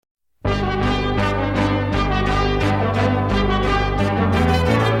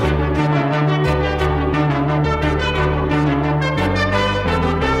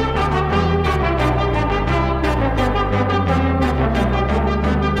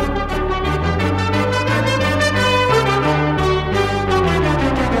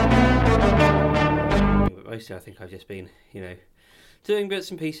obviously I think I've just been, doing bits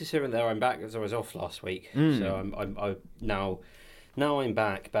and pieces here and there. I'm back as I was off last week, so I'm now I'm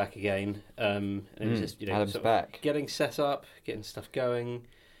back again. And it was just Adam's back, getting set up, getting stuff going.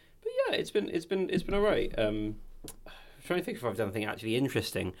 But yeah, it's been alright. I'm trying to think if I've done anything actually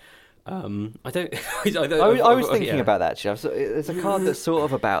interesting. I don't. I was thinking about that. Actually, there's a card that's sort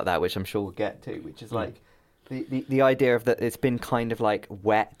of about that, which I'm sure we'll get to, which is like the idea of that it's been kind of like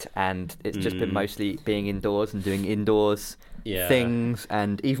wet, and it's just been mostly being indoors and doing indoors things,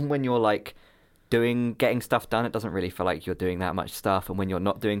 and even when you're like getting stuff done, it doesn't really feel like you're doing that much stuff, and when you're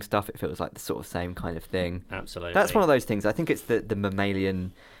not doing stuff, it feels like the sort of same kind of thing. Absolutely, that's one of those things. I think it's the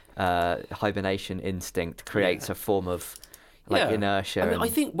mammalian hibernation instinct creates a form of inertia. I mean, I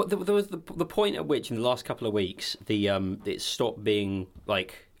think there was the point at which in the last couple of weeks it stopped being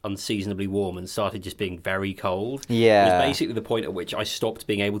like unseasonably warm and started just being very cold. Yeah, it was basically the point at which I stopped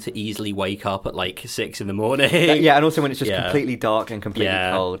being able to easily wake up at like 6 a.m. Yeah, and also when it's just completely dark and completely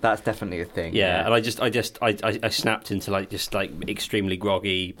cold, that's definitely a thing. Yeah, and I snapped into like extremely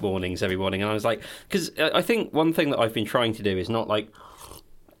groggy mornings every morning, and I was like, because I think one thing that I've been trying to do is not like.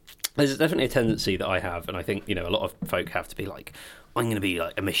 There's definitely a tendency that I have, and I think a lot of folk have, to be like, I'm going to be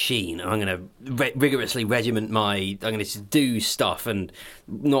like a machine, and I'm going to rigorously regiment I'm going to just do stuff and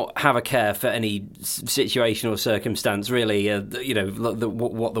not have a care for any situation or circumstance, really, what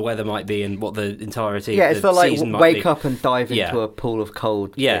the weather might be and what the entirety of the season might be. Wake up and dive into a pool of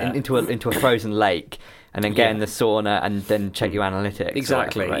cold, into a frozen lake, and then get in the sauna and then check your analytics.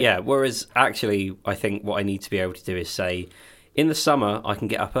 Exactly, right? Yeah. Whereas, actually, I think what I need to be able to do is say, in the summer, I can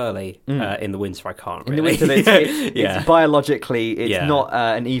get up early. In the winter, I can't. Really. In the winter, it's biologically, it's not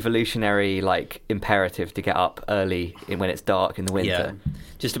an evolutionary imperative to get up early when it's dark in the winter. Yeah.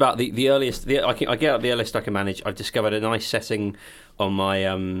 Just about the earliest. I get up the earliest I can manage. I've discovered a nice setting on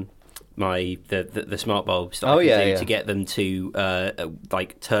my the smart bulbs that I can do to get them to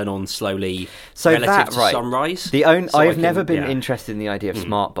turn on slowly relative to sunrise. I've never been interested in the idea of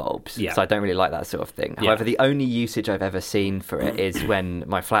smart bulbs, so I don't really like that sort of thing. However, the only usage I've ever seen for it is when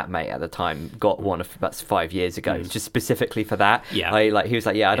my flatmate at the time got one that's 5 years ago, just specifically for that. He was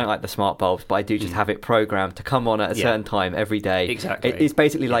like, I don't like the smart bulbs, but I do just have it programmed to come on at a certain time every day. Exactly. It's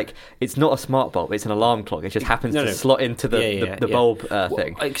basically like, it's not a smart bulb, it's an alarm clock. It just happens to slot into the bulb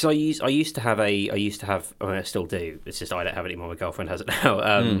thing. Because I used to have, I still do. It's just I don't have it anymore. My girlfriend has it now.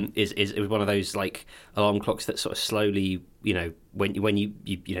 It was one of those like alarm clocks that sort of slowly, when you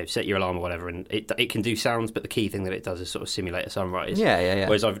set your alarm or whatever, and it can do sounds, but the key thing that it does is sort of simulate a sunrise. Yeah.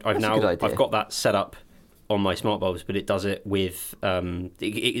 Whereas I've got that set up on my smart bulbs, but it does it with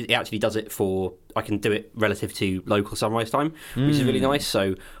it actually does it for, I can do it relative to local sunrise time, which is really nice.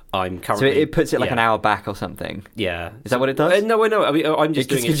 So I'm currently... So it puts it like an hour back or something? Yeah. Is that what it does? No, I know. I mean, I'm just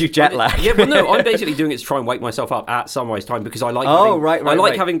doing it... It gives you jet lag. Yeah, but no, I'm basically doing it to try and wake myself up at sunrise time, because I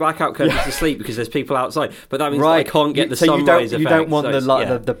like having blackout curtains to sleep because there's people outside, but that means that I can't get the sunrise effect. You don't want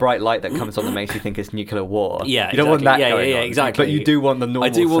the bright light that comes on that makes you think it's nuclear war. Yeah, you don't want that going on. Exactly. But you do want the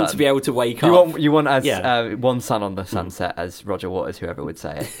normal sun. I do want to be able to wake up. You want as one sun on the sunset, as Roger Waters, whoever would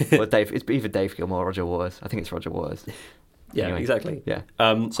say it. Or Dave, it's either Dave Gilmour or Roger Waters. I think it's Roger Waters. Yeah, anyway, exactly. Yeah.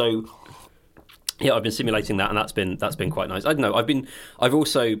 So... Yeah, I've been simulating that, and that's been quite nice. I don't know. I've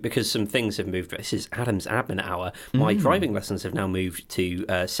also, because some things have moved. This is Adam's admin hour. My driving lessons have now moved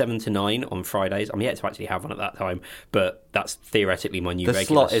to 7 to 9 on Fridays. I'm yet to actually have one at that time, but that's theoretically my new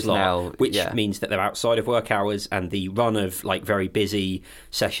regular slot, now, which means that they're outside of work hours, and the run of very busy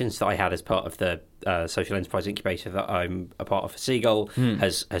sessions that I had as part of the social enterprise incubator that I'm a part of for Seagull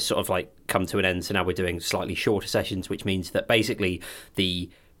has sort of come to an end. So now we're doing slightly shorter sessions, which means that basically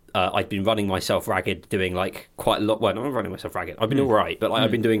I've been running myself ragged, doing quite a lot. Well, not running myself ragged. I've been all right, but I've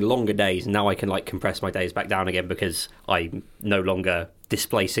been doing longer days, and now I can compress my days back down again because I'm no longer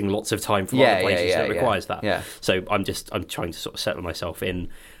displacing lots of time from other places that requires that. Yeah. So I'm trying to sort of settle myself in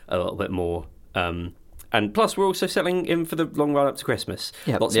a little bit more. And plus, we're also settling in for the long run up to Christmas.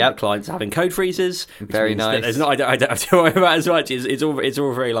 Lots of the clients are having code freezes. Very nice. I don't have to worry about as much. It's all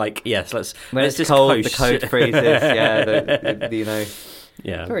very let's just cold, coast. The code freezes.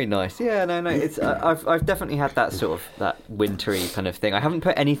 Yeah, very nice. Yeah, no. It's I've definitely had that sort of that wintry kind of thing. I haven't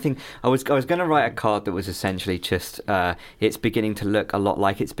put anything. I was going to write a card that was essentially just it's beginning to look a lot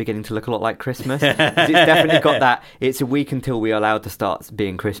like Christmas. It's definitely got that. It's a week until we are allowed to start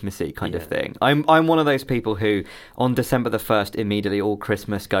being Christmassy kind of thing. I'm one of those people who on December the 1st immediately all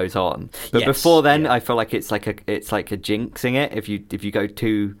Christmas goes on. But before then, I feel like it's like a jinxing it if you go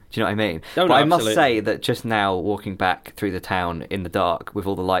too. Do you know what I mean? No, but I absolutely. must say that just now walking back through the town in the dark, dark with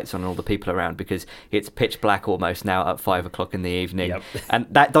all the lights on and all the people around, because it's pitch black almost now at 5 o'clock in the evening. Yep. And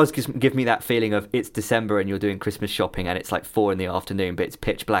that does give me that feeling of it's December and you're doing Christmas shopping and it's like 4 in the afternoon, but it's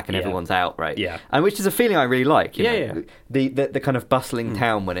pitch black and everyone's out, right? Yeah. And which is a feeling I really like. You know? Yeah. The kind of bustling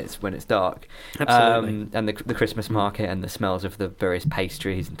town when it's dark. Absolutely. And the Christmas market and the smells of the various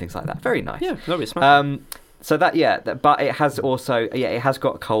pastries and things like that. Very nice. Yeah, lovely smell. So that, but it has also, it has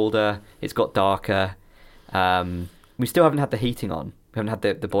got colder, it's got darker. We still haven't had the heating on. We haven't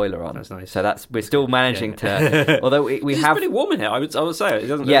had the boiler on. That's nice. So we're still managing to, although we have... It's pretty warm in here, I would say. It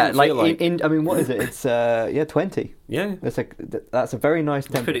doesn't like, feel like... I mean, what is it? It's, 20. Yeah. That's a very nice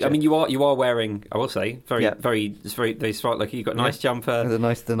temperature. I mean, you are wearing, I will say, they strike like you've got a nice jumper. The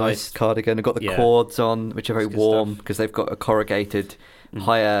nice cardigan. I've got the cords on, which are very warm because they've got a corrugated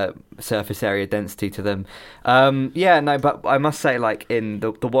higher surface area density to them. But I must say, like, in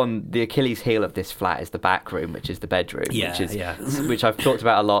the Achilles heel of this flat is the back room, which is the bedroom, which I've talked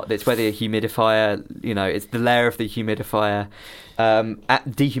about a lot. It's where the humidifier, it's the layer of the humidifier,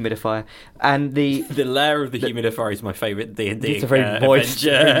 dehumidifier, and the layer of the humidifier is my favourite D&D. It's a very moist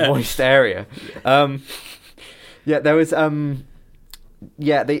area. There was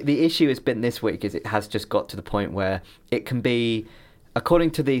the issue has been this week is it has just got to the point where it can be,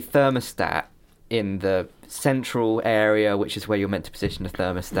 according to the thermostat in the central area, which is where you're meant to position the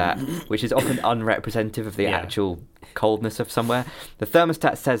thermostat, which is often unrepresentative of the actual coldness of somewhere. The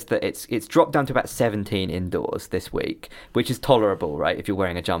thermostat says that it's dropped down to about 17 indoors this week, which is tolerable, right, if you're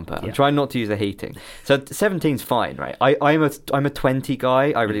wearing a jumper. I'm trying not to use the heating. So 17's fine, right? I'm a 20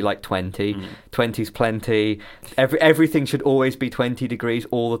 guy. I really like 20. 20's plenty. Everything should always be 20 degrees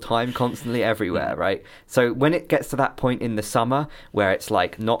all the time, constantly, everywhere, right? So when it gets to that point in the summer where it's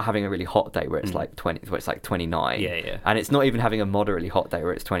like not having a really hot day where it's like 20, where it's like 29, and it's not even having a moderately hot day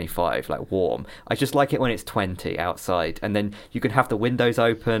where it's 25, like warm. I just like it when it's 20 outside, and then you can have the windows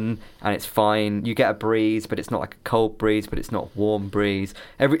open and it's fine. You get a breeze, but it's not like a cold breeze, but it's not warm breeze.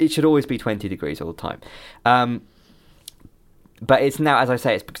 It should always be 20 degrees all the time. But it's now, as I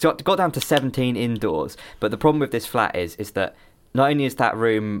say, it's got down to 17 indoors. But the problem with this flat is that not only is that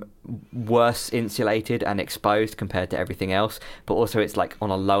room worse insulated and exposed compared to everything else, but also it's like on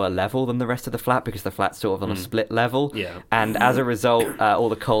a lower level than the rest of the flat because the flat's sort of on a split level. Yeah. And as a result, all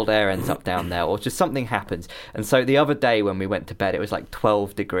the cold air ends up down there, or just something happens. And so the other day when we went to bed, it was like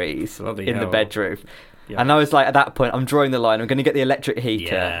 12 degrees in the bedroom. Yeah. And I was like, at that point, I'm drawing the line. I'm going to get the electric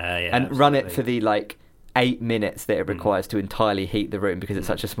heater and run it for the 8 minutes that it requires to entirely heat the room because it's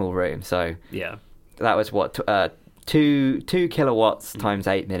such a small room. So that was what... 2 kilowatts times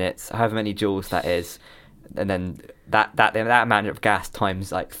 8 minutes, however many joules that is, and then that amount of gas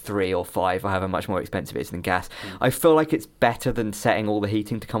times like 3 or 5, or however much more expensive it is than gas. I feel like it's better than setting all the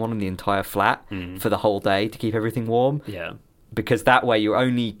heating to come on in the entire flat for the whole day to keep everything warm. Yeah. Because that way you're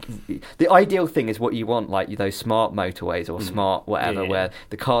only... The ideal thing is what you want, like those smart motorways or smart whatever, where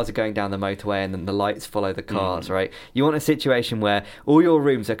the cars are going down the motorway and then the lights follow the cars, right? You want a situation where all your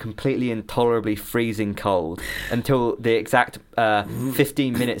rooms are completely intolerably freezing cold until the exact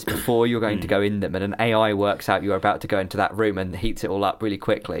 15 minutes before you're going to go in them, and an AI works out you're about to go into that room and heats it all up really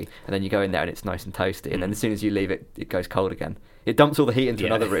quickly, and then you go in there and it's nice and toasty, and then as soon as you leave it, it goes cold again. It dumps all the heat into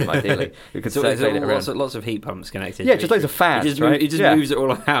another room, ideally. You could circulate it around. Lots of heat pumps connected. Yeah, just loads of fans, right? It just moves it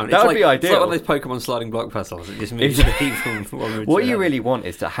all around. That would be ideal. It's like one of those Pokemon sliding block puzzles. It just moves the heat from one room to what you really want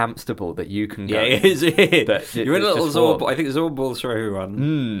is a hamster ball that you can go... Yeah, it is. You're in a little Zorb ball. I think Zorb balls for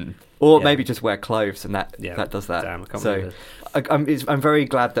everyone. Or maybe just wear clothes, and that does that. Damn, I can't believe it. I'm very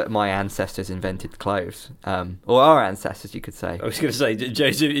glad that my ancestors invented clothes, or our ancestors, you could say. I was going to say,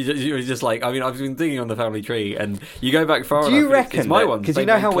 Joseph was just like, I mean, I've been thinking on the family tree, and you go back far enough. Do you reckon? It's my one. Because you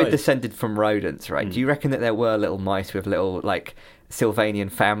know how we're descended from rodents, right? Do you reckon that there were little mice with little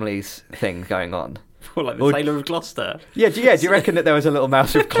Sylvanian families thing going on? Or like the Tailor of Gloucester? Yeah. Do you reckon that there was a little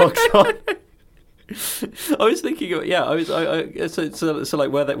mouse with clogs on? I was thinking, so like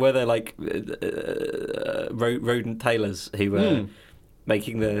were they like rodent tailors who were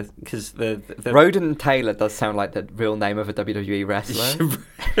making because the Rodent Taylor does sound like the real name of a WWE wrestler.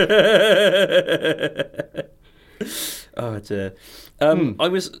 Oh dear. I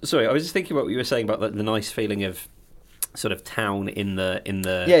was just thinking about what you were saying about the nice feeling of sort of town in the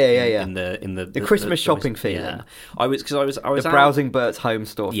Christmas shopping feeling. Yeah. I was the browsing Bert's home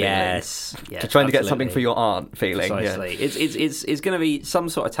store feeling. Yes, trying to get something for your aunt feeling. Precisely. Yeah. It's going to be some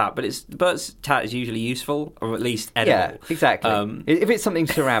sort of tat, but Bert's tat is usually useful or at least edible. Yeah, exactly. If it's something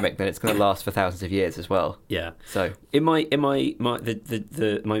ceramic, then it's going to last for thousands of years as well. Yeah. So in my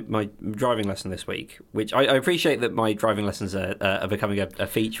driving lesson this week, which I appreciate that my driving lessons are becoming a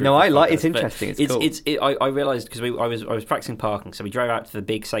feature. No, I like. It's interesting. It's cool. I realised because I was was practicing parking, so we drove out to the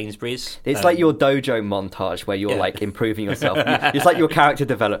big Sainsbury's. It's like your dojo montage where you're like improving yourself. It's like your character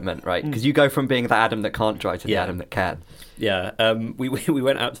development, right? Because you go from being the Adam that can't drive to the Adam that can. Yeah, we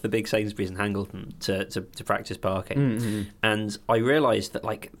went out to the big Sainsbury's in Hangleton to practice parking, and I realised that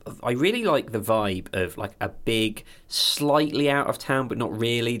like I really like the vibe of like a big, slightly out of town but not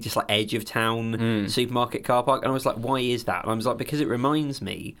really, just like edge of town supermarket car park. And I was like, why is that? And I was like, because it reminds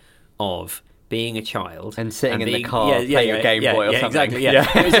me of being a child and sitting in the car playing a Game Boy or something. Exactly. Yeah,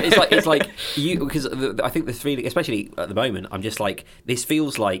 it's like you, because I think this feeling, especially at the moment, I'm just like, this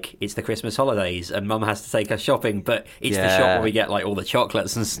feels like it's the Christmas holidays and Mum has to take us shopping, but it's the shop where we get like all the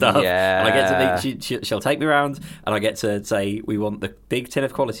chocolates and stuff. Yeah, and I get to she'll take me around, and I get to say we want the big tin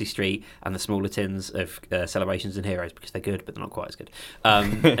of Quality Street and the smaller tins of Celebrations and Heroes because they're good, but they're not quite as good.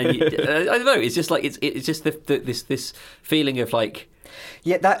 And I don't know. It's just like it's just this feeling of like.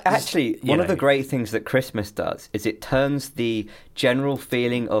 Yeah, that actually, one of the great things that Christmas does is it turns the general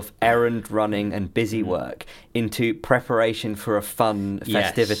feeling of errand running and busy work into preparation for a fun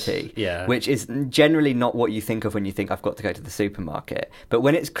festivity, which is generally not what you think of when you think I've got to go to the supermarket. But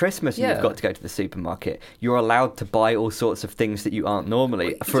when it's Christmas and you've got to go to the supermarket, you're allowed to buy all sorts of things that you aren't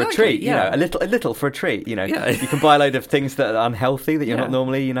normally for a treat. You know, a little for a treat. You know, you can buy a load of things that are unhealthy that you're not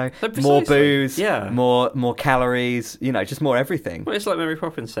normally. You know, more booze, more calories. You know, just more everything. Well, it's like Mary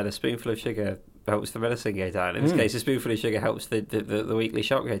Poppins said, a spoonful of sugar helps the medicine go down. In this case, a spoonful of sugar helps the weekly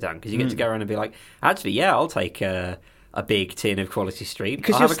shop go down, because you get to go around and be like, actually, I'll take a big tin of Quality Street.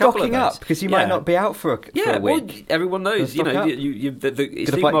 Because you're stocking up, because you might not be out for a week. Well, everyone knows, you know, the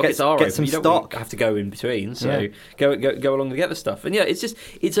supermarkets are open. Some you don't stock. have to go in between, so go along to get the stuff. And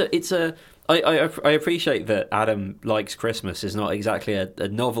it's a I appreciate that Adam likes Christmas is not exactly a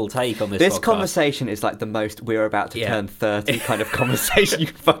novel take on this. This podcast. Conversation is like the most we're about to turn 30 kind of conversation you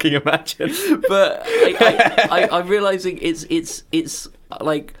can fucking imagine. But I'm realising it's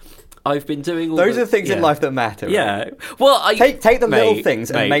like I've been doing all those are the things in life that matter. Yeah. Right? Well, take the little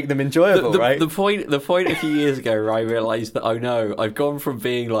things and make them enjoyable, right? The point a few years ago where I realised that I've gone from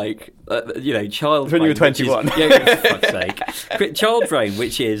being like child when you were 21. For fuck's sake, child brain,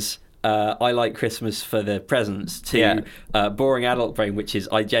 which is. I like Christmas for the presents, to boring adult brain, which is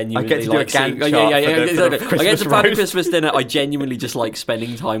I genuinely like seeing. I get to plan a Christmas dinner. I genuinely just like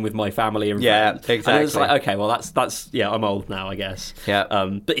spending time with my family and friends. Yeah, exactly. And it's like, okay, well that's I'm old now, I guess. Yeah.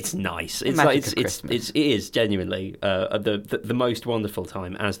 But it's nice. It is genuinely the most wonderful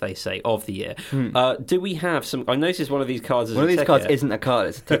time, as they say, of the year. Do we have some? I noticed one of these cards. One of these cards isn't a card;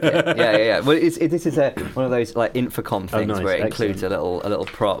 it's a ticket. Yeah. Well, this is one of those like Infocom things where it includes a little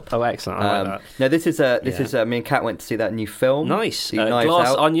prop. Oh, excellent. I like that. No, this is me and Kat went to see that new film. Nice.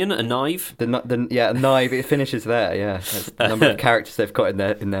 Glass onion, a knife. A knife. It finishes there. Yeah, there's the number of characters they've got in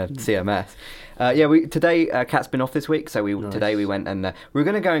their CMS. Today Kat's been off this week, so today we went and we were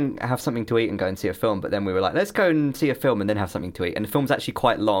going to go and have something to eat and go and see a film, but then we were like, let's go and see a film and then have something to eat. And the film's actually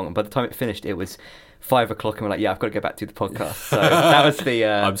quite long, and by the time it finished, it was 5 o'clock, and we're like, I've got to go back to the podcast. So that was the.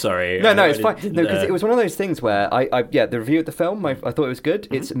 I'm sorry. No, it's fine. No, because it was one of those things where the review of the film, I thought it was good.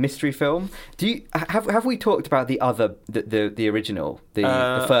 Mm-hmm. It's a mystery film. Do you have we talked about the original,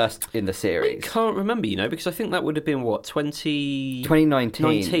 the first in the series? I can't remember, because I think that would have been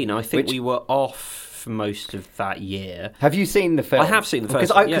 2019. I think we were off for most of that year. Have you seen the film? I have seen the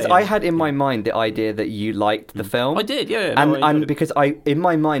first because I had in my mind the idea that you liked the film. I did, yeah. And because in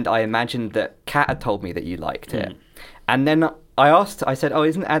my mind I imagined that Kat had told me that you liked it, and then I said,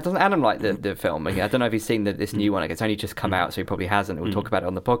 doesn't Adam like the film? I don't know if he's seen this new one. It's only just come out, so he probably hasn't. We'll talk about it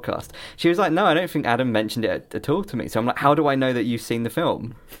on the podcast. She was like, no, I don't think Adam mentioned it at all to me. So I'm like, how do I know that you've seen the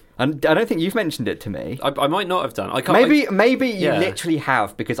film? And I don't think you've mentioned it to me. I might not have done. Maybe you literally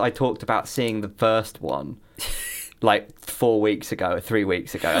have, because I talked about seeing the first one like 4 weeks ago or 3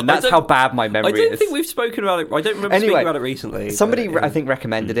 weeks ago, and that's how bad my memory is. I don't think we've spoken about it. I don't remember speaking about it recently. Somebody, I think,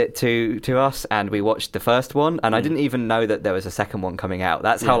 recommended it to us, and we watched the first one, and I didn't even know that there was a second one coming out.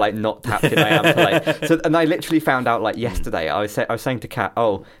 That's how not tapped in I am to and I literally found out yesterday. I was saying to Kat,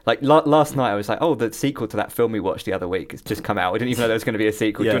 last night I was like, the sequel to that film we watched the other week has just come out. We didn't even know there was going to be a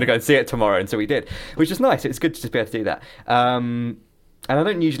sequel. Do you want to go and see it tomorrow? And so we did, which was nice. It's good to just be able to do that. And I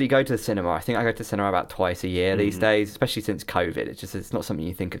don't usually go to the cinema. I think I go to the cinema about twice a year these days, especially since COVID. It's not something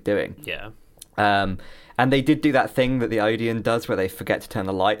you think of doing. Yeah. And they did do that thing that the Odeon does where they forget to turn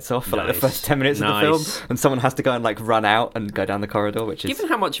the lights off for like the first 10 minutes of the film, and someone has to go and like run out and go down the corridor, which is... Given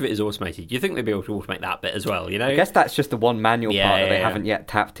how much of it is automated, do you think they'd be able to automate that bit as well, you know? I guess that's just the one manual part that they haven't yet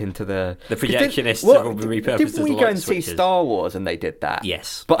tapped into the... The projectionists have all been repurposed as Didn't we go and see Star Wars and they did that?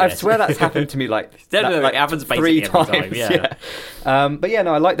 Yes. But I swear that's happened to me like it happens basically 3 times. Every time, But yeah,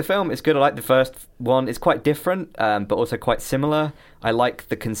 no, I like the film. It's good. I like the first one. It's quite different, but also quite similar. I like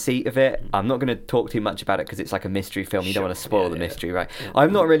the conceit of it. I'm not going to talk too much about it because it's like a mystery film. You don't want to spoil the mystery, right? Yeah.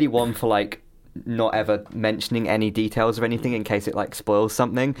 I'm not really one for like not ever mentioning any details or anything in case it like spoils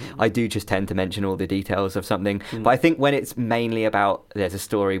something. I do just tend to mention all the details of something. But I think when it's mainly about there's a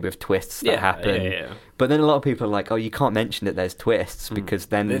story with twists that happen. But then a lot of people are like, oh, you can't mention that there's twists because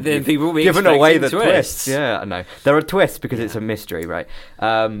then people will be giving away the twists. Yeah, I know. There are twists because it's a mystery, right?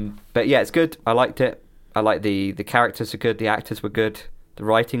 But yeah, it's good. I liked it. I like the characters are good. The actors were good. The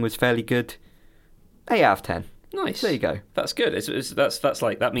writing was fairly good. 8 out of 10. Nice. There you go. That's good. That's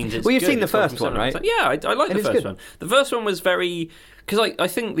like that means it's. Well, you've good. seen the first one, right? Yeah, I like the first one. The first one was very because I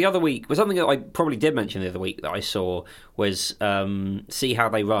think the other week was something that I probably did mention the other week that I saw was See How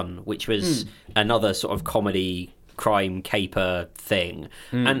They Run, which was another sort of comedy crime caper thing,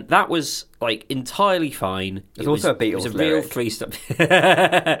 and that was like entirely fine. There's also a Beatles. It was a lyric. real 3-step.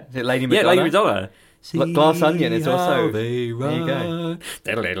 Is it Lady Madonna? Yeah, Lady Madonna. Glass Onion is also... There you go.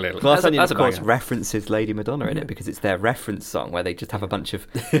 Glass Onion, of course, references Lady Madonna in it because it's their reference song where they just have a bunch of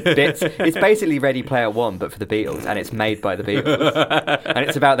bits. It's basically Ready Player One, but for the Beatles, and it's made by the Beatles. And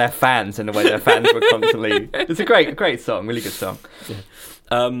it's about their fans and the way their fans were constantly... It's a great song, really good song. Yeah.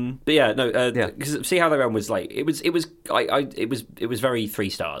 But yeah, no. Because See How They Run was like it was very 3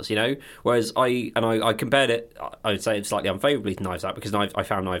 stars, you know. Whereas I compared it, I would say slightly unfavourably to Knives Out because I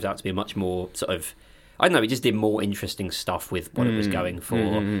found Knives Out to be a much more sort of. I don't know. It just did more interesting stuff with what it was going for.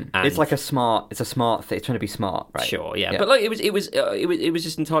 And it's like a smart thing. It's trying to be smart, right? Sure, yeah. But like it was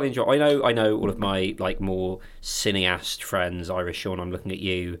just entirely enjoyable. I know all of my like more cineast friends, Irish Sean, I'm looking at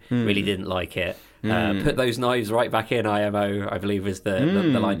you, really didn't like it. Put those knives right back in, IMO, I believe is the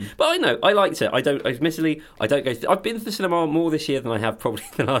line. But I know, I liked it. Admittedly, I don't go... I've been to the cinema more this year than I have probably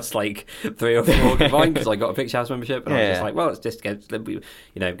the last, 3 or 4 combined, because I got a Picture House membership, and I was just like, well, let's just go...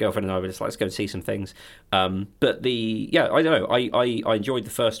 girlfriend and I were just like, let's go and see some things. But I don't know, I enjoyed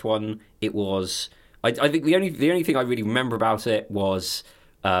the first one. It was... I think the only thing I really remember about it was...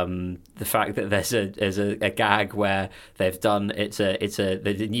 the fact that there's a gag where they've done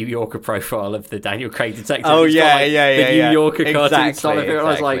the New Yorker profile of the Daniel Craig detective. Oh the New Yorker cartoon style of it. And I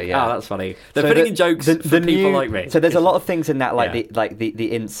was like, that's funny. They're putting in jokes for people like me. So there's a lot of things in that,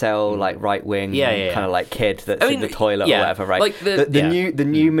 the incel right wing kind of kid that's in the toilet or whatever, right? Like the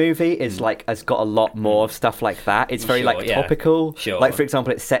new movie is has got a lot more of stuff like that. It's very topical. Sure. Like for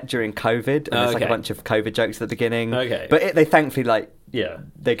example, it's set during COVID, and there's a bunch of COVID jokes at the beginning. Okay. But they thankfully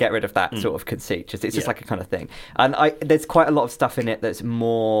they get rid of that sort of conceit. It's just like a kind of thing. And there's quite a lot of stuff in it that's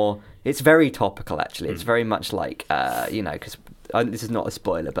more... It's very topical, actually. It's very much like, because this is not a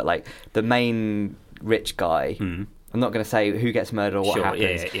spoiler, but the main rich guy... I'm not going to say who gets murdered or what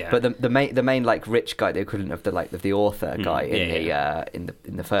happens, but the main rich guy, the equivalent of the author guy in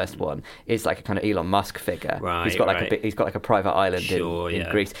the first one, is like a kind of Elon Musk figure. Right, he's got he's got a private island in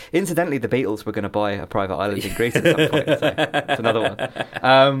Greece. Incidentally, the Beatles were going to buy a private island in Greece at some point. So it's another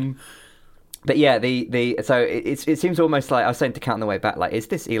one. But yeah, so it seems almost like I was saying to Count on the way back, is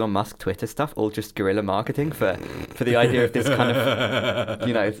this Elon Musk Twitter stuff all just guerrilla marketing for the idea of this kind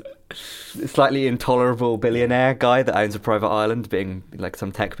of slightly intolerable billionaire guy that owns a private island being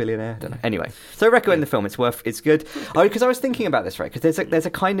some tech billionaire? I don't know. Anyway, so I recommend the film. It's good. Oh, because I was thinking about this, right? Because there's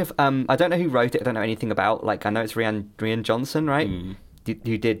a kind of I don't know who wrote it. I don't know anything about. I know it's Rian Johnson, right?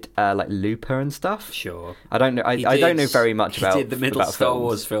 Who did Looper and stuff? Sure. I don't know. I don't know very much about. He did the middle Star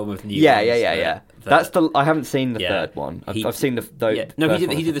Wars film of New. Yeah. That's I haven't seen the third one. I've seen the. No,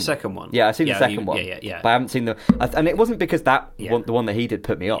 he did the second one. Yeah, I've seen the second one. Yeah. But I haven't seen and it wasn't because the one that he did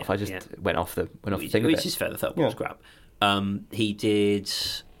put me off. I just went off the thing. Which is fair. The third one was crap. He did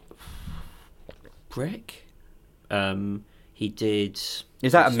Brick. He did.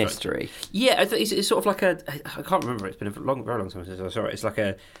 Is that a mystery? Yeah, it's sort of like a... I can't remember. It's been a very long time since I saw it. It's like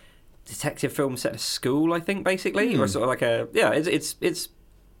a detective film set at a school, I think, basically. Or sort of like a... Yeah, it's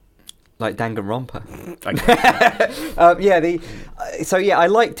like Danganronpa. I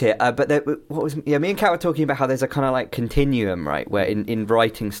liked it, but me and Kat were talking about how there's a kind of continuum, right, where in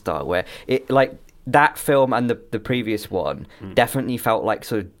writing style, where it that film and the previous one definitely felt like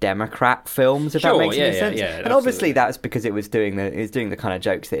sort of Democrat films, if that makes any sense. And obviously that's because it was doing the kind of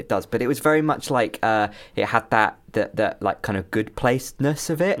jokes that it does, but it was very much like it had that like kind of good placedness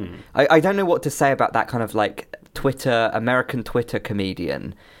of it. I don't know what to say about that kind of like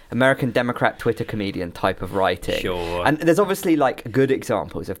American Democrat Twitter comedian type of writing. Sure. And there's obviously like good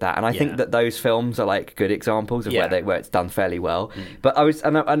examples of that, and I think that those films are like good examples of where it's done fairly well. But I was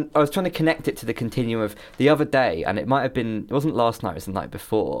trying to connect it to the continuum of the other day, and it wasn't last night, it was the night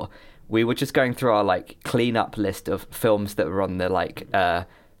before. We were just going through our like clean-up list of films that were on the like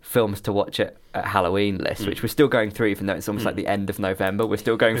films to watch at Halloween list, which we're still going through, even though it's almost like the end of November. We're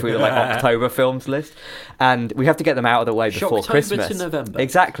still going through the like October films list, and we have to get them out of the way before Christmas. To November.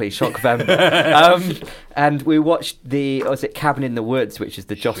 Exactly, Shockvember. And we watched Cabin in the Woods, which is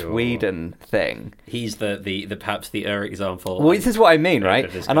the Joss Whedon thing. He's the perhaps the example. Well, this is what I mean,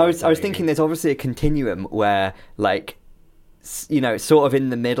 right? And I was thinking there's obviously a continuum where like, you know, sort of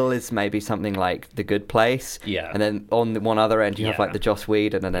in the middle is maybe something like The Good Place, and then on the one other end you have like the Joss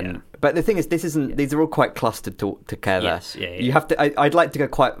Whedon, and then but the thing is, these are all quite clustered together. You have to. I'd like to go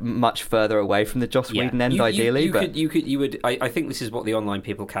quite much further away from the Joss Whedon end, ideally. You would. I think this is what the online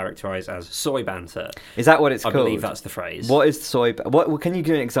people characterise as soy banter. Is that what it's called? I believe that's the phrase. What is soy? What can you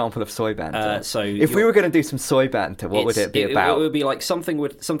give an example of soy banter? So if we were going to do some soy banter, what would it be about? It would be like something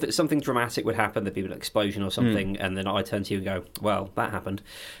dramatic would happen. There'd be an explosion or something, and then I turn to you and go, "Well, that happened."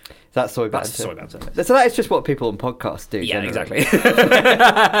 That's soy banter. That's soy banter. So that is just what people on podcasts do. Yeah, generally.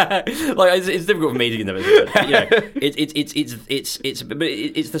 exactly. Like it's difficult for me to get them. You know, it's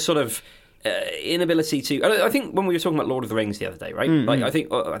the sort of inability to. I think when we were talking about Lord of the Rings the other day, right? Like I think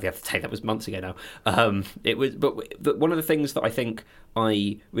the other day, that was months ago now. It was, but one of the things that I think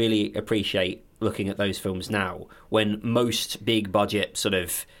I really appreciate looking at those films now, when most big budget sort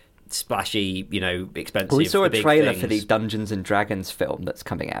of splashy, you know, expensive. We saw a trailer for the Dungeons and Dragons film that's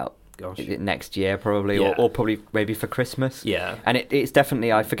coming out next year, probably, or probably maybe for Christmas. Yeah, and it's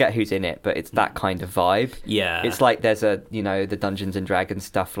definitely, I forget who's in it, but it's that kind of vibe. Yeah, it's like there's the Dungeons and Dragons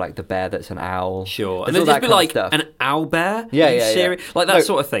stuff, like the bear that's an owl. Sure, and there's be like an owl bear. Yeah. Like that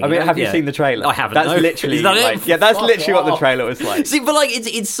sort of thing. I mean, have you seen the trailer? I haven't. That's literally is that it? Like, that's literally what the trailer was like. See, but like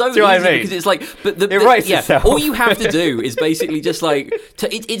it's so easy because it's like, but it writes itself. All you have to do is basically just like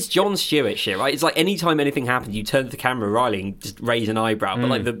it's Jon Stewart shit, right? It's like anytime anything happens, you turn to the camera, Riley, and just raise an eyebrow, but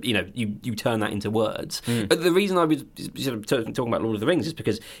like you turn that into words. But the reason I was sort of talking about Lord of the Rings is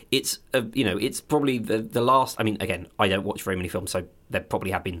because it's it's probably the last. I mean, again, I don't watch very many films, so there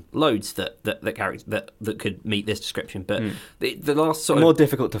probably have been loads that characters that could meet this description. But the last sort of more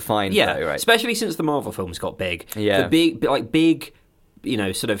difficult to find, though, right? Especially since the Marvel films got big. Yeah, the big,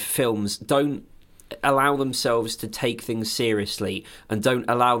 sort of films don't allow themselves to take things seriously and don't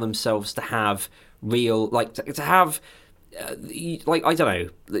allow themselves to have real to have. Like I don't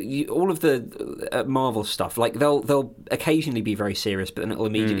know, all of the Marvel stuff. Like they'll occasionally be very serious, but then it'll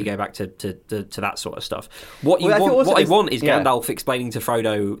immediately go back to that sort of stuff. What I want is Gandalf explaining to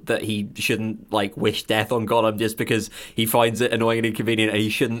Frodo that he shouldn't like wish death on Gollum just because he finds it annoying and inconvenient, and he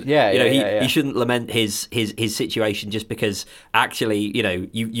shouldn't. He shouldn't lament his situation just because actually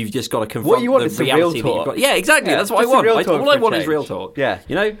you've just got to confront what you want the is reality real talk. That you've got. Yeah, exactly. That's what I want. All I want is real talk. Yeah,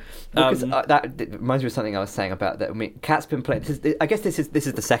 because that reminds me of something I was saying about that. I mean, Kat's been playing. I guess this is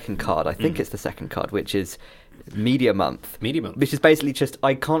the second card. I think it's the second card, which is Media Month. Which is basically just,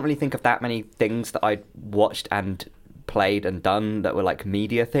 I can't really think of that many things that I watched and played and done that were like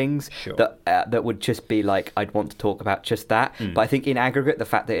media things that would just be like, I'd want to talk about just that. But I think in aggregate, the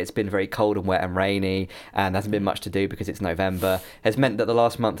fact that it's been very cold and wet and rainy and there hasn't been much to do because it's November has meant that the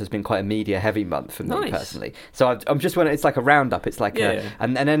last month has been quite a media heavy month for me personally. So I'm just wondering, it's like a roundup. It's like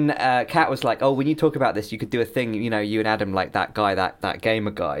and then Kat was like, oh, when you talk about this, you could do a thing, you and Adam, like that guy, that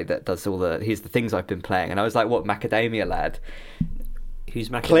gamer guy that does here's the things I've been playing. And I was like, what, Macadamia Lad? Who's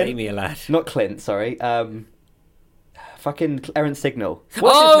Macadamia Lad? Not Clint, sorry. Fucking Errant Signal.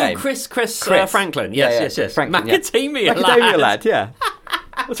 What's his name? Chris Franklin. Yes. Franklin, Macadamia Lad, yeah.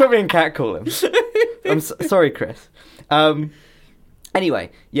 That's what me and Kat call him. I'm sorry, Chris.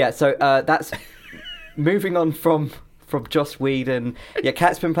 Anyway, so that's moving on from Joss Whedon. Yeah,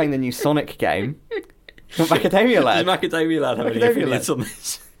 Kat's been playing the new Sonic game. Macadamia Lad. Does Macadamia Lad have any opinions on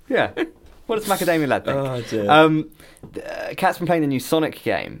this? Yeah. What does Macadamia Lad think? Oh, dear. Cat's been playing the new Sonic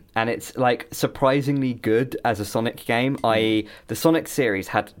game, and it's like surprisingly good as a Sonic game. I.e., the Sonic series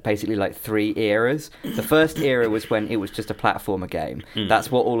had basically like 3 eras. The first era was when it was just a platformer game. That's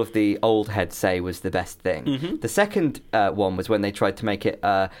what all of the old heads say was the best thing. The second one was when they tried to make it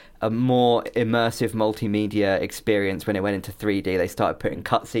a more immersive multimedia experience. When it went into 3D, they started putting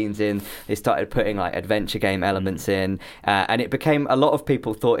cutscenes in, they started putting like adventure game elements in, and it became, a lot of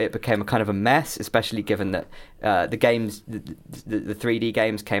people thought it became a kind of a mess, especially given that the games, the 3D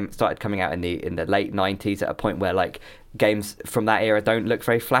games started coming out in the late 90s at a point where like games from that era don't look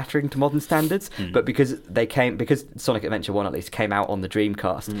very flattering to modern standards. But because Sonic Adventure 1 at least came out on the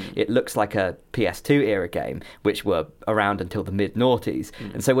Dreamcast, it looks like a PS2 era game, which were around until the mid noughties.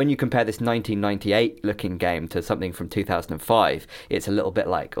 And so when you compare this 1998 looking game to something from 2005, it's a little bit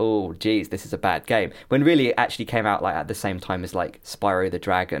like, oh geez, this is a bad game, when really it actually came out like at the same time as like Spyro the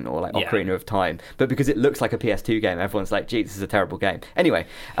Dragon or like Ocarina of Time. But because it looks like a PS2 game, everyone's like, geez, this is a terrible game. Anyway,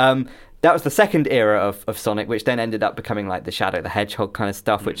 that was the second era of Sonic, which then ended up becoming like the Shadow the Hedgehog kind of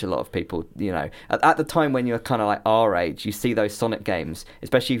stuff, which a lot of people, you know, at the time when you're kind of like our age, you see those Sonic games,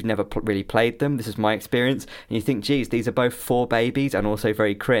 especially if you've never really played them. This is my experience. And you think, geez, these are both for babies and also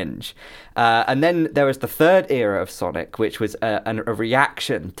very cringe. And then there was the third era of Sonic, which was a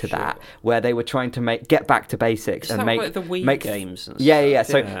reaction to that, where they were trying to get back to basics and like the Wii games and stuff? Yeah.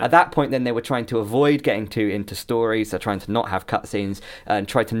 So at that point, then they were trying to avoid getting too into stories. They're trying to not have cutscenes and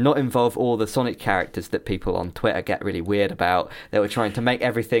try to not involve all the Sonic characters that people on Twitter get really weird about. They were trying to make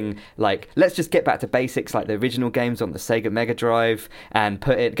everything like, let's just get back to basics, like the original games on the Sega Mega Drive, and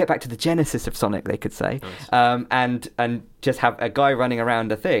get back to the genesis of Sonic, they could say. Nice. And just have a guy running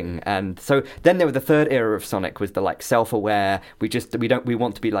around a thing. And so then there was the third era of Sonic, was the like self-aware, we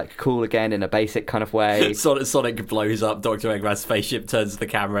want to be like cool again in a basic kind of way. Sonic blows up Dr. Eggman's spaceship, turns to the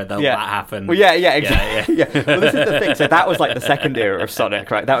camera, then that happened. Well, exactly. Yeah. Well, this is the thing. So that was like the second era of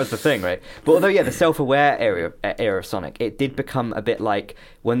Sonic, right? That was the thing, right? But although, the self-aware era of Sonic, it did become a bit like,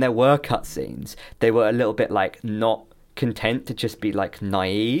 when there were cutscenes, they were a little bit like not content to just be like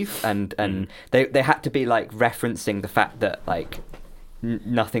naive, and they had to be like referencing the fact that like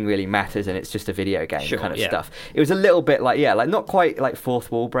nothing really matters and it's just a video game kind of stuff. It was a little bit like not quite like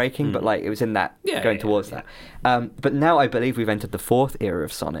fourth wall breaking, but like it was in that going towards that. But now I believe we've entered the fourth era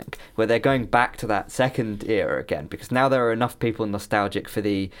of Sonic, where they're going back to that second era again, because now there are enough people nostalgic for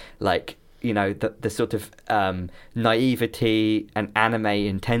the like, you know, the sort of naivety and anime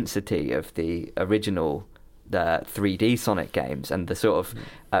intensity of the original the 3D Sonic games, and the sort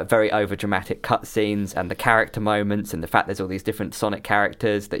of very overdramatic cutscenes and the character moments and the fact there's all these different Sonic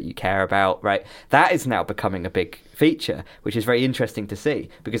characters that you care about, right? That is now becoming a big feature, which is very interesting to see,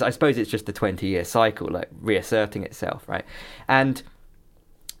 because I suppose it's just the 20-year cycle, like reasserting itself, right? And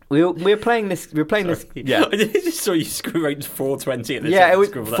we're playing this. Yeah, I just saw you wrote 420 at the it was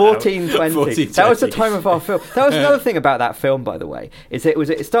 1420. That was the time of our film. That was another thing about that film, by the way. It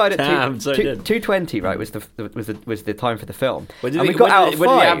started at 2:20, right? Was the time for the film? When did the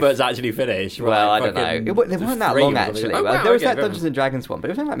adverts actually finish? Right? Well, I don't know. They weren't that long actually. There was that Dungeons and Dragons one, but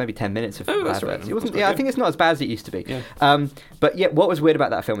it was only like maybe 10 minutes of adverts. Right. It wasn't. I think it's not as bad as it used to be. Yeah. But what was weird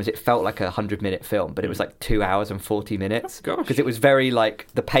about that film is it felt like a 100-minute film, but it was like 2 hours and 40 minutes. Because it was very like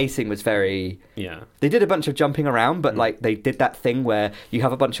the pacing was very they did a bunch of jumping around, but like they did that thing where you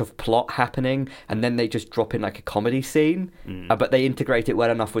have a bunch of plot happening and then they just drop in like a comedy scene, but they integrate it well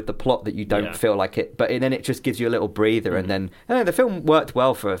enough with the plot that you don't feel like it, but then it just gives you a little breather. And then the film worked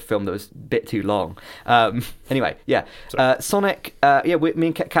well for a film that was a bit too long. Anyway, Sonic, me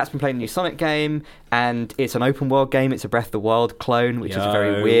and Kat's been playing the new Sonic game, and it's an open world game. It's a Breath of the Wild clone, which is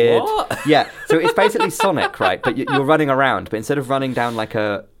very weird. What? So it's basically Sonic, right? But you're running around, but instead of running down like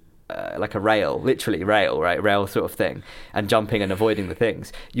a rail, literally rail, right? Rail sort of thing, and jumping and avoiding the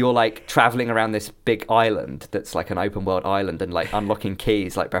things. You're like traveling around this big island that's like an open world island, and like unlocking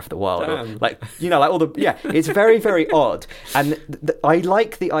keys like Breath of the Wild. Or, like, you know, like all the it's very, very odd. And I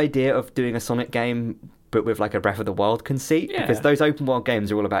like the idea of doing a Sonic game but with like a Breath of the Wild conceit, because those open world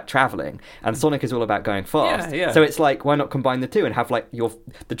games are all about traveling, and Sonic is all about going fast. So it's like, why not combine the two and have like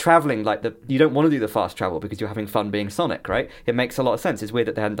the traveling, like you don't want to do the fast travel because you're having fun being Sonic, right? It makes a lot of sense. It's weird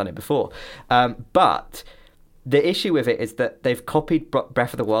that they hadn't done it before, but the issue with it is that they've copied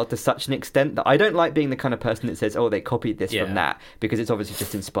Breath of the Wild to such an extent that I don't like being the kind of person that says, oh, they copied this from that, because it's obviously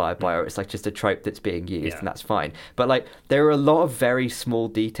just inspired by, or it's like just a trope that's being used, and that's fine. But like, there are a lot of very small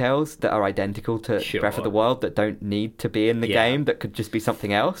details that are identical to Breath of the Wild that don't need to be in the game, that could just be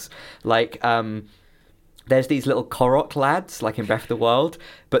something else. Like, there's these little Korok lads, like in Breath of the Wild,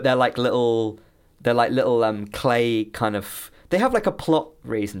 but they're like little clay kind of... they have like a plot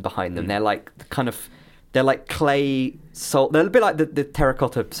reason behind them. They're like they're like clay they're a bit like the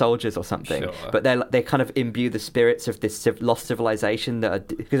terracotta soldiers or something, Sure. but they kind of imbue the spirits of this lost civilization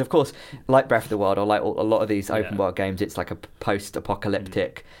because of course, like Breath of the Wild or like a lot of these open world games, it's like a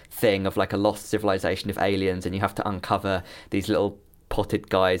post-apocalyptic thing of like a lost civilization of aliens, and you have to uncover these little potted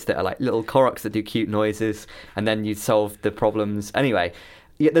guys that are like little Koroks that do cute noises, and then you solve the problems. Anyway,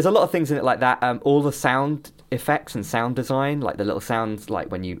 yeah, there's a lot of things in it like that. All the sound effects and sound design, like the little sounds,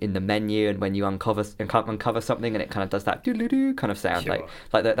 like when you in the menu and when you uncover something, and it kind of does that doo-doo-doo kind of sound, Sure.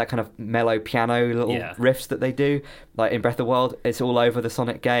 like that kind of mellow piano little riffs that they do. Like in Breath of the Wild, it's all over the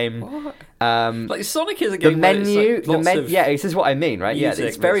Sonic game. What? Like Sonic is a game. The menu, where it's like yeah, this is what I mean, right? Yeah,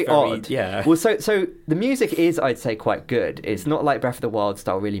 it's very odd. Yeah. Well, so the music is, I'd say, quite good. It's not like Breath of the Wild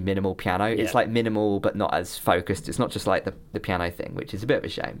style, really minimal piano. It's like minimal, but not as focused. It's not just like the piano thing, which is a bit of a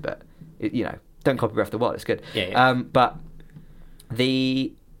shame, but don't copy Breath of the Wild. It's good. Yeah. But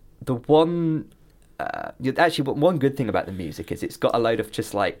the one actually one good thing about the music is it's got a load of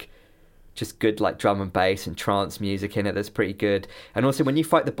just good like drum and bass and trance music in it that's pretty good. And also when you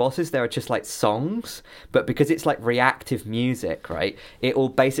fight the bosses, there are just like songs, but because it's like reactive music, right, it will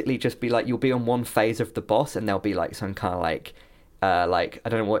basically just be like you'll be on one phase of the boss and there'll be like some kind of like I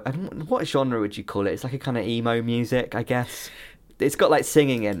don't know what genre would you call it. It's like a kind of emo music, I guess. It's got like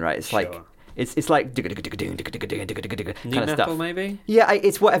singing in, right? It's Sure. like it's like New kind of metal, stuff. maybe. Yeah,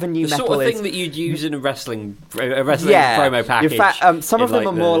 it's whatever new The metal sort of is. thing that you'd use in a wrestling promo package. In fact, some of them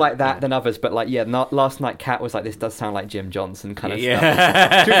are more like that yeah. than others. But like, last night Kat was like, "This does sound like Jim Johnson kind of stuff."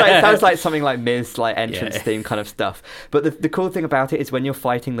 Yeah. She was like, it sounds like something like Miz like entrance Yeah. theme kind of stuff. But the cool thing about it is when you're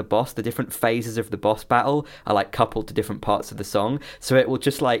fighting the boss, the different phases of the boss battle are like coupled to different parts of the song. So it will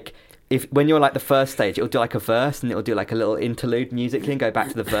just like. When you're like the first stage, it'll do like a verse and it'll do like a little interlude musically and go back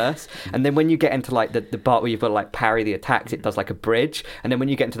to the verse. And then when you get into like the part where you've got to like parry the attacks, it does like a bridge. And then when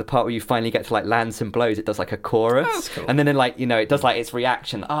you get into the part where you finally get to like land some blows, it does like a chorus. That's cool. And then it does like its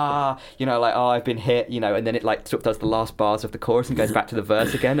reaction. I've been hit, and then it like sort of does the last bars of the chorus and goes back to the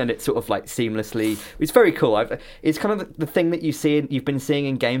verse again. And it's sort of like seamlessly. It's very cool. It's kind of the thing that you've been seeing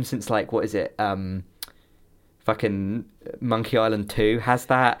in games since like, what is it? Fucking Monkey Island 2 has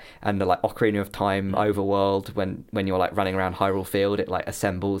that, and the like Ocarina of Time overworld when you're like running around Hyrule Field, it like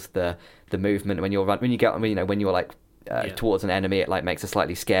assembles the movement when you're like towards an enemy, it like makes a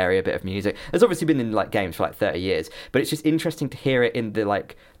slightly scarier bit of music. There's obviously been in like games for like 30 years, but it's just interesting to hear it in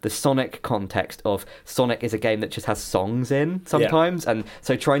the Sonic context of Sonic is a game that just has songs in sometimes, and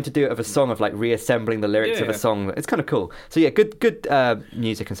so trying to do it of a song of like reassembling the lyrics of a song, it's kind of cool. So yeah, good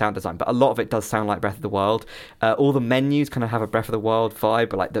music and sound design, but a lot of it does sound like Breath of the Wild. All the menus kind of have a Breath of the Wild vibe,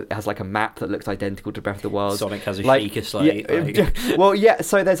 but like it has like a map that looks identical to Breath of the Wild. Sonic has a like, Sheikah slate.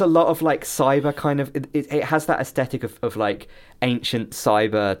 So there's a lot of like cyber kind of it has that aesthetic of like ancient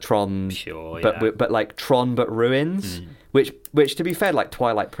cyber Tron, but like Tron but ruins, which to be fair, like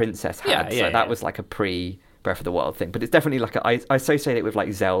Twilight Princess had. That was like a pre Breath of the Wild thing, but it's definitely like I associate it with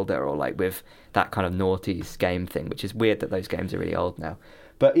like Zelda or like with that kind of noughties game thing, which is weird that those games are really old now.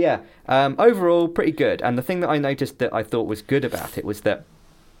 But yeah, overall pretty good. And the thing that I noticed that I thought was good about it was that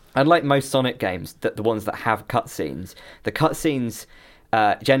unlike most Sonic games, that the ones that have cutscenes, the cutscenes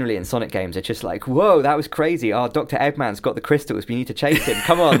generally in Sonic games are just like, whoa, that was crazy. Oh, Dr. Eggman's got the crystals. We need to chase him.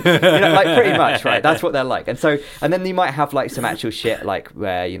 Come on. Like pretty much, right? That's what they're like. And then you might have like some actual shit like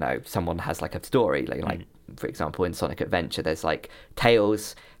where, someone has like a story. Like for example, in Sonic Adventure, there's like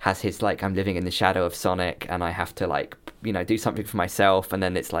Tails has his like, I'm living in the shadow of Sonic and I have to like, do something for myself. And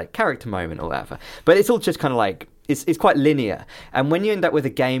then it's like character moment or whatever. But it's all just kind of like, it's quite linear. And when you end up with a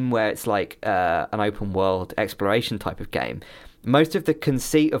game where it's like an open world exploration type of game, most of the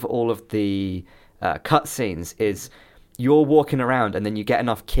conceit of all of the cutscenes is you're walking around and then you get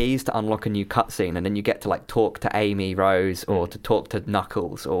enough keys to unlock a new cutscene, and then you get to like talk to Amy Rose or to talk to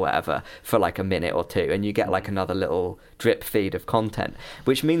Knuckles or whatever for like a minute or two, and you get like another little drip feed of content,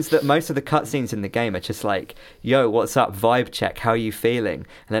 which means that most of the cutscenes in the game are just like, yo, what's up, vibe check, how are you feeling?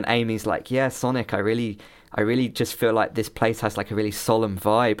 And then Amy's like, yeah, Sonic, I really just feel like this place has like a really solemn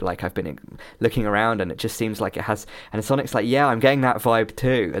vibe. Like I've been looking around and it just seems like it has. And Sonic's like, yeah, I'm getting that vibe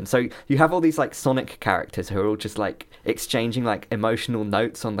too. And so you have all these like Sonic characters who are all just like exchanging like emotional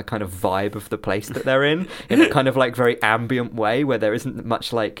notes on the kind of vibe of the place that they're in a kind of like very ambient way where there isn't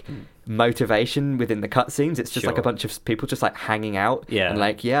much like motivation within the cutscenes. It's just like a bunch of people just like hanging out and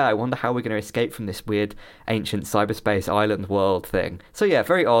like, yeah, I wonder how we're going to escape from this weird ancient cyberspace island world thing. So yeah,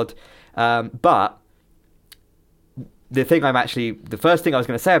 very odd. But the first thing I was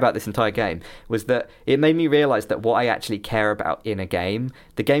going to say about this entire game was that it made me realize that what I actually care about in a game,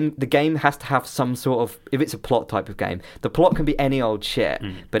 the game has to have some sort of, if it's a plot type of game, the plot can be any old shit,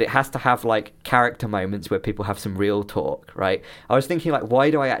 but it has to have like character moments where people have some real talk, right? I was thinking like, why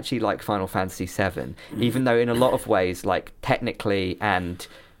do I actually like Final Fantasy VII, even though in a lot of ways, like technically and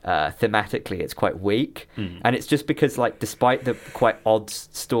thematically it's quite weak, and it's just because like despite the quite odd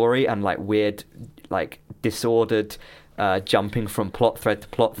story and like weird, like disordered jumping from plot thread to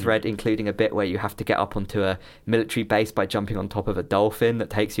plot thread, including a bit where you have to get up onto a military base by jumping on top of a dolphin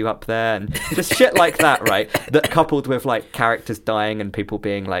that takes you up there, and just shit like that, right? That coupled with like characters dying and people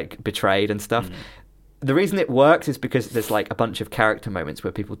being like betrayed and stuff. The reason it works is because there's like a bunch of character moments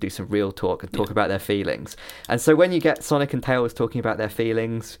where people do some real talk and talk about their feelings. And so when you get Sonic and Tails talking about their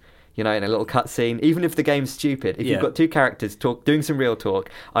feelings, you know, in a little cutscene, even if the game's stupid, if you've got two characters doing some real talk,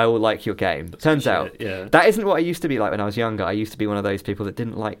 I will like your game. Turns out, that isn't what I used to be like when I was younger. I used to be one of those people that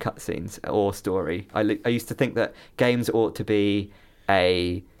didn't like cutscenes or story. I used to think that games ought to be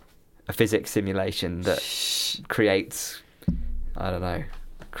a physics simulation that creates, I don't know,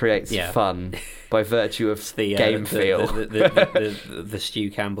 fun by virtue of the game feel. The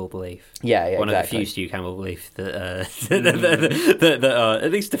Stu Campbell belief. One of the few Stu Campbell beliefs that are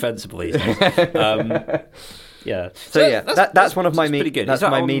at least defensible. That's one of my pretty good. That's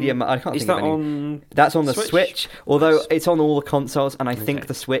my medium. I can't think of any. That's on the Switch, although it's on all the consoles, and I think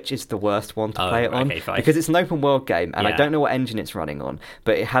the Switch is the worst one to play it on because it's an open world game, and I don't know what engine it's running on,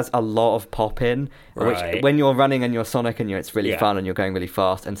 but it has a lot of pop in, which when you're running and you're Sonic and it's really fun and you're going really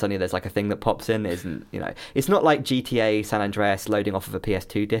fast, and suddenly there's like a thing that pops in, it's not like GTA San Andreas loading off of a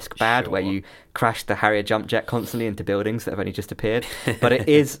PS2 disc bad where you crash the Harrier jump jet constantly into buildings that have only just appeared, but it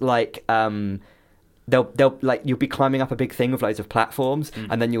is like they'll like you'll be climbing up a big thing with loads of platforms,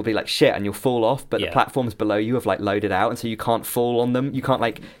 and then you'll be like shit and you'll fall off, but the platforms below you have like loaded out, and so you can't fall on them. You can't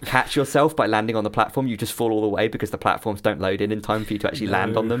like catch yourself by landing on the platform. You just fall all the way because the platforms don't load in time for you to actually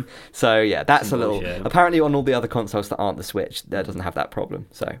land on them. So yeah, that's a little apparently on all the other consoles that aren't the Switch, that doesn't have that problem.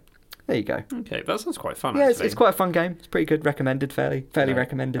 So there you go. Okay, that sounds quite fun. Yeah, it's quite a fun game. It's pretty good. Recommended, fairly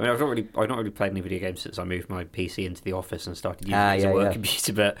recommended. I mean, I've not really played any video games since I moved my PC into the office and started using it as a work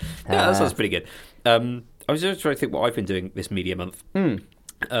computer. But that sounds pretty good. I was just trying to think what I've been doing this media month.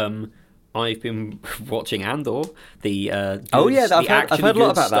 I've been watching Andor, I've heard a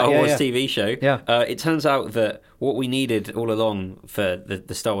lot about Star Wars TV show. It turns out that what we needed all along for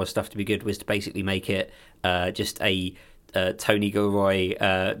the Star Wars stuff to be good was to basically make it just a Tony Gilroy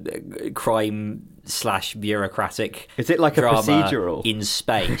crime / bureaucratic. Is it like a procedural in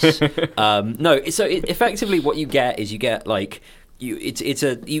space? No. So effectively, what you get is like.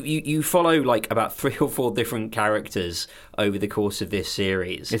 You follow like about 3 or 4 different characters over the course of this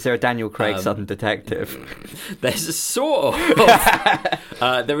series. Is there a Daniel Craig Southern Detective? There's a sort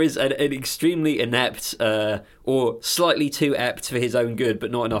of. There is an extremely inept or slightly too apt for his own good, but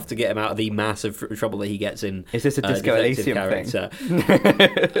not enough to get him out of the massive trouble that he gets in. Is this a Disco Elysium thing?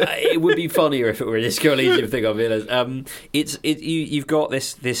 It would be funnier if it were a Disco Elysium thing. I'll be honest. You've got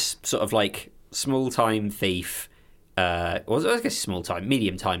this sort of like small time thief. I guess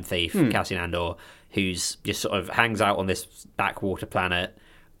medium time thief, Cassian Andor, who's just sort of hangs out on this backwater planet.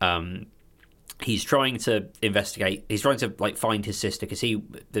 He's trying to investigate. He's trying to like find his sister because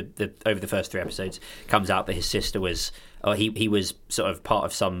over the first 3 episodes comes out that his sister was. He was sort of part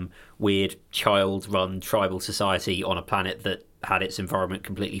of some weird child-run tribal society on a planet that had its environment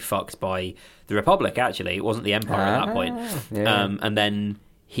completely fucked by the Republic. Actually, it wasn't the Empire at that point. And then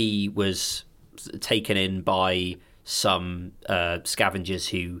he was taken in by some scavengers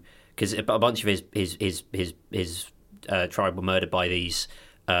who, because a bunch of his tribe were murdered by these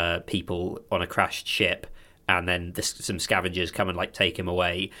people on a crashed ship, and then some scavengers come and like take him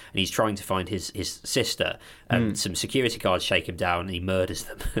away, and he's trying to find his sister, and some security guards shake him down and he murders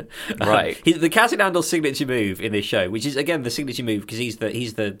them. Right. The Cassian Andor signature move in this show, which is again the signature move because he's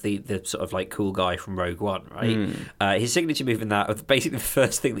the sort of like cool guy from Rogue One, right? His signature move in that, basically the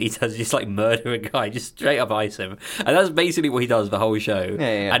first thing that he does is just like murder a guy, just straight up ice him, and that's basically what he does the whole show.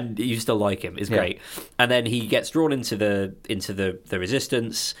 And you still like him. It's great. And then he gets drawn into the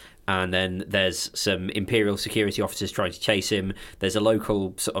Resistance. And then there's some Imperial security officers trying to chase him. There's a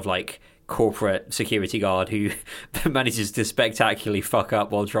local sort of like corporate security guard who manages to spectacularly fuck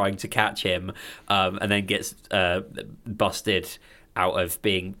up while trying to catch him, and then gets busted out of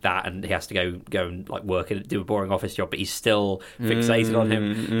being that, and he has to go and like work and do a boring office job, but he's still fixated on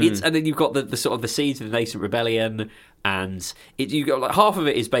him. And then you've got the sort of the seeds of the nascent rebellion, and you got like half of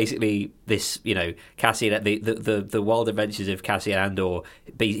it is basically this, Cassian, the wild adventures of Cassian Andor,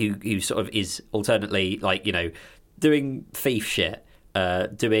 who sort of is alternately like doing thief shit,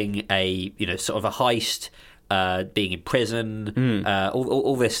 doing a sort of a heist. Being in prison,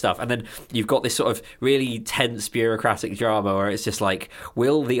 all this stuff, and then you've got this sort of really tense bureaucratic drama where it's just like,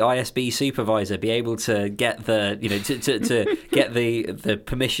 will the ISB supervisor be able to get the to get the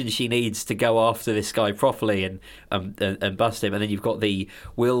permission she needs to go after this guy properly and bust him? And then you've got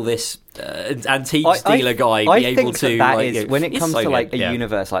will this antiques dealer guy be able to? That is when it comes to like a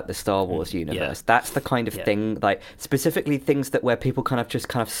universe like the Star Wars universe. That's the kind of thing, like specifically things where people kind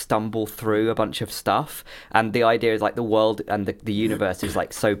of stumble through a bunch of stuff. And the idea is like the world and the universe is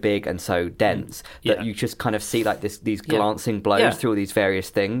like so big and so dense that you just kind of see like these glancing blows through all these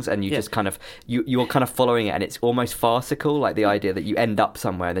various things, and you just kind of you're kind of following it, and it's almost farcical. Like the idea that you end up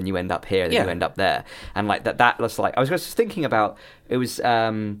somewhere, and then you end up here, and then you end up there, and like that was like I was just thinking about it was.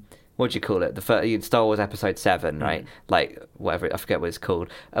 What do you call it? The Star Wars Episode 7, right? Like whatever, I forget what it's called.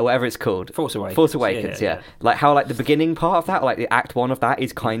 Whatever it's called. Force Awakens. Force Awakens, yeah. Like how like the beginning part of that, or like the Act 1 of that,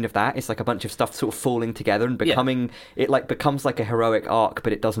 is kind of that. It's like a bunch of stuff sort of falling together and becoming. It like becomes like a heroic arc,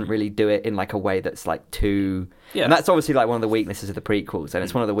 but it doesn't really do it in like a way that's like too. Yeah. And that's obviously like one of the weaknesses of the prequels, and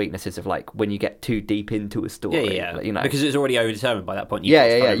it's one of the weaknesses of like when you get too deep into a story. Yeah. Like, because it's already overdetermined by that point. You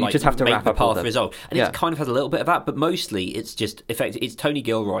just have to make wrap the up path resolved, and it kind of has a little bit of that, but mostly it's just effective. It's Tony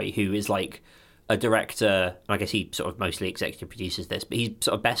Gilroy who is like a director. I guess he sort of mostly executive produces this, but he's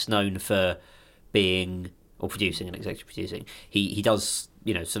sort of best known for being or producing and executive producing. He does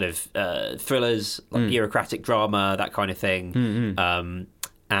sort of thrillers, like bureaucratic drama, that kind of thing,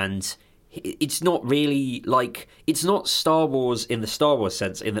 and. It's not really like it's not Star Wars in the Star Wars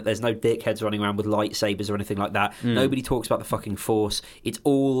sense, in that there's no dickheads running around with lightsabers or anything like that. Nobody talks about the fucking Force. It's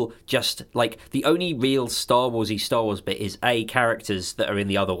all just like the only real Star Wars bit is characters that are in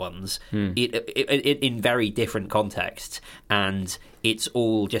the other ones in very different contexts, and it's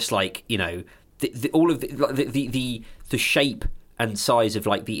all just like all of the shape and size of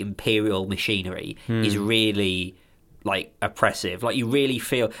like the Imperial machinery is really like oppressive. Like you really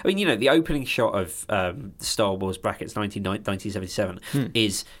feel. I mean, the opening shot of Star Wars brackets 1977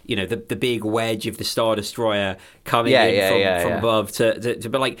 is the big wedge of the Star Destroyer coming from above to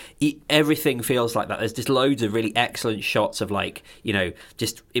but like everything feels like that. There's just loads of really excellent shots of like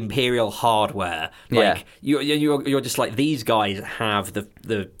just Imperial hardware. Like you're just like, these guys have the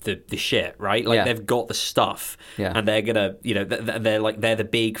shit, right? Like they've got the stuff, and they're gonna they're the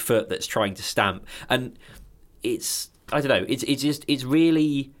big foot that's trying to stamp. And it's, I don't know, it's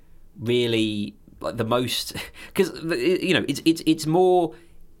really, really like the most, because it's more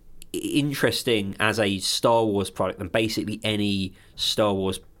interesting as a Star Wars product than basically any Star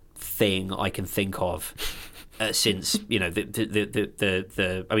Wars thing I can think of since I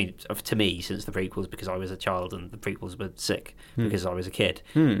mean, to me, since the prequels, because I was a child and the prequels were sick because I was a kid.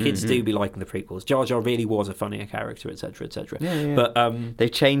 Kids do be liking the prequels. Jar Jar really was a funnier character, etc., etc. But they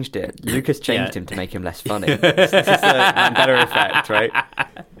changed it. Lucas changed him to make him less funny. This is a Mandela effect, right?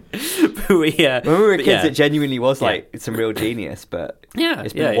 When we were kids, it genuinely was like some real genius, but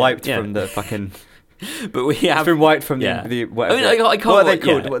it's been wiped from the fucking. But we have been wiped from the whatever. I mean, I can't. What are they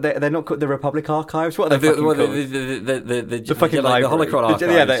called? They're not called the Republic Archives. What are they fucking called? The fucking like the Holocron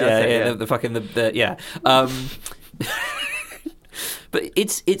Archives. The fucking But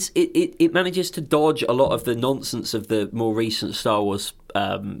it manages to dodge a lot of the nonsense of the more recent Star Wars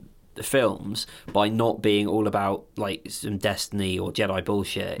films by not being all about like some Destiny or Jedi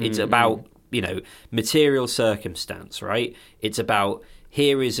bullshit. It's about material circumstance, right? It's about,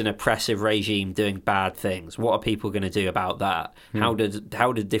 here is an oppressive regime doing bad things. What are people going to do about that? How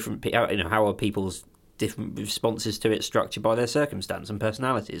are people's different responses to it structured by their circumstance and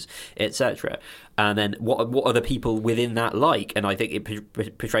personalities, etc.? And then what are the people within that like? And I think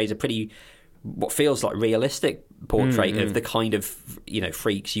it portrays a pretty, what feels like realistic portrait of the kind of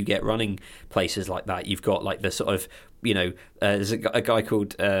freaks you get running places like that. You've got like the sort of there's a guy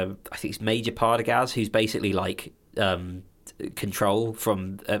called I think it's Major Partagas, who's basically like control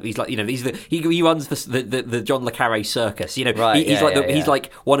from he's like he runs the John le Carré circus, he's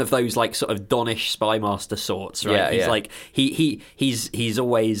like one of those like sort of Donish spy master sorts, right? He's like he's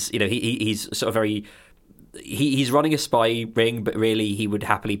always he's sort of very, he's running a spy ring, but really he would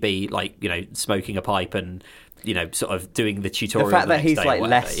happily be like smoking a pipe and sort of doing the tutorial. The fact that he's like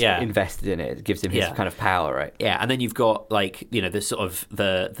less invested in it gives him his kind of power, right? Yeah, and then you've got like the sort of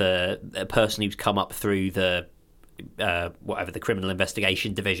the person who's come up through the whatever, the criminal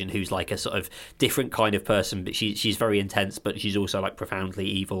investigation division, who's like a sort of different kind of person, but she's very intense, but she's also like profoundly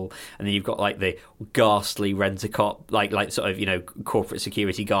evil. And then you've got like the ghastly rent-a-cop, like sort of, you know, corporate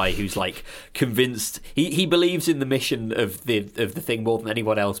security guy who's like convinced he believes in the mission of the thing more than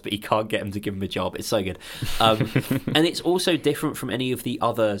anyone else, but he can't get him to give him a job. It's so good. And it's also different from any of the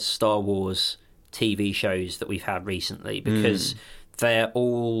other Star Wars TV shows that we've had recently, because they're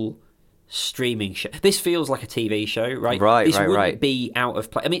all streaming show. This feels like a TV show, right? This wouldn't be out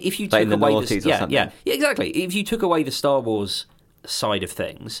of place. I mean, if you took away exactly. If you took away the Star Wars side of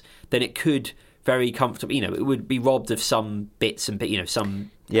things, then it could very comfortably, you know, it would be robbed of some bits and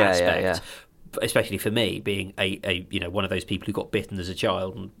some aspect. Especially for me, being a you know, one of those people who got bitten as a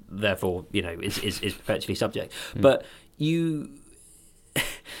child and therefore, you know, is perpetually subject. But you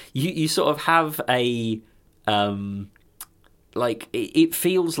sort of have a like it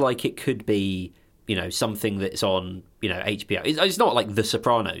feels like it could be, you know, something that's on, you know, HBO. It's not like The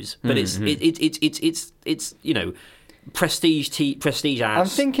Sopranos, but it's you know, prestige. I'm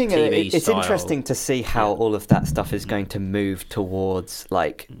thinking TV it's style. Interesting to see how all of that stuff is going to move towards,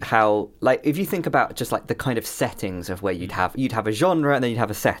 like, how, like, if you think about just like the kind of settings of where you'd have a genre and then you'd have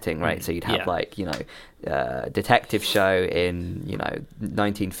a setting, right? So you'd have like, you know, detective show in, you know,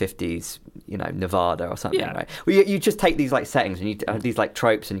 1950s, you know, Nevada or something, right? Well, you just take these like settings and you have these like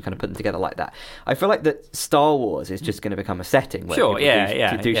tropes and you kind of put them together like that. I feel like that Star Wars is just going to become a setting where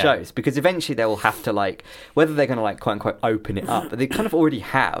people do shows, because eventually they will have to, like, whether they're going to like quote unquote open it up, but they kind of already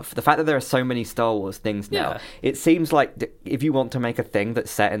have. The fact that there are so many Star Wars things now, it seems like if you want to make a thing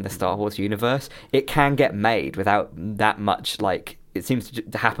that's set in the Star Wars universe, it can get made without that much, like, it seems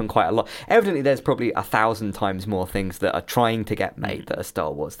to happen quite a lot. Evidently, there's probably 1,000 times more things that are trying to get made that are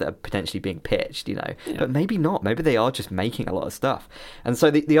Star Wars that are potentially being pitched, you know. But maybe not. Maybe they are just making a lot of stuff. And so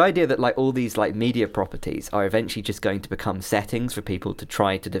the idea that, like, all these, like, media properties are eventually just going to become settings for people to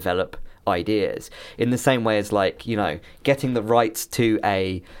try to develop ideas, in the same way as, like, you know, getting the rights to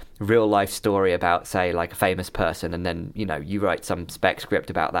a real life story about, say, like a famous person, and then, you know, you write some spec script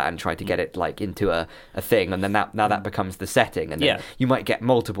about that and try to get it like into a thing, and then that becomes the setting, and then you might get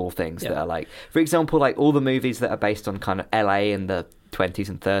multiple things that are, like, for example, like all the movies that are based on kind of LA in the 20s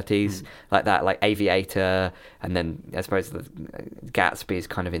and 30s, like that, like Aviator, and then I suppose the Gatsby is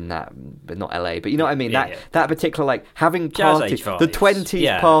kind of in that, but not LA, but you know what I mean, that particular, like, having party, the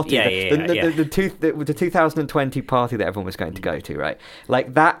 20s party, the 2020 party that everyone was going to go to, right?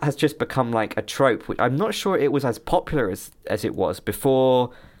 Like, that has just become like a trope, which I'm not sure it was as popular as it was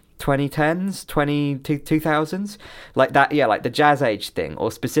before 2010s, 2000s, like that, like the Jazz Age thing,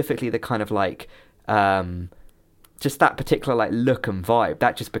 or specifically the kind of like just that particular like look and vibe,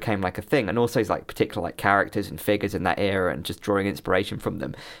 that just became like a thing. And also like particular like characters and figures in that era and just drawing inspiration from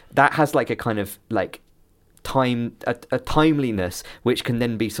them, that has like a kind of like a timeliness which can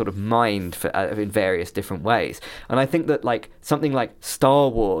then be sort of mined for, in various different ways. And I think that like something like Star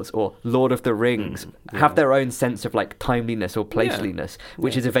Wars or Lord of the Rings have their own sense of like timeliness or placeliness,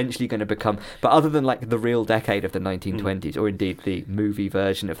 which is eventually going to become, but other than like the real decade of the 1920s or indeed the movie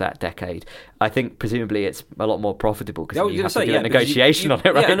version of that decade, I think presumably it's a lot more profitable because you have to do a negotiation on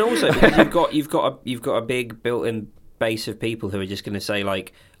it, right? And also because you've got a big built-in base of people who are just going to say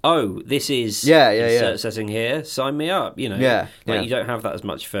like, oh, this is setting here, sign me up, you know. You don't have that as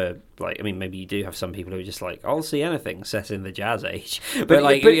much for, like, I mean, maybe you do have some people who are just like, I'll see anything set in the Jazz Age. But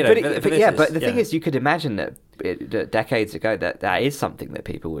the thing is, you could imagine that decades ago that is something that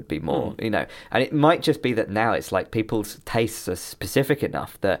people would be more, you know, and it might just be that now it's like people's tastes are specific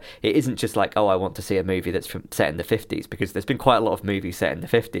enough that it isn't just like, oh, I want to see a movie that's set in the 50s, because there's been quite a lot of movies set in the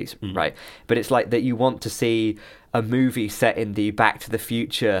 50s, right? But it's like that you want to see a movie set in the Back to the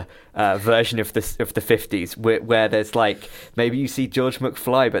Future version of the 50s, where there's like, maybe you see George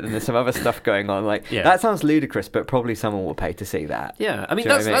McFly, but then there's some other stuff going on. Like, that sounds ludicrous, but probably someone will pay to see that. Yeah, I mean,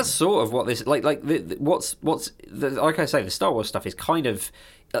 that's sort of what this, like what's like I say, the Star Wars stuff is kind of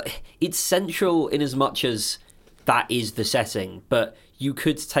it's central in as much as that is the setting, but you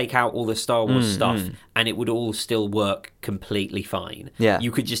could take out all the Star Wars stuff and it would all still work completely fine.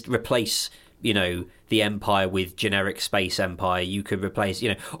 You could just replace, you know, the Empire with generic space Empire. You could replace, you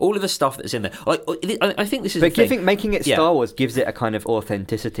know, all of the stuff that's in there. Like, I think this is. But making it Star Wars gives it a kind of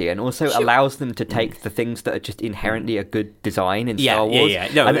authenticity, and also allows them to take the things that are just inherently a good design in Star Wars,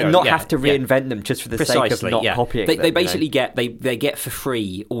 and not have to reinvent them just for the sake of not copying. They basically get for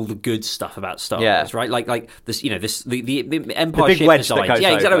free all the good stuff about Star Wars, right? Like this, you know, the Empire the big ship wedge designs.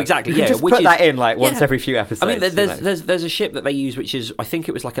 That goes exactly. You just put that in like once every few episodes. I mean, there's a ship that they use, which is, I think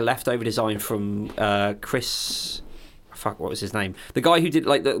it was like a leftover design from Chris. I fuck, what was his name? The guy who did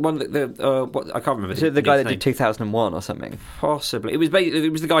like the one that I can't remember. Is it the guy that did 2001 or something? Possibly. It was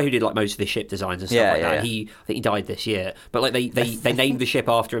the guy who did like most of the ship designs and stuff like that. I think he died this year, but like they named the ship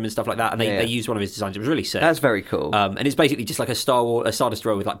after him and stuff like that, and they used one of his designs. It was really sick. That's very cool. And it's basically just like a Star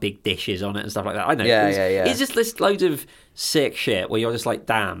Destroyer with like big dishes on it and stuff like that. I know. It's just this loads of sick shit where you're just like,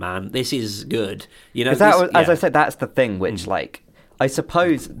 damn, man, this is good. You know, as I said, that's the thing which like. I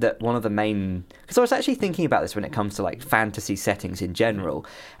suppose that one of the main... Because I was actually thinking about this when it comes to like fantasy settings in general.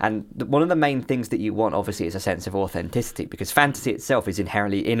 And one of the main things that you want, obviously, is a sense of authenticity. Because fantasy itself is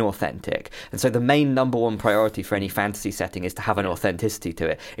inherently inauthentic. And so the main number one priority for any fantasy setting is to have an authenticity to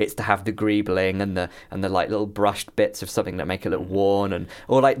it. It's to have the greebling and the like little brushed bits of something that make it look worn.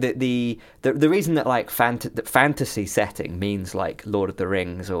 Or like the reason that like fantasy setting means like Lord of the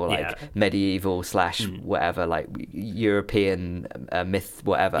Rings or like medieval / whatever, like European... myth,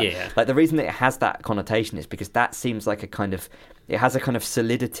 whatever. Like the reason that it has that connotation is because that seems like it has a kind of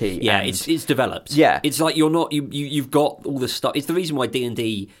solidity. Yeah, it's developed. Yeah, it's like you've got all the stuff. It's the reason why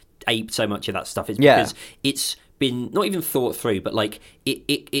D&D aped so much of that stuff. Is because it's been not even thought through, but like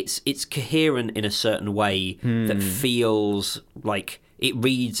it's coherent in a certain way that feels like it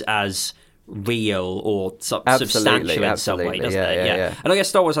reads as real or substantial in some way, doesn't it? Yeah. And I guess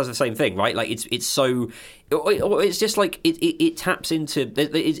Star Wars has the same thing, right? Like it's so, it's just like it taps into,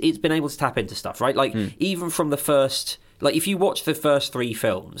 it's been able to tap into stuff, right? Like even from the first. Like, if you watch the first 3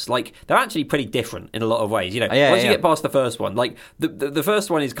 films, like, they're actually pretty different in a lot of ways. You know, once you get past the first one, like, the first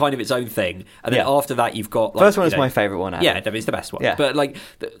one is kind of its own thing. And then after that, you've got, like... First one is my favourite one, Yeah, it's the best one. Yeah. But, like,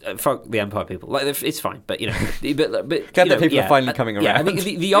 fuck the Empire people. Like, it's fine. But, you know... but glad that people are finally coming around. Yeah, I think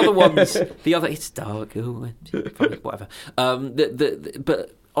the other ones... It's dark. Ooh, whatever.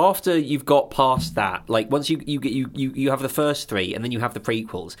 But... After you've got past that, like once you have the first 3 and then you have the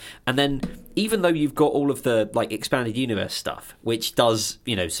prequels, and then even though you've got all of the like expanded universe stuff, which does,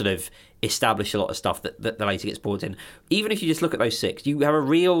 you know, sort of establish a lot of stuff that later gets brought in, even if you just look at those 6, you have a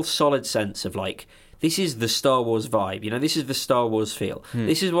real solid sense of like, this is the Star Wars vibe, you know, this is the Star Wars feel.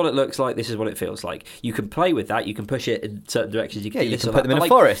 This is what it looks like, this is what it feels like. You can play with that, you can push it in certain directions, you can do this put them in a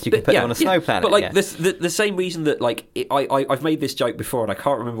forest, you can put them on a snow planet. But like the same reason that like I've made this joke before and I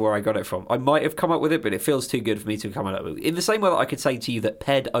can't remember where I got it from. I might have come up with it, but it feels too good for me to come up with it. In the same way that I could say to you that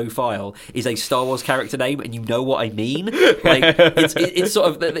Pedophile is a Star Wars character name and you know what I mean. Like it's sort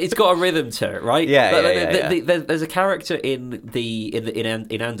of, it's got a rhythm to it, right? There's a character in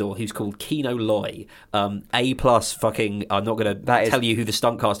Andor who's called Kino Loy. A+ fucking, I'm not going to tell you who the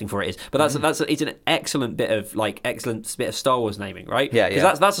stunt casting for it is, but it's an excellent bit of Star Wars naming, right? Yeah,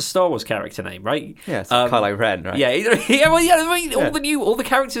 because that's a Star Wars character name, right? Yeah, it's Kylo Ren, right? I mean, all the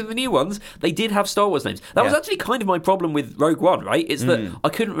characters in the new ones, they did have Star Wars names. That was actually kind of my problem with Rogue One, right? It's that I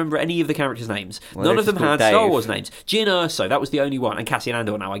couldn't remember any of the characters' names. None of them had Star Wars names. Jyn Erso, that was the only one, and Cassian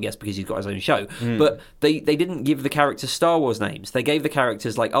Andor now, I guess, because he's got his own show. But they didn't give the characters Star Wars names. They gave the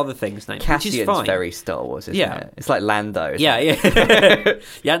characters like other things names, which is fine. Very Star Wars, isn't it? It's like Lando. Yeah.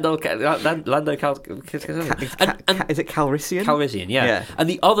 Lando is it Calrissian? Calrissian, yeah. And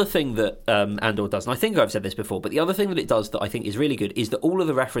the other thing that Andor does, and I think I've said this before, but the other thing that it does that I think is really good is that all of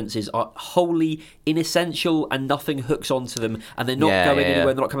the references are wholly inessential and nothing hooks onto them, and they're not going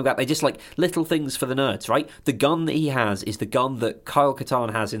anywhere, they're not coming back. They're just like little things for the nerds, right? The gun that he has is the gun that Kyle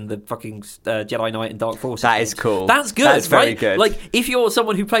Katarn has in the fucking Jedi Knight and Dark Forces. That is cool. That's good, That's right? very good. Like, if you're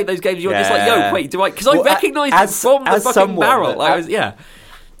someone who played those games, you're just like, yo, wait, do I... Because I recognise it from the fucking barrel.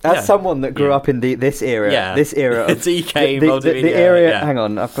 As someone that grew up in this era of DK, the area. Hang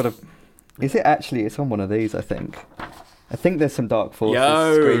on, I've got a. Is it actually? It's on one of these, I think. I think there's some Dark Forces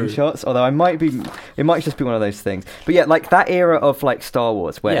screenshots, although it might just be one of those things. But yeah, like that era of like Star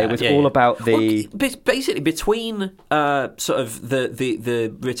Wars where it was all about the... Well, basically between sort of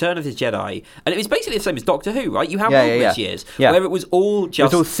the Return of the Jedi, and it was basically the same as Doctor Who, right? You have all these years where it was all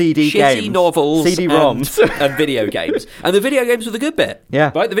just CD shitty games. Novels, CD-ROMs. and video games. And the video games were the good bit.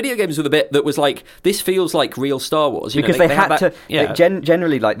 Yeah. Right? The video games were the bit that was like, this feels like real Star Wars. Because they had to... Yeah.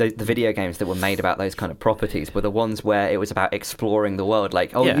 Generally, like the video games that were made about those kind of properties were the ones where it was about exploring the world.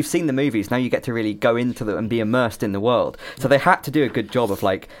 Like, you've seen the movies, now you get to really go into them and be immersed in the world. So they had to do a good job of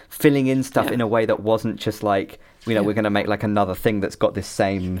like filling in stuff in a way that wasn't just like, you know, we're going to make like another thing that's got this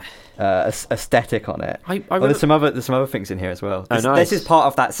same aesthetic on it. There's some other things in here as well. This is part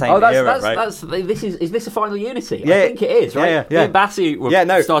of that same era, right? Is this a Final Unity? Yeah, I think it is, right? Yeah. Me and Bassi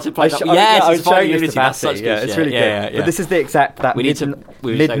started playing that. I it's Final Unity. That's such good shit. It's really good. But this is the exact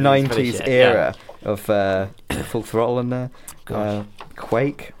mid-90s era of Full Throttle in there.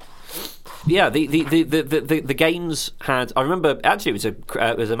 Quake. the games had. I remember actually it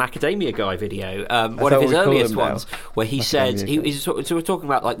was a Macadamia Guy video, one of his earliest ones, where he said he's sort of talking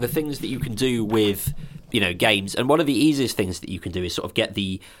about like the things that you can do with games, and one of the easiest things that you can do is sort of get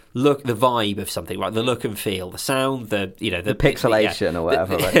the look, the vibe of something, right? The look and feel, the sound, the pixelation or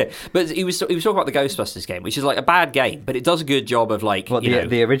whatever. Right? But he was talking about the Ghostbusters game, which is like a bad game, but it does a good job of like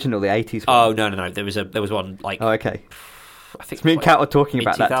the original, the 80s one? Oh no, there was one like. Oh, okay. I think me and Kat were talking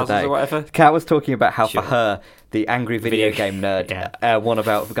about that today. Or whatever. Kat was talking about how for her the angry video game nerd one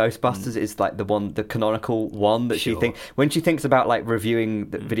about Ghostbusters is like the canonical one that she thinks when she thinks about like reviewing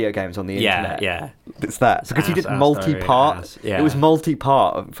the video games on the internet. It's that because he did multi-part. It was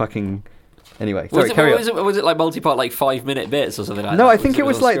multi-part of fucking. Anyway, sorry, carry on. Was it like multi-part, like 5-minute bits or something like that? No, I think it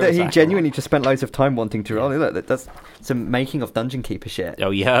was like that he genuinely just spent loads of time wanting to... Oh, look, that's some making of Dungeon Keeper shit.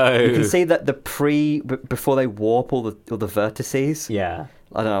 Oh, yo. You can see that before they warp all the vertices. Yeah.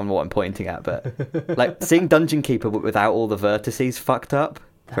 I don't know what I'm pointing at, but like seeing Dungeon Keeper but without all the vertices fucked up.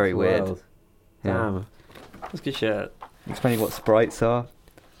 Very weird. Yeah. Damn. That's good shit. Explaining what sprites are.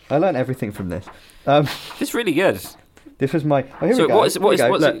 I learned everything from this. It's really good. This was my... Oh, here we go. What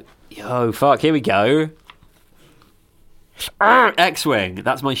is it? Yo, fuck, here we go. X-Wing,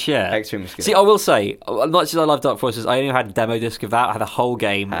 that's my shit. X-Wing was good. See, I will say, much as I love Dark Forces, I only had a demo disc of that. I had a whole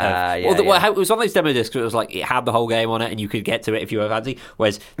game. It was one of those demo discs where it was like, it had the whole game on it and you could get to it if you were fancy.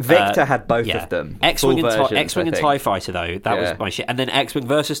 Whereas Victor had both of them. X-Wing and TIE Fighter, though, that was my shit. And then X-Wing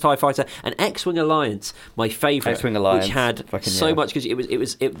versus TIE Fighter and X-Wing Alliance, my favourite. X-Wing Alliance. Which had so much, because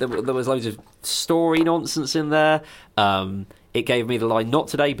there was loads of story nonsense in there. It gave me the line "Not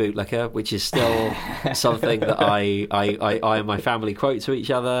today, bootlicker," which is still something that I and my family quote to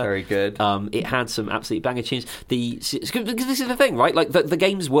each other. Very good. It had some absolute banger tunes. Because this is the thing, right? Like the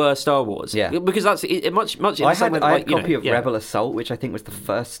games were Star Wars. Yeah. Because that's much. I had a copy of Rebel Assault, which I think was the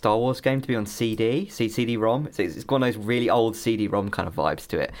first Star Wars game to be on CD-ROM. It's got one of those really old CD-ROM kind of vibes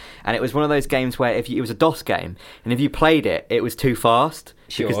to it, and it was one of those games where it was a DOS game, and if you played it, it was too fast.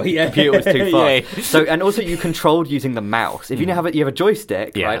 Because the computer was too fast. So, and also you controlled using the mouse. If you have a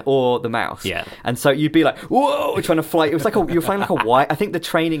joystick, right, or the mouse. Yeah. And so you'd be like, whoa, trying to fly. It was like you were flying like a Y. I think the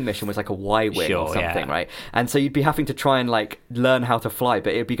training mission was like a Y-wing or something, right? And so you'd be having to try and like learn how to fly,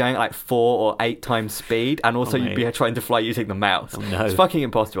 but it'd be going at like 4 or 8 times speed, and also you'd be trying to fly using the mouse. Oh, no. It's fucking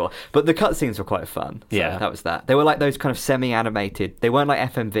impossible. But the cutscenes were quite fun. So that was that. They were like those kind of semi-animated. They weren't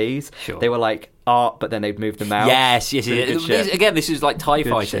like FMVs. Sure. They were like art, but then they'd moved them out. Yes. Again, this is like TIE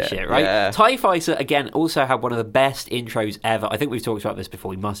Fighter shit, right? Yeah. TIE Fighter, again, also had one of the best intros ever. I think we've talked about this before,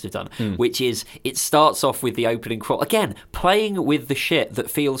 we must have done, which is, it starts off with the opening crawl. Again, playing with the shit that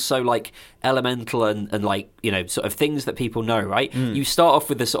feels so like elemental and like, sort of things that people know, right? You start off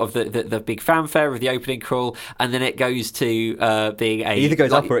with the sort of the big fanfare of the opening crawl, and then it goes to being a... It either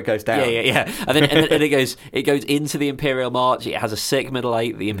goes up or it goes down. Yeah. And then and it goes into the Imperial March. It has a sick middle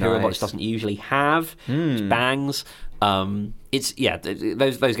 8 the Imperial March doesn't usually have. Which bangs. It's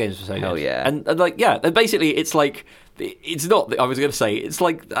those games were so good. Hell yeah. And like basically it's like, it's not, I was going to say, it's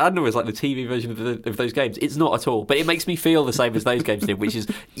like, I don't know, it's like the TV version of those games. It's not at all, but it makes me feel the same as those games did, which is,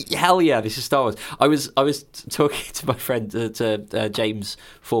 hell yeah, this is Star Wars. I was talking to my friend, to James,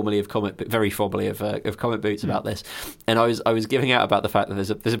 formerly of very formerly of Comic Boots, about this, and I was giving out about the fact that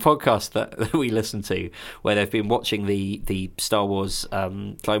there's a podcast that we listen to where they've been watching the Star Wars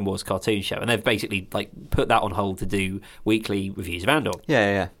Clone Wars cartoon show, and they've basically like put that on hold to do weekly reviews of Andor.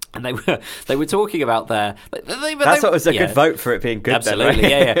 Yeah. And they were talking about their... That's what was a good vote for it being good. Absolutely,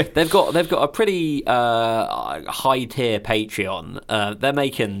 then, right? They've got a pretty high tier Patreon. They're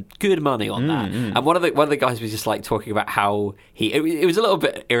making good money on that. And one of the guys was just like talking about how it was a little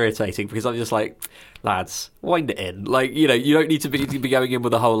bit irritating, because I'm just like, lads, wind it in. Like, you don't need to be going in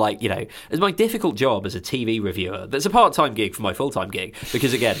with a whole, like, as my difficult job as a TV reviewer, that's a part-time gig for my full-time gig,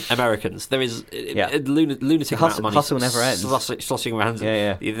 because again, Americans, there is a lunatic amount of money. Hustle never ends. Sloshing around.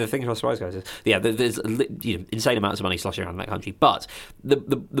 The thing about Surprise Guys is, there's insane amounts of money sloshing around that country. But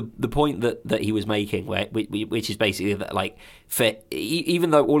the point that he was making, which is basically that, like, for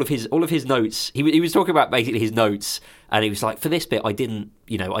even though all of his notes, he was talking about basically his notes, and he was like, for this bit, I didn't,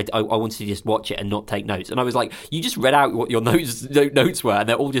 I wanted to just watch it and not take notes. And I was like, you just read out what your notes were, and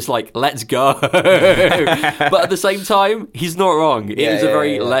they're all just like, let's go. But at the same time, he's not wrong. It was a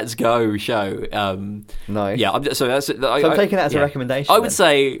very let's go show. Nice. Yeah. I'm taking that as a recommendation. I would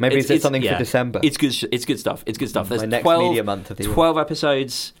say maybe it's something for December. It's good stuff. There's my next media month of the year. 12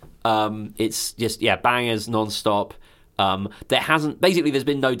 episodes. It's just bangers non-stop. There's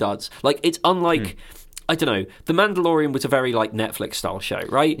been no duds. Like, it's unlike I don't know. The Mandalorian was a very like Netflix style show,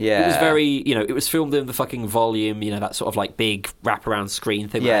 right? Yeah. It was very, it was filmed in the fucking volume, that sort of like big wraparound screen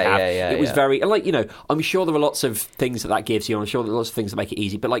thing. It was very, and like, I'm sure there are lots of things that gives you. I'm sure there are lots of things that make it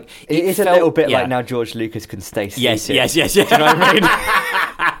easy, but like it is a little bit like now George Lucas can stay seated. Yes. Do you know what I mean?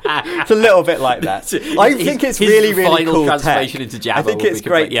 It's a little bit like that. I think it's really cool transformation tech. into Jabba. I think it's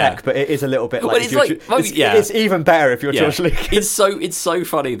great tech, but it is a little bit like. It's even better if you're George Lucas. It's so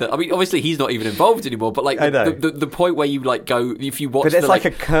funny that obviously he's not even involved anymore. But like the point where you like go if you watch, but it's like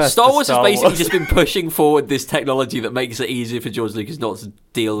a curse. Star Wars has basically just been pushing forward this technology that makes it easier for George Lucas not to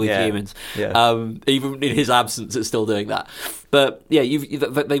deal with humans. Yeah. Even in his absence, it's still doing that. But yeah, they're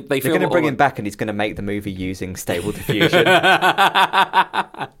going to bring him back, and he's going to make the movie using Stable Diffusion.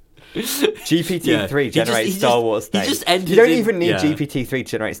 GPT-3 generates Star Wars names. You don't even need GPT-3 to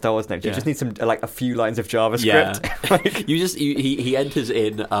generate Star Wars names. You just need some a few lines of JavaScript. He enters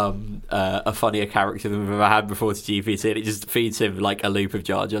in a funnier character than we've ever had before to GPT, and it just feeds him like a loop of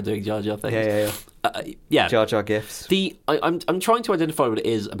Jar Jar doing Jar Jar things. Jar Jar gifs. I'm trying to identify what it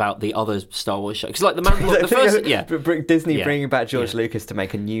is about the other Star Wars show, because like the Mandalorian, Disney bringing back George Lucas to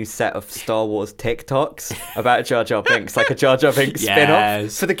make a new set of Star Wars TikToks about Jar Jar Binks, like a Jar Jar Binks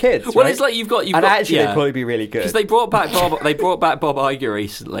spin-off for the kids. Well, right? it's like you've got they'd probably be really good, because they brought back Bob Iger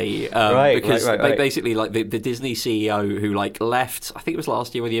recently, because basically like the Disney CEO who like left, I think it was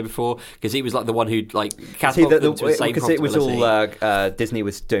last year or the year before, because he was like the one who like catapulted them to the same because it was all Disney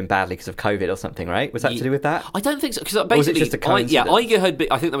was doing badly because of COVID or something. Right? Was that to do with that? I don't think so. Because basically, was it just a coincidence? Iger had been,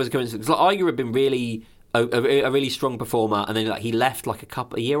 I think that was a coincidence. Because like, Iger had been really a really strong performer, and then like he left like a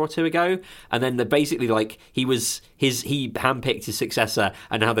year or two ago, and then basically like he handpicked his successor,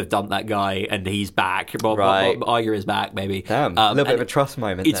 and now they've dumped that guy, and he's back. Iger is back, maybe. Damn, a little bit of a trust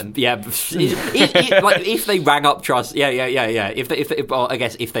moment. Then. Like if they rang up trust, I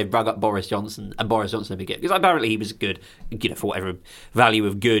guess if they rang up Boris Johnson, and Boris Johnson would be good, because apparently he was good, for whatever value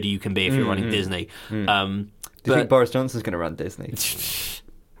of good you can be if you're running Disney. Do you think Boris Johnson's going to run Disney?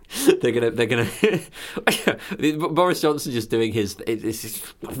 They're gonna Boris Johnson just doing his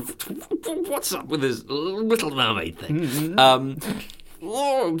what's up with his Little Mermaid thing.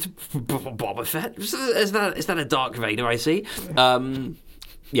 Boba Fett, is that a Dark Vader I see?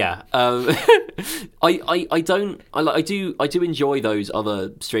 I do enjoy those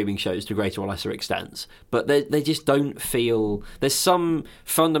other streaming shows to greater or lesser extents, but they just don't feel, there's some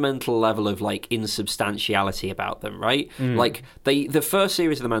fundamental level of like insubstantiality about them, right? Like the first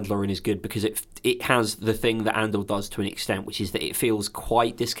series of The Mandalorian is good because it has the thing that Andor does to an extent, which is that it feels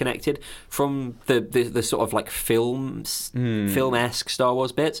quite disconnected from the sort of like film-esque Star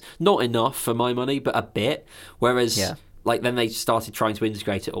Wars bits. Not enough for my money, but a bit. Whereas like then they started trying to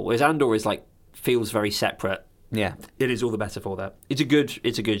integrate it all. Whereas Andor is like feels very separate. Yeah, it is all the better for that. It's a good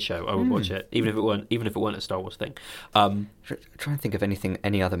show. I would watch it, even if it weren't a Star Wars thing. Trying to think of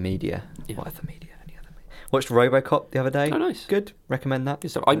any other media. Yeah. What other media? Watched RoboCop the other day. Oh, nice. Good. Recommend that.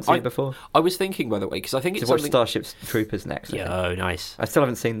 I've seen it before. I was thinking, by the way, because I think it's watch Starship Troopers next. Yeah. Oh, nice. I still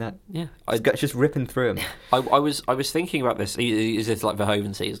haven't seen that. Yeah. Just ripping through them. I was thinking about this. Is this like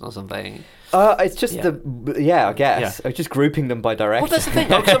Verhoeven season or something? It's just I guess. Just grouping them by direction. Well, that's the thing.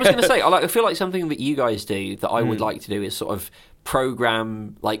 Because I was going to say, I feel like something that you guys do that I would like to do is sort of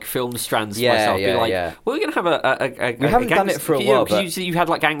program like film strands myself. Well, we're going to have a we haven't done it for a while. Because you had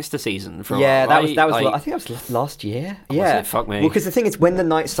like gangster season for a while, right? that was I think that was last year. Yeah. Fuck me. Well, because the thing is, when the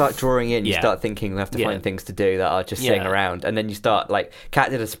nights start drawing in, you start thinking we have to find things to do that are just sitting around, and then you start like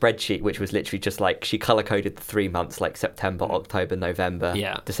Kat did a spreadsheet which was literally just like she color coded the 3 months, like September, October, November,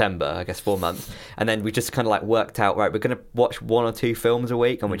 December, I guess 4 months, and then we just kind of like worked out, right, we're going to watch 1 or 2 films a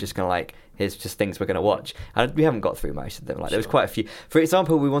week, and we're just going to like, here's just things we're going to watch, and we haven't got through most of them. Like there was quite a few. For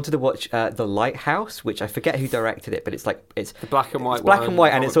example, we wanted to watch The Lighthouse, which I forget who directed it, but it's the black and white. It's black and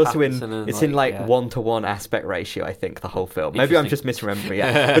white, and it's also in 1-to-1 aspect ratio. I think the whole film. Maybe I'm just misremembering.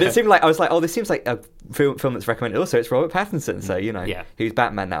 But it seemed like I was like, oh, this seems like a film that's recommended. Also, it's Robert Pattinson, so who's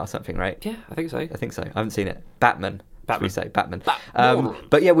Batman now or something, right? Yeah, I think so. I haven't seen it. Batman. We say Batman.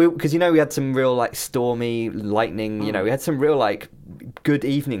 But yeah, because we had some real like stormy lightning. We had some real like good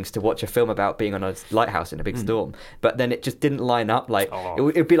evenings to watch a film about being on a lighthouse in a big storm. But then it just didn't line up. Like it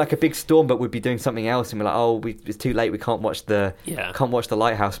would be like a big storm, but we'd be doing something else, and we're like, it's too late. We can't watch the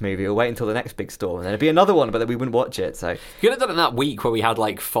lighthouse movie. We'll wait until the next big storm, and then it'd be another one, but then we wouldn't watch it. So you could have done it that week where we had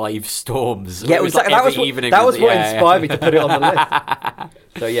like 5 storms. Yeah, it was like that was what inspired me to put it on the list.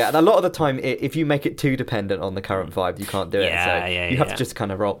 So yeah, and a lot of the time, if you make it too dependent on the current vibe, you can't do it. So you have to just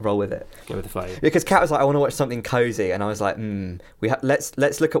kind of roll with it. Go with the flow. Because Kat was like, I want to watch something cozy, and I was like,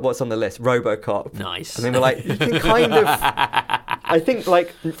 let's look at what's on the list. RoboCop. Nice. And then we're like, you can kind of. I think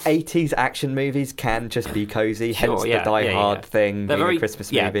like 80s action movies can just be cozy, hence the Die Hard thing, being a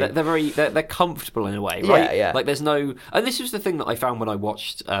Christmas movie. They're comfortable in a way, right? Yeah. Like there's no, and this was the thing that I found when I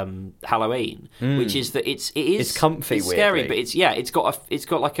watched Halloween, which is that it's comfy, it's scary, but it's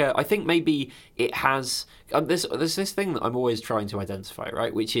got like a. I think maybe it has. There's this thing that I'm always trying to identify,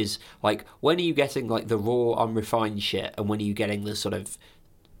 right? Which is like, when are you getting like the raw, unrefined shit, and when are you getting the sort of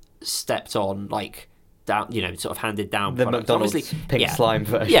stepped on, like, down, sort of handed down the products. McDonald's Obviously, pink slime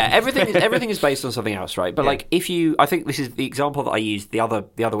version. Yeah, everything is based on something else, right? But like, I think this is the example that I used the other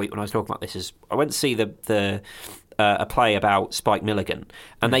week when I was talking about this. Is I went to see a play about Spike Milligan,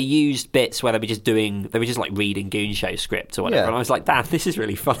 and they used bits where they were just like reading Goon Show scripts or whatever, and I was like, damn, this is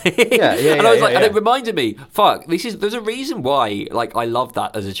really funny. And I was like, and it reminded me, fuck, there's a reason why like I loved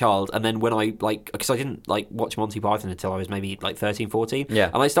that as a child, and then when I because I didn't like watch Monty Python until I was maybe like 13, 14,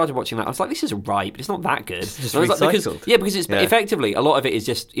 and I started watching that, I was like, this is right, but it's not that good. It's just recycled. Because it's effectively a lot of it is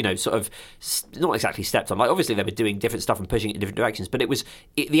just sort of not exactly stepped on. Like obviously they were doing different stuff and pushing it in different directions, but it was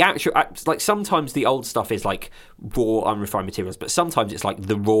the actual, like sometimes the old stuff is like raw, unrefined materials, but sometimes it's like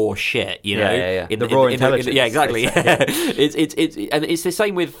the raw shit, in the raw intelligence. Exactly. It's the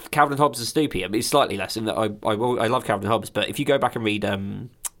same with Calvin Hobbes and Stoopy. I mean, it's slightly less in that I love Calvin Hobbes, but if you go back and read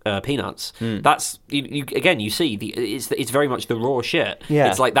Peanuts, that's you see it's very much the raw shit.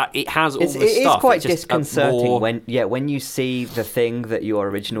 It's like that. It has all the stuff. It is quite disconcerting when you see the thing that your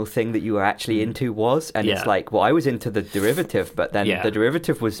original thing that you were actually into was, and it's like, well, I was into the derivative, but then the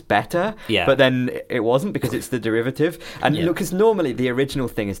derivative was better, but then it wasn't because it's the derivative, and because normally the original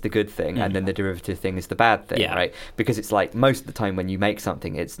thing is the good thing, and then the derivative thing is the bad thing, right? Because it's like most of the time when you make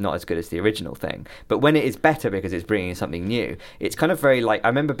something, it's not as good as the original thing, but when it is better because it's bringing something new, it's kind of very like, I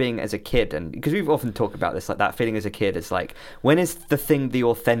remember being as a kid, and because we've often talked about this, like that feeling as a kid is like, when is the thing the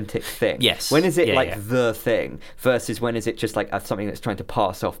authentic thing? Yes. When is it the thing versus when is it just like something that's trying to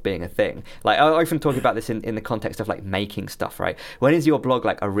pass off being a thing? Like I often talk about this in the context of like making stuff, right? When is your blog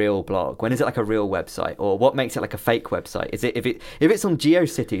like a real blog? When is it like a real website? Or what makes it like a fake website? Is it if it's on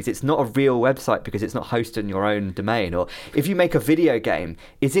GeoCities, it's not a real website because it's not hosted in your own domain? Or if you make a video game,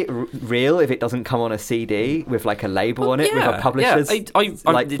 is it real if it doesn't come on a CD with like a label on it with a publisher's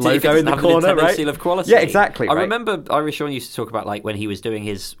logo in the corner, right? Seal of quality. Yeah, exactly. I remember Irish Sean used to talk about like when he did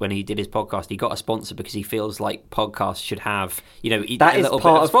his podcast, he got a sponsor because he feels like podcasts should have that a is little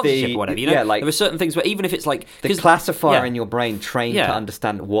part bit of sponsorship the, or whatever. Like there are certain things where even if it's like the classifier in your brain trained to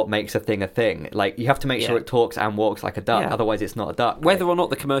understand what makes a thing a thing. Like you have to make sure it talks and walks like a duck, otherwise it's not a duck. Whether or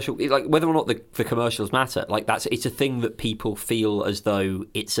not the commercials matter, like it's a thing that people feel as though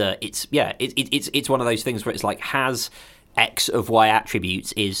it's one of those things where it's like has X of Y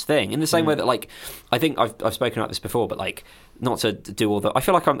attributes is thing, in the same way that like I think I've spoken about this before, but like not to do all the. I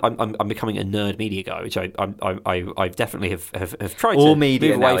feel like I'm becoming a nerd media guy, which I definitely have tried all to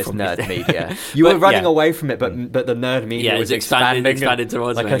media move away now is from nerd media. You were running away from it, but the nerd media was expanded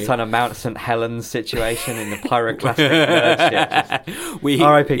towards like me. a kind of Mount St Helens situation in the pyroclastic nerd shit.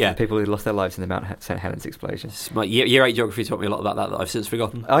 R.I.P. to the people who lost their lives in the Mount St Helens explosion. My year 8 geography taught me a lot about that I've since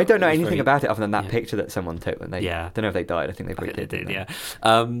forgotten. I don't know anything about it other than that picture that someone took when they. I don't know if they died. I think they probably did. Yeah.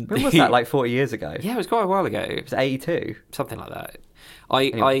 When was that? Like 40 years ago. Yeah, it was quite a while ago. It was 82. Something like that.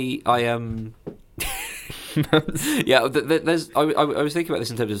 Yeah, I was thinking about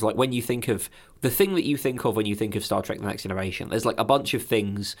this in terms of like when you think of the thing that you think of when you think of Star Trek: The Next Generation. There's like a bunch of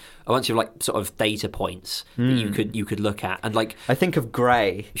things, a bunch of like sort of data points that you could look at, and like I think of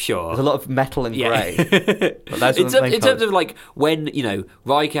grey. Sure, there's a lot of metal and grey. in terms of like when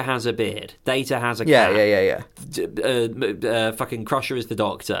Riker has a beard, Data has a cat, fucking Crusher is the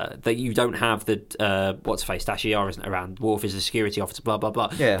Doctor. That you don't have the what's face Tashiar isn't around. Worf is the security officer. Blah blah blah.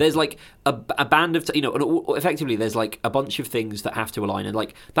 Yeah. There's like a band of effectively there's like a bunch of things that have to align, and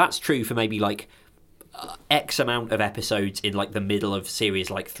like that's true for maybe like X amount of episodes in like the middle of series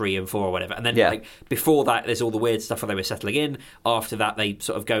like 3 and 4 or whatever, and then like before that there's all the weird stuff where they were settling in. After that they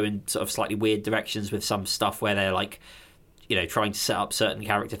sort of go in sort of slightly weird directions with some stuff where they're like trying to set up certain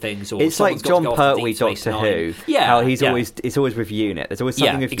character things. Or it's like John Pertwee, Doctor Who. Yeah, how he's always with UNIT. There's always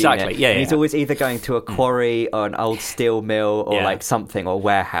something with UNIT. Yeah, he's always either going to a quarry or an old steel mill or like something or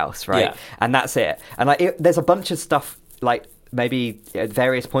warehouse, right? And that's it. And like there's a bunch of stuff like maybe at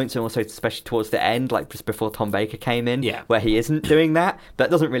various points, and also especially towards the end, like just before Tom Baker came in, Yeah. where he isn't doing that. But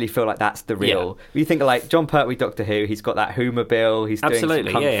it doesn't really feel like that's the real. You think of like John Pertwee, Doctor Who, he's got that Whomobile, he's doing some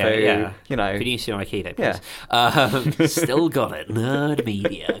kung fu, you know. Benicio Aikido, please. Still got it. Nerd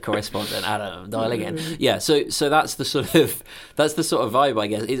media correspondent Adam dialing in. Yeah, so that's the sort of vibe, I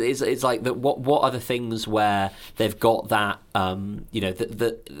guess. It's like that. What are the things where they've got that?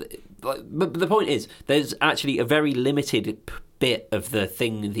 But the point is, there's actually a very limited bit of the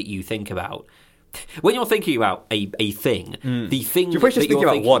thing that you think about. When you're thinking about a thing, the thing you're just thinking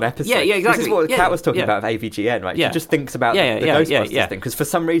about one episode. Yeah, exactly. This is what Kat was talking about with AVGN, right? Yeah. She just thinks about the Ghostbusters thing, because for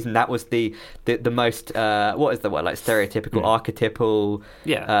some reason that was the most what is the word, like stereotypical, archetypal.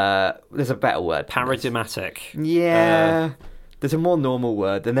 Yeah. There's a better word. Paradigmatic. Yeah. There's a more normal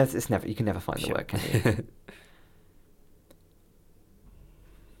word, and you can never find the word, can you?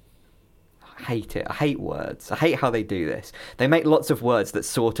 I hate it. I hate words. I hate how they do this. They make lots of words that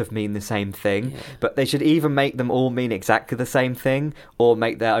sort of mean the same thing, but they should either make them all mean exactly the same thing, or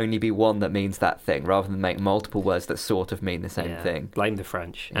make there only be one that means that thing, rather than make multiple words that sort of mean the same thing. Blame the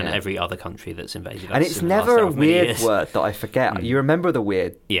French and every other country that's invaded us. And it's never a weird word that I forget. You remember the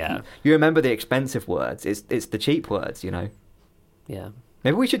weird. Yeah. You remember the expensive words. It's the cheap words, you know. Yeah.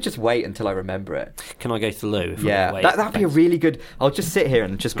 Maybe we should just wait until I remember it. Can I go to the loo? That'd be a really good. I'll just sit here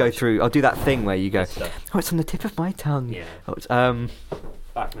and just go through. I'll do that thing where you go, oh, it's on the tip of my tongue. Yeah. Oh, it's,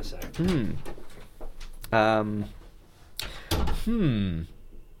 Back in a sec.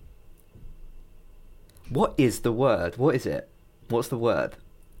 What is the word? What is it? What's the word?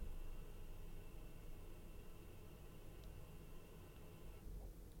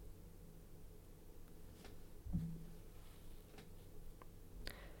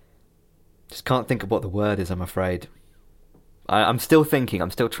 Just can't think of what the word is, I'm afraid. I'm still thinking.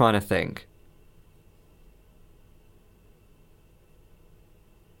 I'm still trying to think.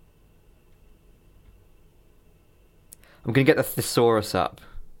 I'm going to get the thesaurus up.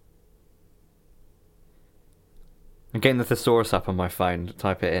 I'm getting the thesaurus up on my phone to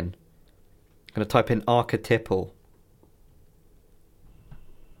type it in. I'm going to type in archetypal.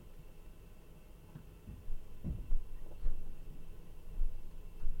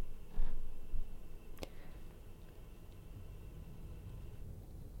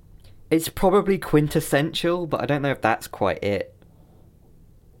 It's probably quintessential, but I don't know if that's quite it.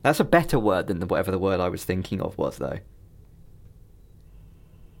 That's a better word than whatever the word I was thinking of was, though.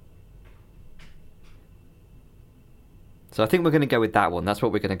 So I think we're going to go with that one. That's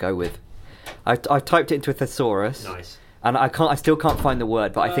what we're going to go with. I've typed it into a thesaurus. Nice. And I still can't find the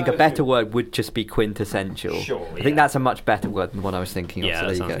word, but I think a better word would just be quintessential. Sure, I think that's a much better word than the one I was thinking of. Yeah, so that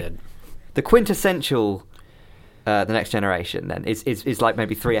there you sounds go. good. The quintessential, the Next Generation, then is like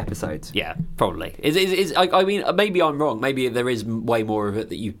maybe 3 episodes. Yeah, probably. I mean, maybe I'm wrong. Maybe there is way more of it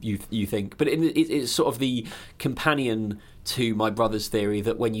that you think, but it's sort of the companion to my brother's theory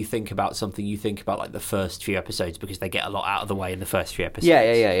that when you think about something, you think about like the first few episodes because they get a lot out of the way in the first few episodes.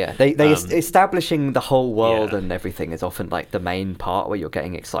 Yeah. They establishing the whole world and everything is often like the main part where you're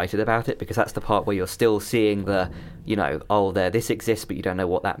getting excited about it, because that's the part where you're still seeing the, you know, this exists but you don't know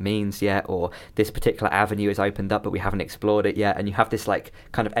what that means yet, or this particular avenue is opened up but we haven't explored it yet, and you have this like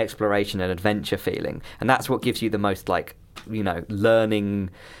kind of exploration and adventure feeling, and that's what gives you the most like, you know,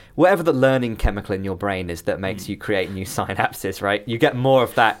 learning. Whatever the learning chemical in your brain is that makes you create new synapses, right? You get more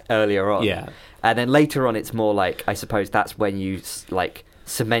of that earlier on. Yeah. And then later on, it's more like, I suppose that's when you, like,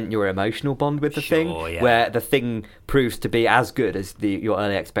 cement your emotional bond with the thing, where the thing proves to be as good as your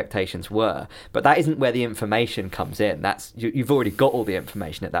early expectations were. But that isn't where the information comes in. That's you've already got all the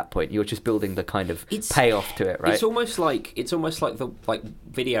information at that point. You're just building the kind of payoff to it, right? It's almost like the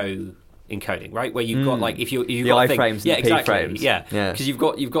video encoding, right? Where you've got like if you've the got iframes, and the p-frames, because you've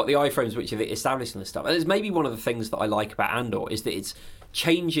got the iframes which are establishing this stuff, and it's maybe one of the things that I like about Andor is that it's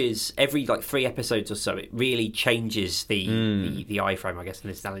changes every like 3 episodes or so. It really changes the iframe, I guess, in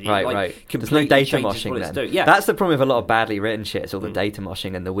this analogy. Right. There's no data moshing then. Yeah, that's the problem with a lot of badly written shit. It's all the data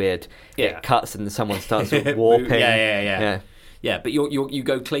moshing and the weird it cuts and someone starts warping. Yeah. But you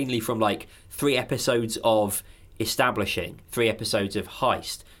go cleanly from like 3 episodes of establishing, 3 episodes of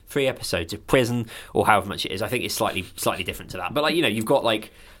heist, 3 episodes of prison, or however much it is. I think it's slightly different to that. But like, you know, you've got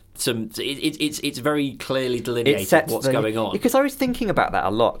like some. It's very clearly delineated what's going on. Because I was thinking about that a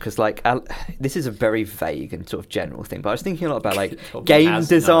lot. Because like this is a very vague and sort of general thing, but I was thinking a lot about like game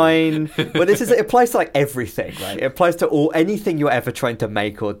design. Well, it applies to like everything, right? It applies to anything you're ever trying to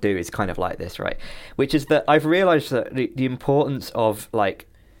make or do is kind of like this, right? Which is that I've realised that the importance of like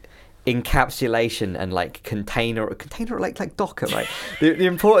encapsulation and like container like Docker, right? the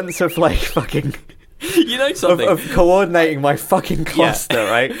importance of like fucking You know something? Of coordinating my fucking cluster,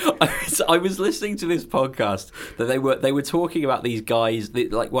 right? I was listening to this podcast that they were talking about these guys,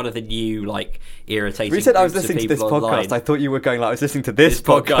 like one of the new like irritating. You said I was groups of listening to this people podcast. online. I thought you were going like I was listening to this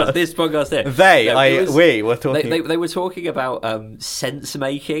podcast. This podcast there. We were talking. They were talking about sense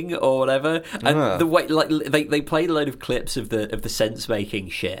making or whatever, and the way like they played a load of clips of the sense making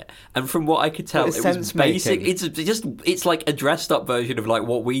shit, and from what I could tell, it was basic. It's like a dressed up version of like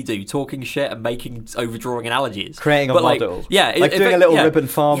what we do, talking shit and making overdrawing analogies, creating a model, like doing a little ribbon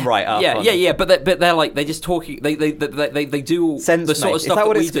farm write up. Yeah. But they're like they're just talking. They do sense the sort of stuff that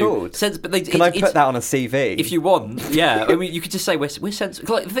what we it's do. Called? Sense, but can I put that on a CV if you want? Yeah, I mean you could just say we're sense.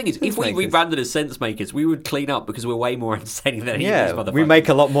 Like the thing is, if we rebranded as sense makers, we would clean up because we're way more entertaining than any of these motherfuckers. We make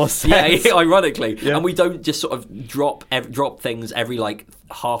a lot more sense. Yeah, ironically, and we don't just sort of drop things every like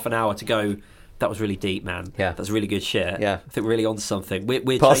half an hour to go. That was really deep, man. Yeah, that's really good shit. Yeah, I think we're really onto something. We're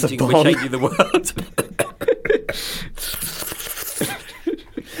changing the world.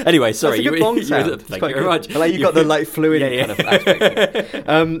 Anyway, sorry. That's a good bong sound. Thank you very much. Like you got the like fluid kind of aspect.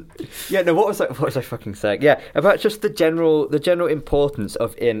 No. What was I fucking saying? Yeah, about just the general importance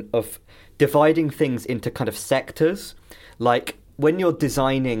of dividing things into kind of sectors. Like when you're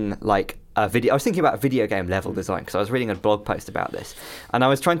designing like a video, I was thinking about video game level design because I was reading a blog post about this, and I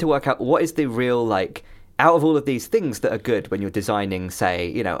was trying to work out what is the real like. Out of all of these things that are good when you're designing,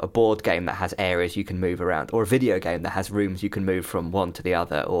 say, a board game that has areas you can move around, or a video game that has rooms you can move from one to the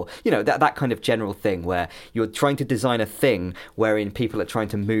other, or, that kind of general thing where you're trying to design a thing wherein people are trying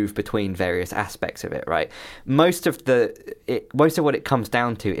to move between various aspects of it, right? Most of what it comes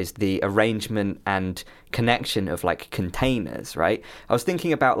down to is the arrangement and connection of, like, containers, right? I was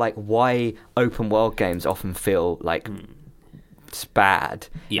thinking about, like, why open world games often feel, like, it's bad.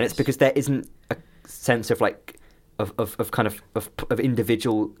 Yes. And it's because there isn't sense of like of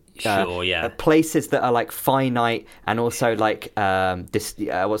individual places that are like finite and also like what's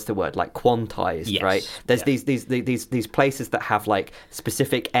the word, like quantized, yes. Right? There's these places that have like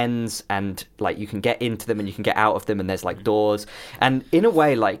specific ends and like you can get into them and you can get out of them and there's like doors, and in a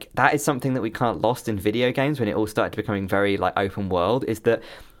way like that is something that we kind of lost in video games when it all started becoming very like open world, is that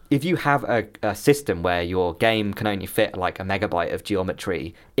if you have a system where your game can only fit like a megabyte of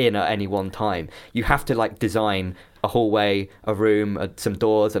geometry in at any one time, you have to like design a hallway, a room, some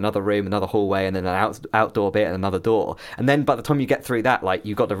doors, another room, another hallway, and then an outdoor bit and another door. And then by the time you get through that, like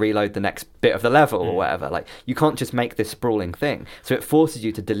you've got to reload the next bit of the level or whatever. Like you can't just make this sprawling thing. So it forces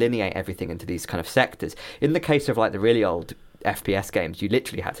you to delineate everything into these kind of sectors. In the case of like the really old FPS games, you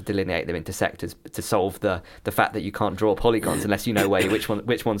literally had to delineate them into sectors to solve the fact that you can't draw polygons unless you know which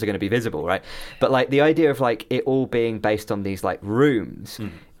ones are going to be visible, right? But like the idea of like it all being based on these like rooms,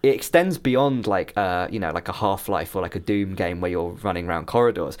 it extends beyond like like a Half-Life or like a Doom game where you're running around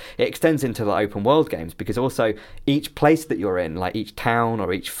corridors. It extends into the open world games because also each place that you're in, like each town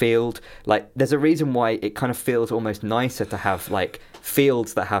or each field, like there's a reason why it kind of feels almost nicer to have like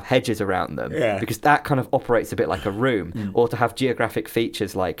fields that have hedges around them, because that kind of operates a bit like a room, or to have geographic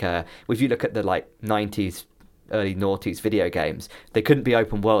features like if you look at the like 90s early noughties video games, they couldn't be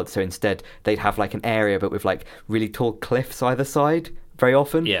open world, so instead they'd have like an area but with like really tall cliffs either side very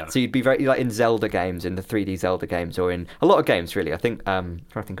often. So you'd be very like in Zelda games, in the 3D Zelda games, or in a lot of games really. I think trying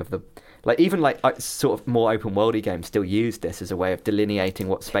to think of the like even like sort of more open worldy games still use this as a way of delineating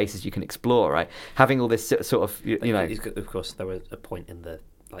what spaces you can explore, right? Having all this sort of of course there was a point in the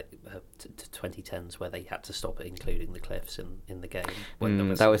like 2010s where they had to stop including the cliffs in the game.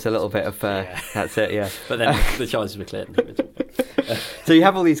 That was a little bit of that's it, yeah. But then the chances were clear. So you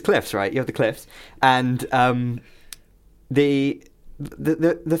have all these cliffs, right? You have the cliffs, and the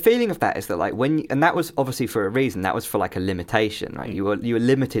feeling of that is that like and that was obviously for a reason. That was for like a limitation, right? You were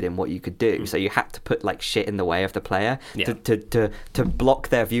limited in what you could do, so you had to put like shit in the way of the player to block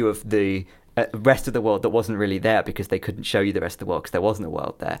their view of the rest of the world that wasn't really there, because they couldn't show you the rest of the world because there wasn't a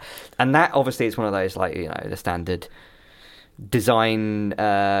world there. And that obviously is one of those like the standard design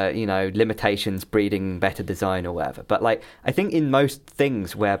limitations breeding better design or whatever. But like I think in most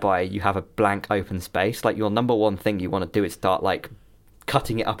things whereby you have a blank open space, like your number one thing you want to do is start like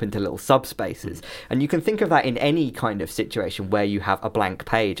cutting it up into little subspaces. And you can think of that in any kind of situation where you have a blank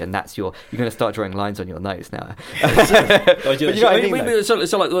page, and that's you're going to start drawing lines on your nose now. So like,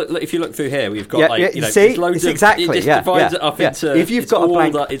 if you look through here, we've got see, loads exactly, it just divides it up into. If you've got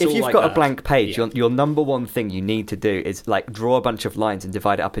a blank page, your number one thing you need to do is like draw a bunch of lines and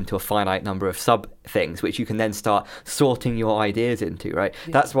divide it up into a finite number of sub things, which you can then start sorting your ideas into, right?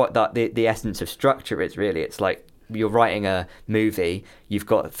 That's what the essence of structure is, really. It's like you're writing a movie, you've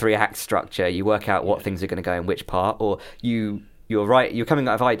got 3-act structure, you work out what things are going to go in which part, or you you're coming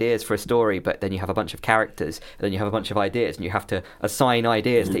out of ideas for a story, but then you have a bunch of characters, and then you have a bunch of ideas, and you have to assign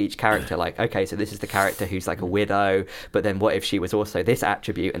ideas to each character. Like, okay, so this is the character who's like a widow, but then what if she was also this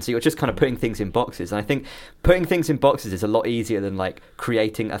attribute? And so you're just kind of putting things in boxes. And I think putting things in boxes is a lot easier than like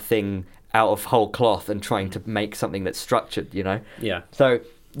creating a thing out of whole cloth and trying to make something that's structured, you know? Yeah. So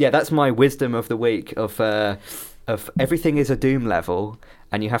yeah, that's my wisdom of the week of everything is a Doom level,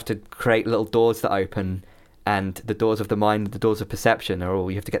 and you have to create little doors that open. And the doors of the mind, the doors of perception are all.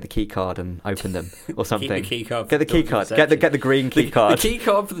 You have to get the key card and open them, or something. Get the key card. Get the key card. Get the green key card. The key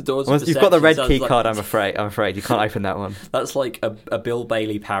card for the doors. Once you've got the red key card, I'm afraid you can't open that one. That's like a Bill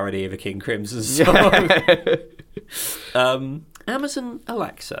Bailey parody of a King Crimson song. Amazon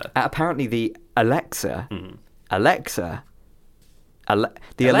Alexa. Apparently, the Alexa, Alexa.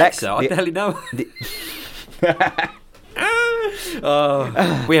 I barely know.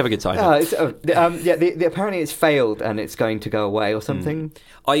 We have a good time. Apparently it's failed and it's going to go away or something.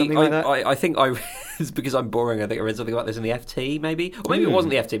 I think it's because I'm boring. I think I read something about this in the FT, maybe, or maybe it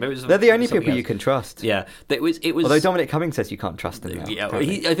wasn't the FT. Maybe it was. They're the only people you can trust. Yeah, it was. Although Dominic Cummings says you can't trust them. Now, yeah,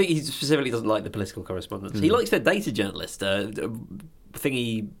 I think he specifically doesn't like the political correspondence. He likes their data journalist.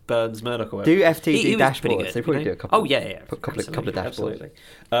 Thingy Burns Murdoch. Or whatever. Do FT do dashboards? Good, they probably do a couple. Oh yeah, a couple of dashboards.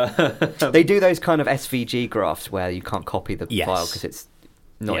 Absolutely. They do those kind of SVG graphs where you can't copy the file because it's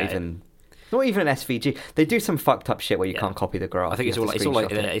not even an SVG. They do some fucked up shit where you can't copy the graph. I think it's all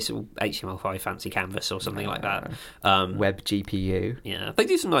HTML5 fancy canvas or something like that. Web GPU. Yeah, they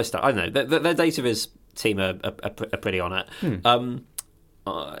do some nice stuff. I don't know. Their data viz team are pretty on it.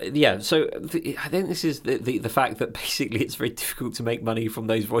 So I think this is the fact that basically it's very difficult to make money from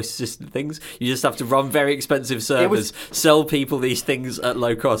those voice assistant things. You just have to run very expensive servers, sell people these things at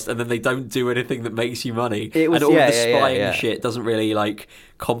low cost, and then they don't do anything that makes you money. And all the spying shit doesn't really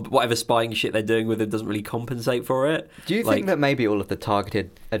whatever spying shit they're doing with them doesn't really compensate for it. Do you think that maybe all of the targeted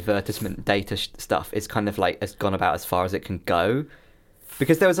advertisement data stuff is kind of like has gone about as far as it can go?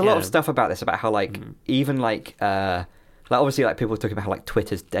 Because there was a lot of stuff about this, about how even obviously, people were talking about how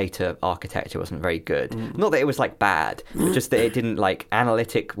Twitter's data architecture wasn't very good. Not that it was bad, but just that it didn't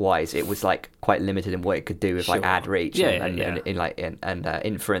analytic wise, it was quite limited in what it could do with ad reach and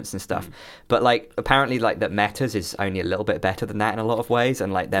inference and stuff. But apparently that Meta's is only a little bit better than that in a lot of ways,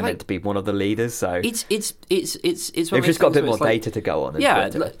 and they're meant to be one of the leaders. So it's they've just got a bit more data to go on. Yeah,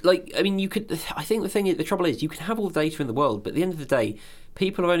 you could. I think the trouble is you can have all the data in the world, but at the end of the day,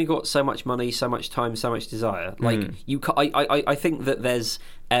 people have only got so much money, so much time, so much desire. I think that there's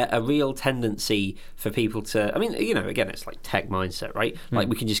a real tendency for people to. I mean, again, it's tech mindset, right?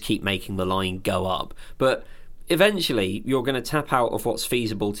 We can just keep making the line go up, but eventually you're going to tap out of what's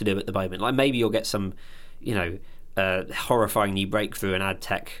feasible to do at the moment. Maybe you'll get some, horrifying new breakthrough in ad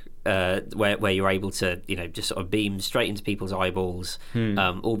tech. Where you're able to just sort of beam straight into people's eyeballs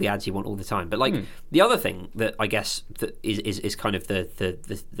all the ads you want all the time. But the other thing that I guess that is kind of the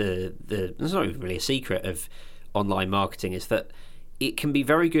it's not even really a secret of online marketing is that it can be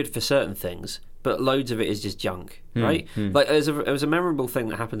very good for certain things, but loads of it is just junk, right? There was a memorable thing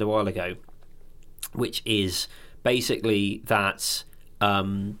that happened a while ago, which is basically that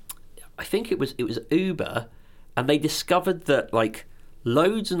I think it was Uber, and they discovered that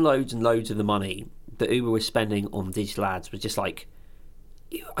loads and loads and loads of the money that Uber was spending on digital ads was just I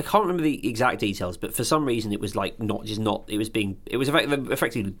can't remember the exact details, but for some reason it was it was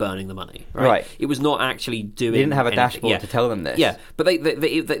effectively burning the money. Right. It was not actually doing. They didn't have a anything. dashboard to tell them this. Yeah, but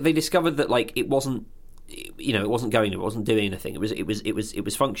they discovered that it wasn't. It wasn't going. It wasn't doing anything. It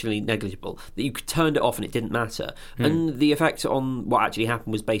was functionally negligible. That you turned it off and it didn't matter. And the effect on what actually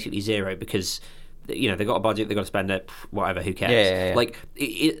happened was basically zero because. They've got a budget, they've got to spend it, whatever, who cares?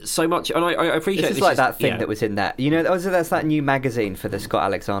 Yeah. So much, and I appreciate this. Is that thing that was in that. That's that new magazine for the Scott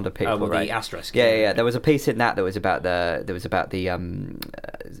Alexander people, right? The Asterisk. Yeah. There was a piece in that was about the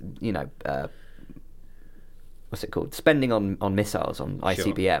what's it called? Spending on missiles, on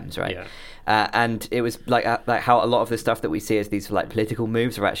ICBMs, right? Yeah. And it was how a lot of the stuff that we see as these political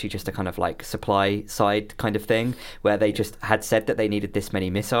moves are actually just a kind of supply side kind of thing, where they just had said that they needed this many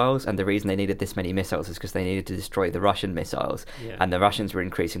missiles, and the reason they needed this many missiles is because they needed to destroy the Russian missiles, and the Russians were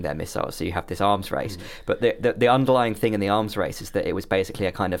increasing their missiles, so you have this arms race. But the underlying thing in the arms race is that it was basically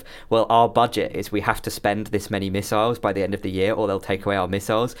a kind of, our budget is we have to spend this many missiles by the end of the year, or they'll take away our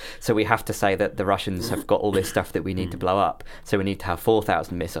missiles, so we have to say that the Russians have got all this stuff that we need to blow up, so we need to have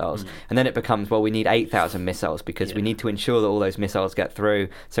 4,000 missiles, and then it becomes, we need 8,000 missiles because we need to ensure that all those missiles get through,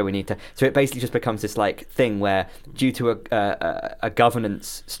 so it basically just becomes this thing where, due to a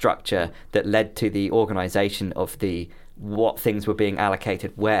governance structure that led to the organisation of the what things were being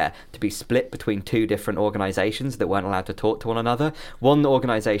allocated where, to be split between two different organizations that weren't allowed to talk to one another. One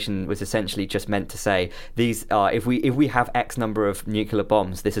organization was essentially just meant to say, these are, if we have X number of nuclear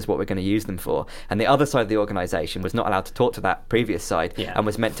bombs, this is what we're going to use them for. And the other side of the organization was not allowed to talk to that previous side, and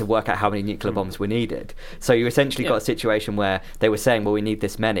was meant to work out how many nuclear bombs were needed. So you essentially got a situation where they were saying, well, we need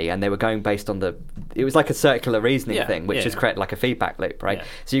this many, and they were going based on it was like a circular reasoning thing, which has created like a feedback loop, right?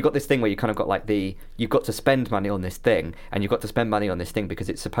 So you've got this thing where you kind of got like you've got to spend money on this thing, and you've got to spend money on this thing because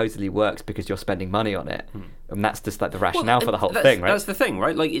it supposedly works because you're spending money on it, and that's just like the rationale for the whole thing, right? That's the thing,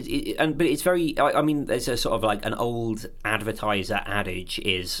 right? Like, but it's very. I mean, there's a sort of like an old advertiser adage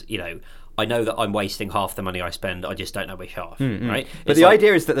is, I know that I'm wasting half the money I spend. I just don't know which half, right? But the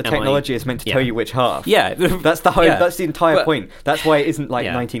idea is that the technology is meant to tell you which half. Yeah, that's the whole. That's the entire point. That's why it isn't like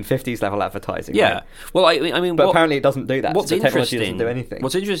 1950s level advertising. Yeah. Right? Well, I mean, but apparently it doesn't do that. What's so the technology interesting? Doesn't do anything.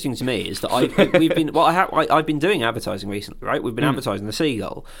 What's interesting to me is that I've been doing advertising recently, right? We've been advertising the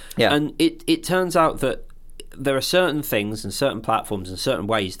Seagull, and it turns out that there are certain things and certain platforms and certain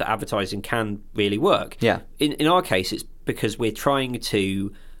ways that advertising can really work. Yeah. In our case, it's because we're trying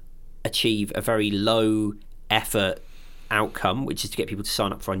to achieve a very low effort outcome, which is to get people to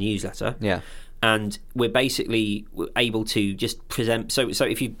sign up for our newsletter. Yeah. And we're basically able to just present. So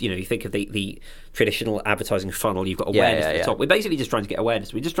if you think of the traditional advertising funnel, you've got awareness at the top. We're basically just trying to get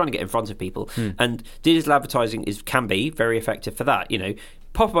awareness. We're just trying to get in front of people. And digital advertising can be very effective for that.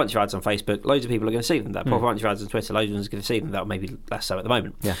 Pop a bunch of ads on Facebook, loads of people are going to see them there. Pop a bunch of ads on Twitter, loads of them are going to see them there. Maybe less so at the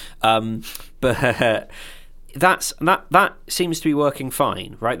moment. Yeah. But that seems to be working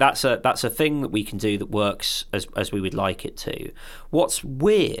fine, right? That's a thing that we can do that works as we would like it to. What's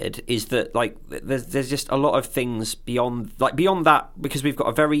weird is that like there's just a lot of things beyond that, because we've got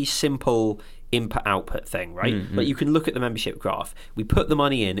a very simple input output thing, right? Like you can look at the membership graph. We put the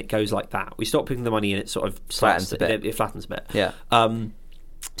money in, it goes like that. We stop putting the money in, it sort of flattens a bit. It flattens a bit. Yeah.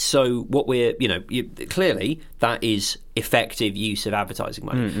 So what we're, clearly that is effective use of advertising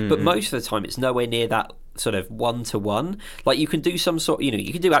money. But most of the time it's nowhere near that sort of one-to-one. Like you can do some sort, you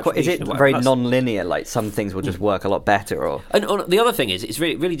can do attribution. Is it very non-linear? Like some things will just work a lot better, or? And the other thing is, it's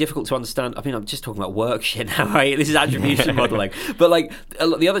really, really difficult to understand. I mean, I'm just talking about work shit now, right? This is attribution modeling. But like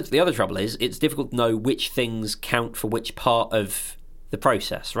the other trouble is, it's difficult to know which things count for which part of the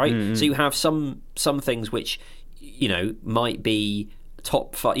process, right? So you have some things which, might be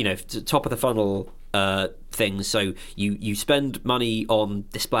top of the funnel things. So you spend money on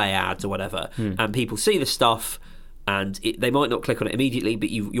display ads or whatever, and people see the stuff, and they might not click on it immediately,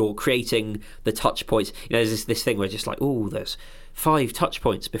 but you're creating the touch points. There's this thing where it's just like, there's 5 touch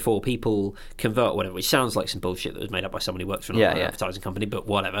points before people convert or whatever, which sounds like some bullshit that was made up by someone who works for an advertising company, but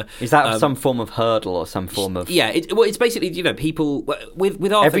whatever. Is that some form of hurdle or some form of... Yeah, it's basically, people...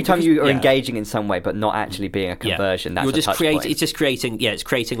 With our every time you are engaging in some way but not actually being a conversion, that's a touch point. It's just creating... Yeah, it's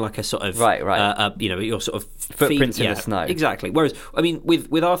creating like a sort of... Right. Your sort of... Footprints in the snow. Exactly. Whereas, I mean,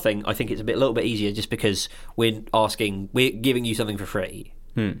 with our thing, I think it's a little bit easier just because we're giving you something for free,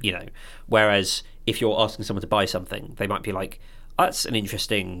 Whereas if you're asking someone to buy something, they might be like, that's an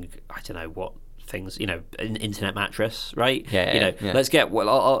interesting, I don't know what things, an internet mattress, right? Yeah. Let's get. Well,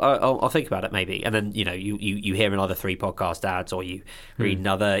 I'll think about it maybe, and then you hear another 3 podcast ads, or you read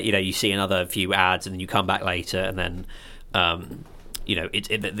another, you see another few ads, and then you come back later, and then,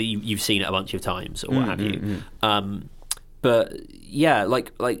 you've seen it a bunch of times or what have you. But yeah,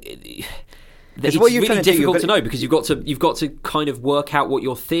 like. It's really difficult to know because you've got to kind of work out what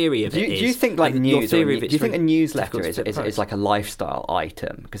your theory of it is. Do you think like news? Do you think a newsletter is like a lifestyle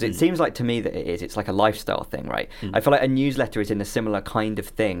item? Because it seems like to me that it is. It's like a lifestyle thing, right? I feel like a newsletter is in a similar kind of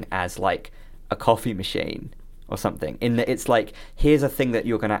thing as like a coffee machine or something. In that it's like, here's a thing that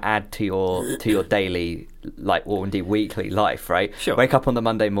you're going to add to your daily, like, or indeed weekly life, right? Sure. Wake up on the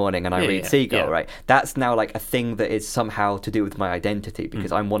Monday morning and I read Seagull, right? That's now like a thing that is somehow to do with my identity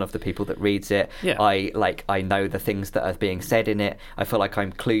because I'm one of the people that reads it. Yeah. I know the things that are being said in it. I feel like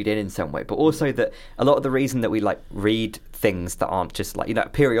I'm clued in some way. But also that a lot of the reason that we like read things that aren't just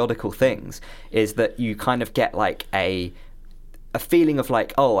like, periodical things is that you kind of get like a feeling of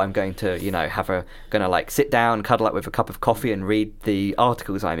like, I'm going to, gonna like sit down, cuddle up with a cup of coffee and read the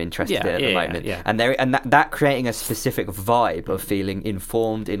articles I'm interested in at the moment. Yeah. And that creating a specific vibe of feeling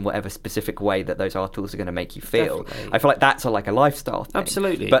informed in whatever specific way that those articles are going to make you feel. Definitely. I feel like that's like a lifestyle thing.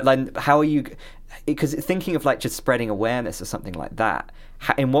 Absolutely. But then how are you, because thinking of like just spreading awareness or something like that,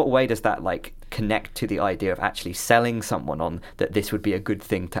 in what way does that like connect to the idea of actually selling someone on that this would be a good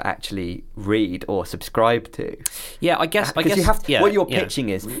thing to actually read or subscribe to. Yeah, I guess you have to, what you're yeah. pitching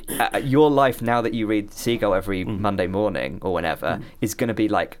is your life now that you read Seagull every Monday morning or whenever is going to be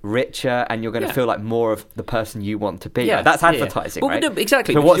like richer, and you're going to feel like more of the person you want to be. Yeah, like, that's advertising, right? No,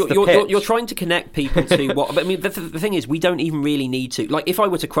 exactly. So what's the pitch? You're trying to connect people to what. I mean, the thing is, we don't even really need to. Like, if I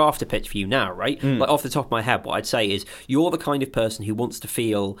were to craft a pitch for you now, right? Like off the top of my head, what I'd say is, you're the kind of person who wants to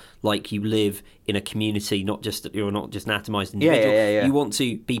feel like you live in a community, you're not just an atomized individual. Yeah. You want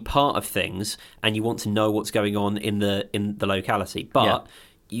to be part of things, and you want to know what's going on in the locality, but.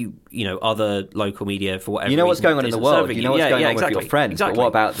 You know, other local media, for whatever what's reason, going on in the world. You know what's going on exactly. with your friends. Exactly. But what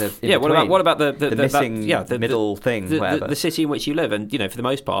about the what about the missing middle thing? The city in which you live, and for the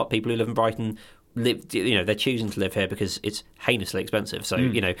most part, people who live in Brighton live. They're choosing to live here because it's heinously expensive. So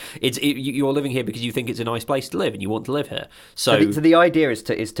you're living here because you think it's a nice place to live and you want to live here. So the idea is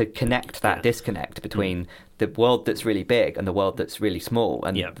to connect that disconnect between the world that's really big and the world that's really small,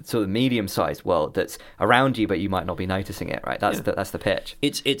 and the sort of medium-sized world that's around you, but you might not be noticing it. Right? That's the pitch.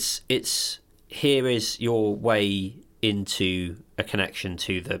 It's here is your way into a connection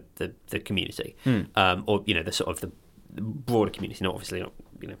to the community, or the sort of the broader community. Not obviously not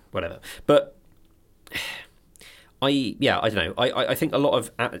whatever, but. I don't know. I think a lot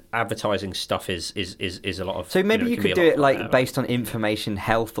of advertising stuff is a lot of. So maybe you could do it like based on information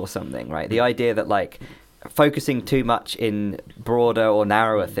health or something, right? The idea that like focusing too much in broader or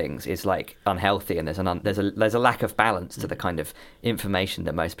narrower things is like unhealthy, and there's a lack of balance to the kind of information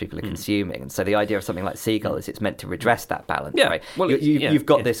that most people are consuming. And so the idea of something like Seagull is it's meant to redress that balance, right? Well, you've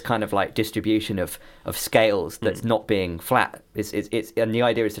got this kind of like distribution of scales that's not being flat. It's and the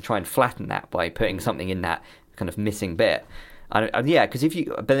idea is to try and flatten that by putting something in that kind of missing bit. Because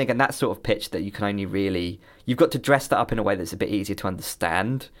but then again, that sort of pitch that you can only really, you've got to dress that up in a way that's a bit easier to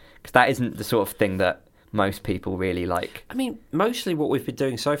understand, because that isn't the sort of thing that most people really like. I mean, mostly what we've been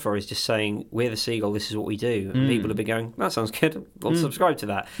doing so far is just saying, we're the Seagull, this is what we do. And people have been going, that sounds good, I'll subscribe to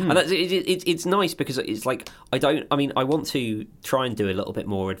that. And it's nice, because it's like, I want to try and do a little bit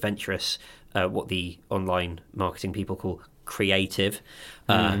more adventurous, what the online marketing people call creative,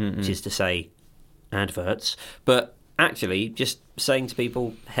 which is to say adverts. But actually, just saying to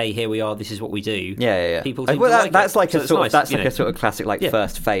people, "Hey, here we are. This is what we do." Yeah. People seem to like that's it. like So a it's sort nice, of that's like a sort of classic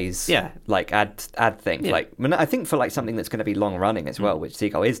first phase, like ad thing. Yeah. Like, I think for like something that's going to be long running as well, which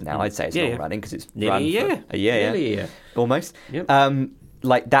Seagull is now, I'd say it's long running because it's nearly run a year. For a year, almost. Yep.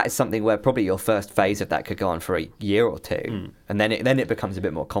 Like that is something where probably your first phase of that could go on for a year or two, and then it becomes a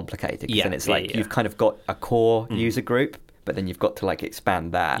bit more complicated. Because then it's like you've kind of got a core user group, but then you've got to like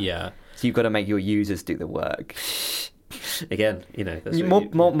expand that. Yeah. So you've got to make your users do the work. Again, that's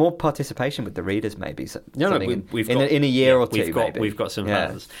more participation with the readers, maybe. We've got in a year or two. We've got some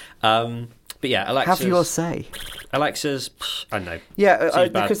plans. But yeah, Alexa's, have your say. Alexa's, I don't know. Yeah,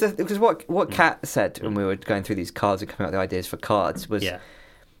 because what Kat said when we were going through these cards and coming up with the ideas for cards was,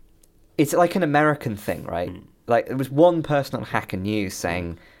 it's like an American thing, right? Like, there was one person on Hacker News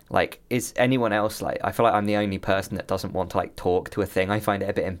saying, like, is anyone else like? I feel like I'm the only person that doesn't want to like talk to a thing. I find it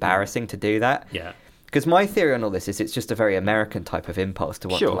a bit embarrassing to do that. Yeah. Because my theory on all this is it's just a very American type of impulse to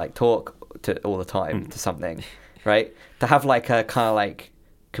want to like talk to all the time to something, right? To have like a kind of like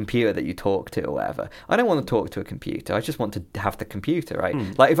computer that you talk to or whatever. I don't want to talk to a computer. I just want to have the computer, right?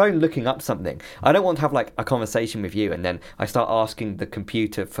 Like, if I'm looking up something, I don't want to have like a conversation with you and then I start asking the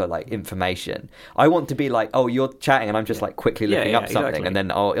computer for like information. I want to be like, oh, you're chatting and I'm just like quickly looking up something, and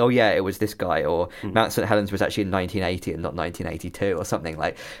then oh yeah, it was this guy, or Mount St. Helens was actually in 1980 and not 1982 or something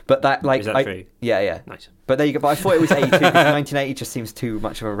like. But that like, is that true? Yeah. Nice. But there you go. But I thought it was 82 because 1980 just seems too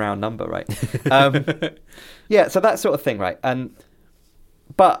much of a round number, right? Yeah, so that sort of thing, right?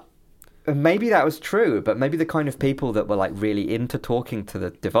 But maybe that was true, but maybe the kind of people that were like really into talking to the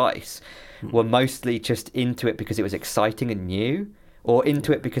device were mostly just into it because it was exciting and new, or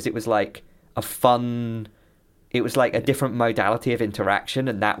into it because it was like a fun, it was like a different modality of interaction,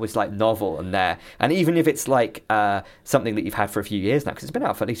 and that was like novel and there. And even if it's like something that you've had for a few years now, because it's been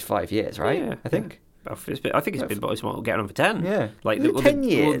out for at least 5 years, right? Yeah, I think. I think it's been getting on for 10. Yeah, like 10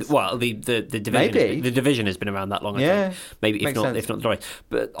 years. The division. The division has been around that long. I think. Maybe if not the right.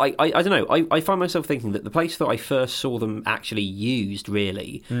 But I don't know. I find myself thinking that the place that I first saw them actually used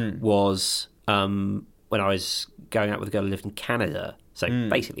really was when I was going out with a girl who lived in Canada. So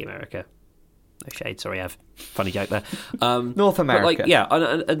basically America. No shade, sorry, I have funny joke there. North America. But like, yeah,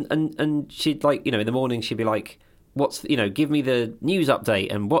 and she'd like, in the morning she'd be like, give me the news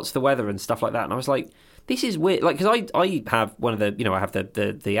update and what's the weather and stuff like that. And I was like, this is weird. Like, because I have one of the, I have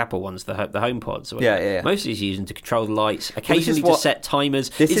the Apple ones, the HomePods. Yeah. Mostly just using to control the lights, occasionally to set timers.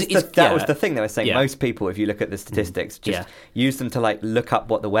 That was the thing they were saying. Yeah. Most people, if you look at the statistics, just use them to like look up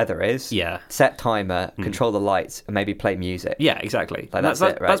what the weather is. Yeah. Set timer, control the lights, and maybe play music. Yeah, exactly. Like, that's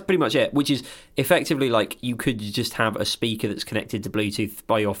it, right? That's pretty much it. Which is effectively like you could just have a speaker that's connected to Bluetooth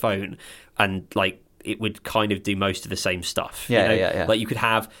by your phone, and like it would kind of do most of the same stuff. Yeah. Like you could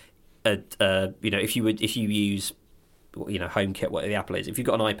have if you use HomeKit, what the Apple is, if you've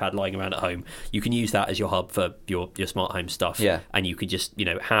got an iPad lying around at home, you can use that as your hub for your smart home stuff. Yeah. And you could just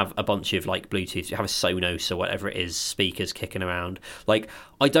have a bunch of like Bluetooth, you have a Sonos or whatever it is, speakers kicking around. Like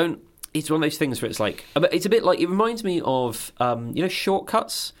it's one of those things where it's like, it's a bit like, it reminds me of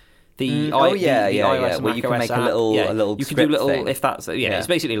Shortcuts. The iOS and where you can make app. a little you can do little thing. If that's it's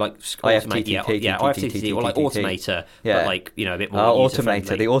basically like IFTTT or like Automator, but like a bit more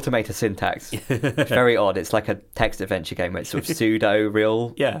Automator. The Automator syntax, very odd. It's like a text adventure game where it's sort of pseudo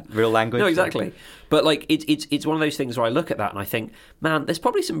real language. No, exactly. But like it's one of those things where I look at that and I think, man, there's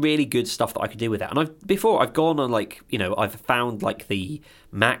probably some really good stuff that I could do with that. And I've gone on like I've found like the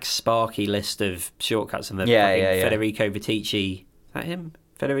Max Sparky list of shortcuts and the Federico Viticci. Is that him?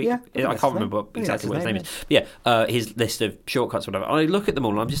 Yeah, I can't remember exactly what his name is. Yeah, his list of shortcuts or whatever. And I look at them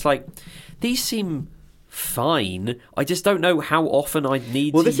all and I'm just like, these seem fine. I just don't know how often I need to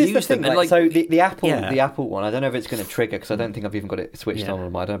use them. Well, this is the thing. Like, so the Apple one, I don't know if it's going to trigger because I don't think I've even got it switched on.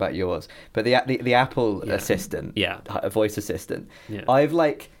 I don't know about yours, but the Apple Assistant, voice assistant,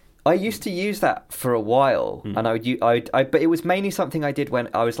 I used to use that for a while, and but it was mainly something I did when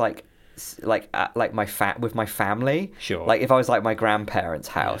I was with my family. Sure. Like if I was like my grandparents'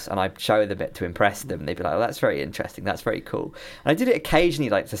 house and I'd show them it to impress them, they'd be like, "Oh, that's very interesting. That's very cool." And I did it occasionally,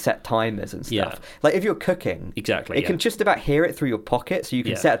 like to set timers and stuff. Yeah. Like if you're cooking, it can just about hear it through your pocket, so you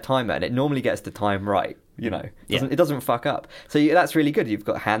can set a timer, and it normally gets the time right. It doesn't fuck up. So that's really good. You've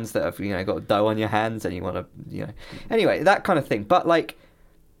got hands that have got dough on your hands, and you want to anyway, that kind of thing. But like,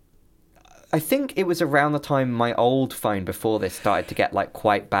 I think it was around the time my old phone before this started to get like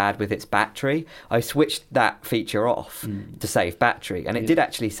quite bad with its battery. I switched that feature off to save battery, and it did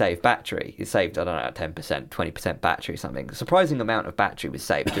actually save battery. It saved, I don't know, 10%, 20% battery or something. A surprising amount of battery was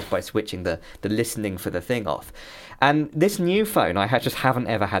saved just by switching the listening for the thing off. And this new phone, I just haven't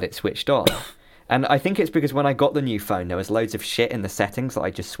ever had it switched on. And I think it's because when I got the new phone, there was loads of shit in the settings that I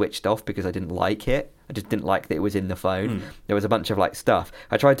just switched off because I didn't like it. I just didn't like that it was in the phone. There was a bunch of like stuff.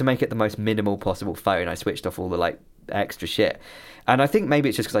 I tried to make it the most minimal possible phone. I switched off all the like extra shit. And I think maybe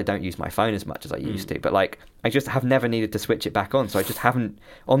it's just because I don't use my phone as much as I used to. But like, I just have never needed to switch it back on. So I just haven't,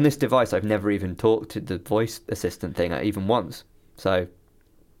 on this device, I've never even talked to the voice assistant thing even once. So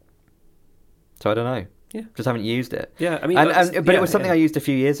I don't know. Yeah, just haven't used it. Yeah, I mean, but it was something I used a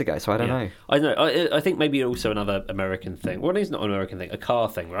few years ago, so I don't know. I know. I think maybe also another American thing. Well, it's not an American thing, a car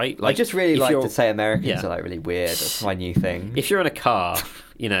thing, right? Like, I just really like to say Americans are like really weird. That's my new thing. If you're in a car,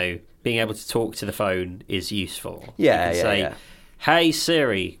 being able to talk to the phone is useful. Yeah, you can say, "Hey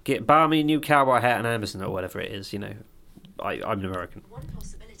Siri, buy me a new cowboy hat on Amazon," or whatever it is. I'm an American. One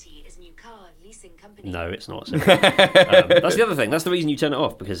possibility is new car leasing company. No, it's not. That's the other thing. That's the reason you turn it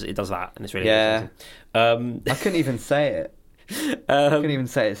off, because it does that, and it's really I couldn't even say it. I couldn't even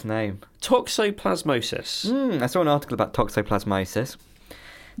say its name. Toxoplasmosis. I saw an article about toxoplasmosis.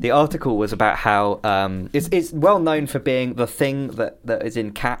 The article was about how it's well known for being the thing that is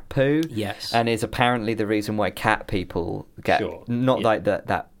in cat poo. Yes. And is apparently the reason why cat people get like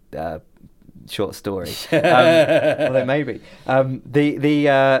that short story. Although maybe the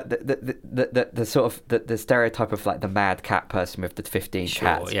sort of the stereotype of like the mad cat person with the 15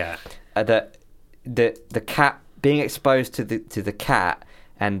 cats. Yeah. The cat being exposed to the cat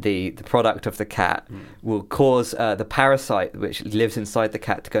and the product of the cat will cause the parasite which lives inside the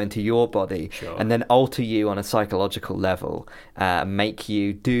cat to go into your body and then alter you on a psychological level, make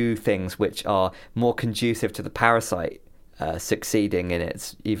you do things which are more conducive to the parasite succeeding in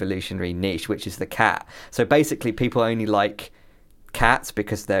its evolutionary niche, which is the cat. So basically people only like cats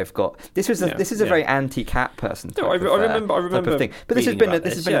because they've got this is a very anti-cat person type I remember thing. But this has been a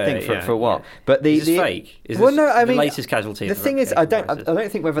thing for a while. Yeah. But is this fake? Is this the latest casualty? The thing is, I don't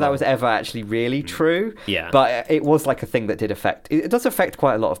think whether that was ever actually really true. Yeah. But it was like a thing that did affect. It does affect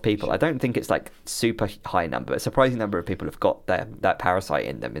quite a lot of people. I don't think it's like super high number. A surprising number of people have got that parasite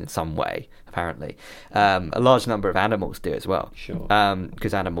in them in some way. Apparently, a large number of animals do as well. Sure.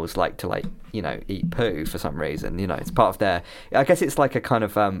 Because animals like to eat poo for some reason. It's part of their. I guess it's like a kind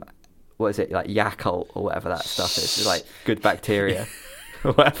of what is it, like Yakult or whatever that stuff is. It's like good bacteria.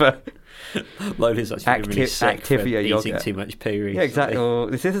 whatever. Lola's actually been really sick for Activia eating yogurt. too much poo recently. Yeah, exactly. Well,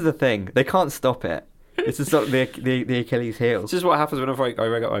 this is the thing. They can't stop it. This is sort of the Achilles heel. This is what happens whenever I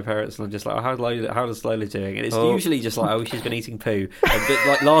ring up my parents and I'm just like, oh, how's Lola doing? And it's usually just like, oh, she's been eating poo. But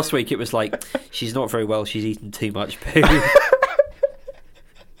like last week it was like, she's not very well, she's eaten too much poo.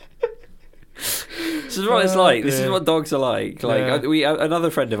 This is what it's like. This is what dogs are like. Like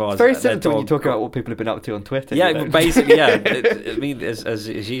another friend of ours. It's very similar to when you talk about what people have been up to on Twitter. Yeah, basically, yeah. I mean, as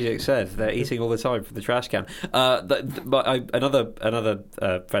Zizek said, they're eating all the time from the trash can. Another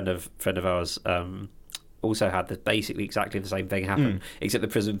friend of ours also had basically exactly the same thing happen, except the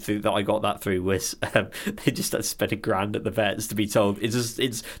prison that I got that through was they just spent $1,000 at the vets to be told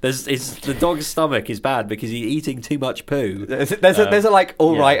the dog's stomach is bad because he's eating too much poo. There's a like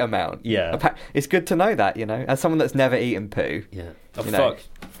all right amount. Yeah, it's good to know that, as someone that's never eaten poo. Yeah. Oh fuck!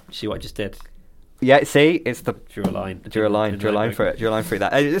 See what I just did. Yeah, see, it's the drew a line. Drew a line through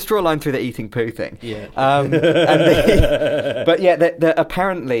that. Let's draw a line through the eating poo thing. Yeah. But yeah,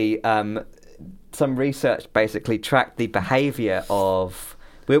 apparently. Some research basically tracked the behaviour of...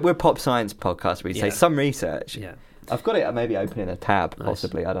 We're pop science podcast, we'd say. Some research. Yeah. I've got it maybe open in a tab,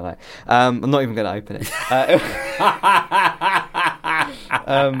 possibly. I don't know. I'm not even going to open it.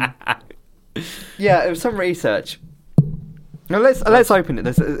 Yeah, it was some research. Now let's open it.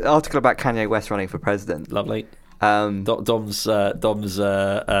 There's an article about Kanye West running for president. Lovely. Dom's we've got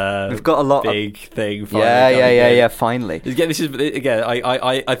a lot big thing. Yeah. Finally, again, this is again.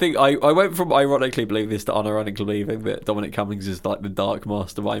 I think I went from ironically believing this to unironically believing that Dominic Cummings is like the dark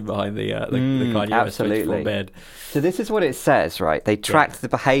mastermind behind the Kanye West 24 bed. So this is what it says, right? They tracked the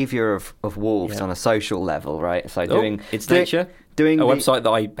behaviour of wolves on a social level, right? So Nature. Doing a website that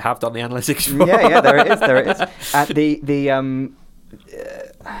I have done the analytics for. Yeah, there it is. At the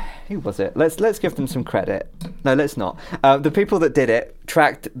who was it? Let's give them some credit. No, let's not. The people that did it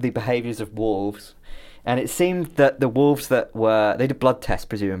tracked the behaviours of wolves, and it seemed that the wolves they did blood tests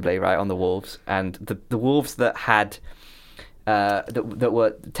presumably, right, on the wolves, and the wolves that had that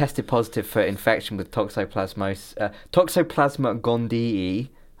were tested positive for infection with Toxoplasma gondii,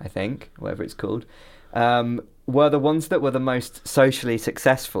 I think, whatever it's called, were the ones that were the most socially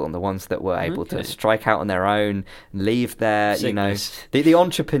successful and the ones that were able to strike out on their own and leave their, the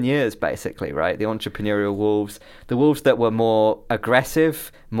entrepreneurs, basically, right? The entrepreneurial wolves, the wolves that were more aggressive,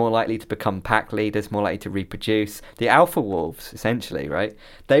 more likely to become pack leaders, more likely to reproduce. The alpha wolves, essentially, right?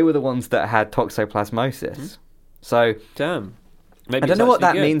 They were the ones that had toxoplasmosis. So, damn. Maybe I don't know what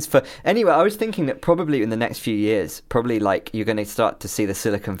that means for... Anyway, I was thinking that probably in the next few years, probably like you're going to start to see the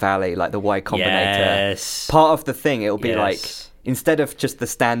Silicon Valley, like the Y Combinator. Yes. Part of the thing, it'll be like, instead of just the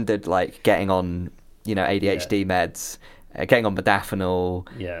standard, like getting on, ADHD meds, getting on modafinil,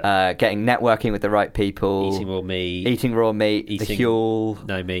 getting networking with the right people. Eating raw meat, the Huel.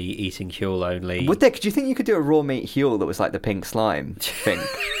 No meat, eating Huel only. Do you think you could do a raw meat Huel that was like the pink slime thing?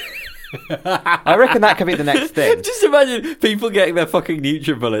 I reckon that could be the next thing. Just imagine people getting their fucking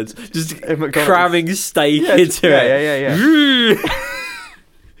NutriBullets, just cramming steak into it. Yeah.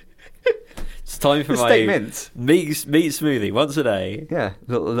 It's time for my meat smoothie once a day. Yeah,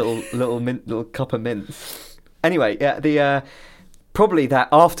 little cup of mince. Anyway, the probably that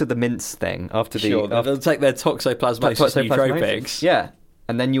after the mince thing, they'll take their toxoplasmosis nootropics. Yeah,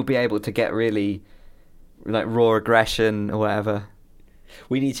 and then you'll be able to get really like raw aggression or whatever.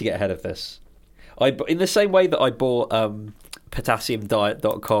 We need to get ahead of this. In the same way that I bought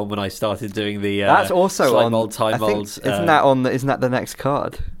potassiumdiet.com when I started doing the that's also slime on mold, time mold. Isn't that the next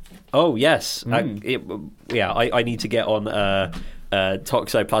card? Oh yes, I need to get on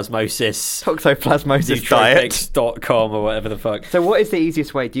toxoplasmosis diet.com or whatever the fuck. So what is the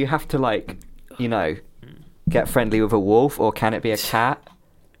easiest way? Do you have to get friendly with a wolf, or can it be a cat?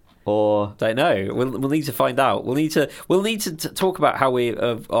 Or don't know. We'll need to find out. We'll need to talk about how we've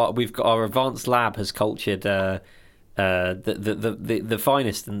got our advanced lab has cultured the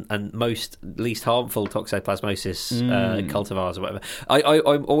finest and most least harmful toxoplasmosis cultivars or whatever.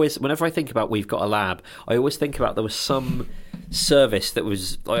 I'm always, whenever I think about we've got a lab, I always think about there was some service that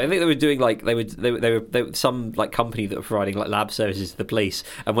was, I think they were doing they were some like company that were providing like lab services to the police,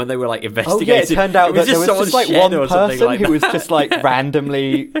 and when they were like investigating, it turned out that there was just like one person like who was just like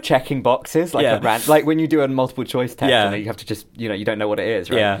randomly checking boxes, like when you do a multiple choice test and you have to just you don't know what it is,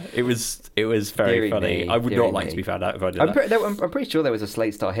 right? Yeah, it was very funny. I would not like to be found find out if I did that. I'm pretty sure there was a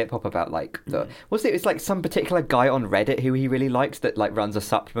Slate Star Hip Hop about was it? It's like some particular guy on Reddit who he really likes that like runs a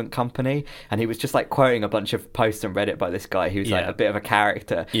supplement company, and he was just like quoting a bunch of posts on Reddit by this guy who's like a bit of a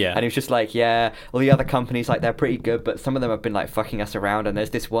character. Yeah. And he was just like, yeah, all the other companies like they're pretty good, but some of them have been like fucking us around. And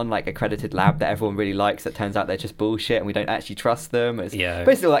there's this one like accredited lab that everyone really likes that turns out they're just bullshit, and we don't actually trust them. It's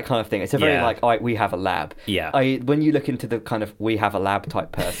basically all that kind of thing. It's a very like, we have a lab. Yeah. When you look into the kind of we have a lab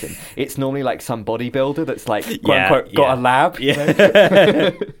type person, it's normally like some bodybuilder that's like quote unquote got a lab.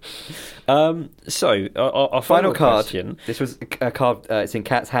 Yeah. So our final card. question. This was a card. It's in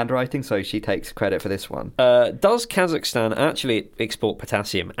Kat's handwriting, so she takes credit for this one. Does Kazakhstan actually export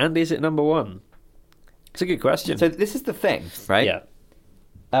potassium, and is it number one? It's a good question. So this is the thing, right? Yeah.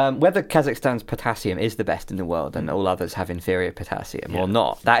 Whether Kazakhstan's potassium is the best in the world and all others have inferior potassium or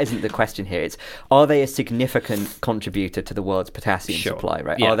not, that isn't the question here. It's, are they a significant contributor to the world's potassium supply,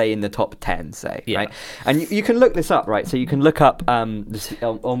 right? Yeah. Are they in the top 10, say, right? And you can look this up, right? So you can look up on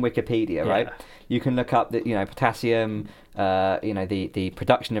Wikipedia, right? You can look up the, potassium, the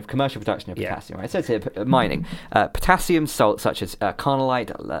commercial production of potassium, right? So it says here, mining. Potassium salts such as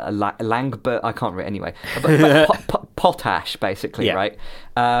carnallite, langbert, I can't read anyway. Potash, basically, right?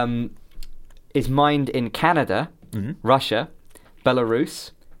 Is mined in Canada, Russia,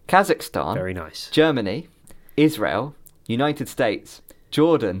 Belarus, Kazakhstan, very nice, Germany, Israel, United States,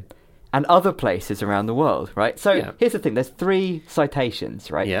 Jordan, and other places around the world, right? So here's the thing: there's 3 citations,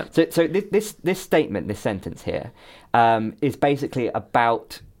 right? Yeah. So this statement, this sentence here, is basically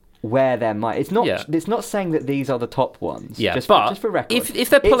about where they're mined. It's not. It's not saying that these are the top ones. Yeah, just but for record, if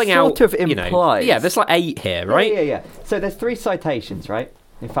they're pulling out, sort of implies. there's like 8 here, right? Yeah. So there's 3 citations, right?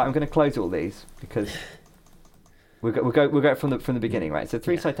 In fact, I'm going to close all these because we'll go from the beginning, right? So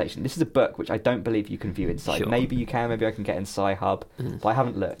 3 citations. This is a book which I don't believe you can view inside. Sure. Maybe you can. Maybe I can get in Sci-Hub, but I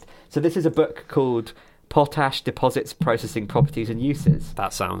haven't looked. So this is a book called Potash Deposits, Processing Properties and Uses.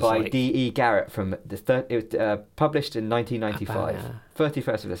 That sounds by like D.E. Garrett from it was published in 1995,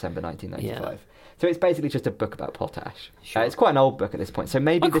 31st of December 1995. So it's basically just a book about potash. Sure. It's quite an old book at this point. So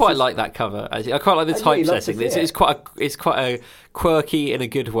maybe I quite like that cover. I quite like the typesetting. It's quite a quirky in a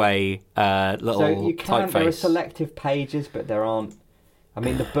good way. Little so you can. typeface. There are selective pages, but there aren't. I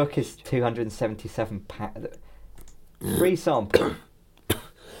mean, the book is 277 free sample.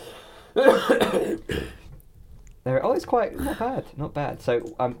 It's quite not bad.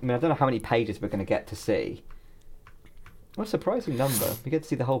 So I don't know how many pages we're going to get to see. What a surprising number. We get to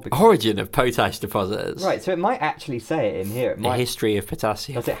see the whole book. Origin of potash deposits. Right, so it might actually say it in here. The history of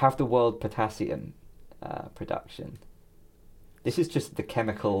potassium. Does it have the world potassium production? This is just the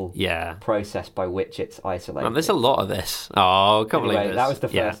chemical process by which it's isolated. Man, there's a lot of this. Oh, I can't believe this. That was the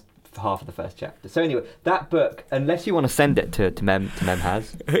first half of the first chapter. So anyway, that book, unless you want to send it to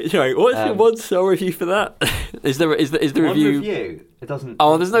memhaz. Sorry, what's the 1-star review for that? Is the review? It doesn't.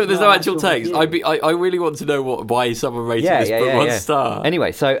 Oh, there's no actual text. I really want to know why someone rated this book 1 star.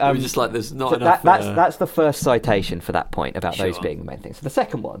 Anyway, so we're just like there's not enough. That's the first citation for that point about those being the main thing. So the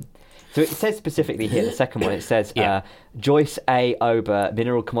second one. So it says specifically here, the second one, it says Joyce A. Ober,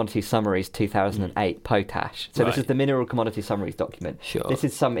 Mineral Commodity Summaries 2008, Potash. So this is the Mineral Commodity Summaries document. Sure. This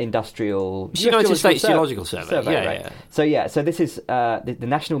is some industrial... United States Geological Survey. Right? So this is the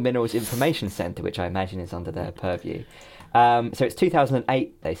National Minerals Information Centre, which I imagine is under their purview. So it's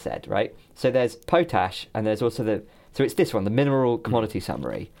 2008, they said, right? So there's potash, and there's also So it's this one, the Mineral Commodity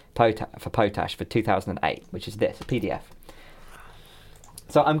Summary for potash for 2008, which is this, a PDF.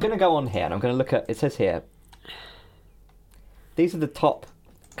 So I'm going to go on here and I'm going to look at, it says here, these are the top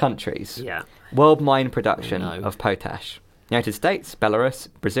countries. Yeah. World mine production of potash. United States, Belarus,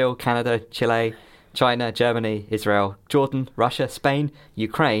 Brazil, Canada, Chile, China, Germany, Israel, Jordan, Russia, Spain,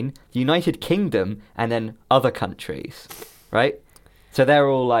 Ukraine, the United Kingdom, and then other countries, right? So they're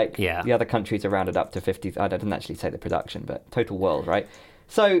all like, the other countries are rounded up to 50, I didn't actually say the production, but total world, right?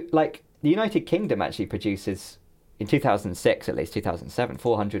 So like the United Kingdom actually produces... In 2006, at least 2007,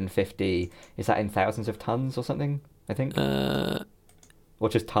 450. Is that in thousands of tons or something? I think. Or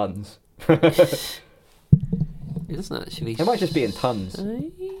just tons. It doesn't actually. It might just be in tons.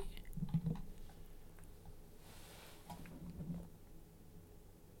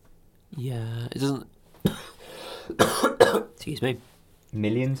 Yeah, it doesn't. Excuse me.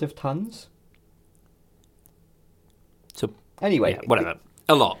 Millions of tons. So anyway, whatever.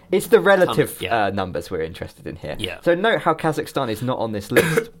 A lot. It's the relative numbers we're interested in here. Yeah. So note how Kazakhstan is not on this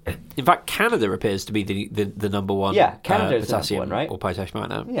list. In fact, Canada appears to be the number one. Yeah, Canada is the number one, right? Or potash right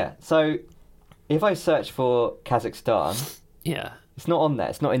now. Yeah. So if I search for Kazakhstan, it's not on there.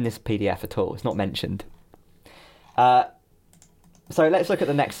 It's not in this PDF at all. It's not mentioned. So let's look at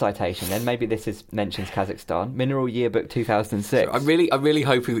the next citation then. Maybe this mentions Kazakhstan. Mineral Yearbook 2006. So I'm really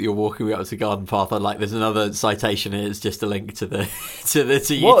hoping that you're walking me up to the garden path. And like, there's another citation here. It's just a link to the to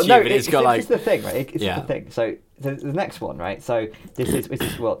YouTube. Well, no, and it's got it's the thing, right? It's the thing. So the next one, right? So this is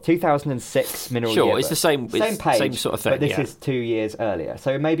 2006 Mineral Yearbook. Sure, it's the same page, same sort of thing. But this is 2 years earlier.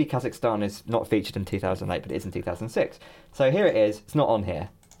 So maybe Kazakhstan is not featured in 2008, but it is in 2006. So here it is. It's not on here.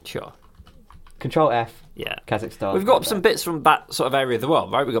 Sure. Control F. Yeah. Kazakhstan. We've got some bits from that sort of area of the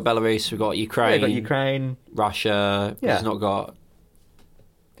world, right? We've got Belarus, we've got Ukraine. Yeah, we've got Ukraine. Russia. Yeah. It's not got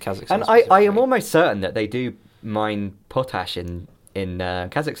Kazakhstan. And I am almost certain that they do mine potash in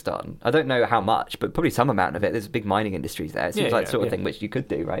Kazakhstan. I don't know how much, but probably some amount of it. There's big mining industries there. It seems like the sort of thing which you could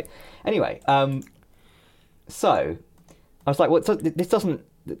do, right? Anyway, so I was like, well, this doesn't...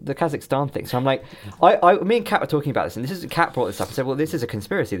 the Kazakhstan thing. So I'm like, me and Kat were talking about this, and Kat brought this up and said, well, this is a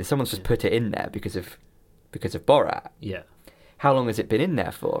conspiracy. Someone's just put it in there because of Borat. Yeah. How long has it been in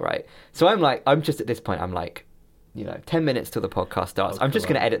there for, right? So I'm just at this point, I'm like, 10 minutes till the podcast starts. I'm just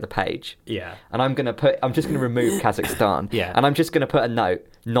going to edit the page. Yeah. And I'm just going to remove Kazakhstan. Yeah. And I'm just going to put a note,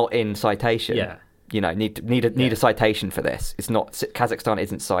 not in citation. Yeah. Need a citation for this. It's not Kazakhstan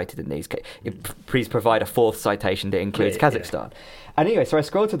isn't cited in these. Please provide a fourth citation that includes Kazakhstan. And anyway, so I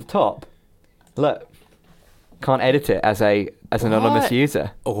scroll to the top. Look, can't edit it as an anonymous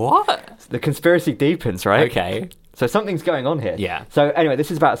user. What? The conspiracy deepens, right? Okay. So something's going on here. Yeah. So anyway,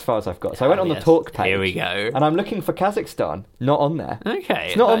 this is about as far as I've got. So I went on the talk page. Here we go. And I'm looking for Kazakhstan. Not on there. Okay.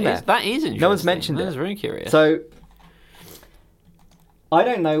 It's not on there. That is interesting. No one's mentioned it. That's very curious. So I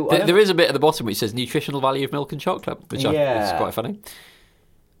don't know. There is a bit at the bottom which says nutritional value of milk and chocolate, which I think is quite funny.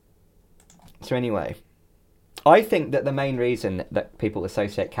 So anyway, I think that the main reason that people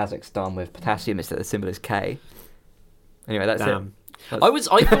associate Kazakhstan with potassium is that the symbol is K. Anyway, that's it.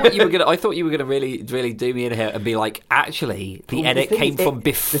 I thought you were gonna really do me in here and be like, actually, the edit came from the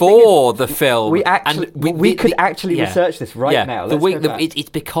before the film. We could actually research this right now. It's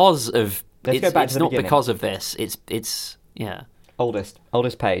because of. Let's go back to the not beginning. because of this. It's yeah. Oldest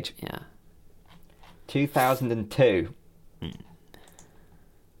page. Yeah. 2002.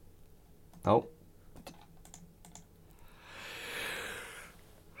 Oh,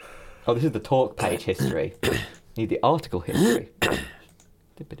 this is the talk page history. Need the article history.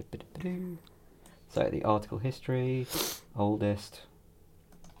 So the article history, oldest.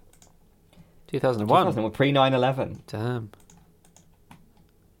 2001. Pre 9/11. Damn.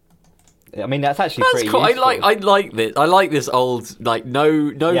 I mean, that's actually pretty cool. useful. I like this. I like this old, like,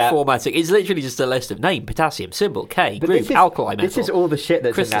 no formatting. It's literally just a list of name, potassium, symbol, K, But group, alkali metal. This is all the shit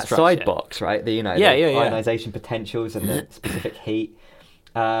that's crystal in that structure. side box, right? The ionization potentials and the specific heat.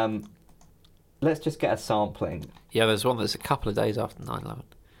 Let's just get a sampling. Yeah, there's one that's a couple of days after 9/11.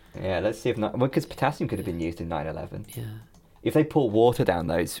 Yeah, let's see if because potassium could have been used in 9/11. Yeah. If they pour water down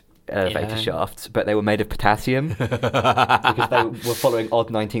those elevator shafts, but they were made of potassium because they were following odd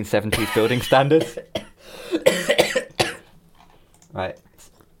 1970s building standards. Right.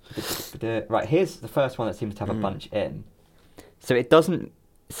 Here's the first one that seems to have a bunch in. So it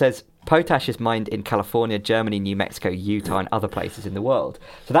says potash is mined in California, Germany, New Mexico, Utah, and other places in the world.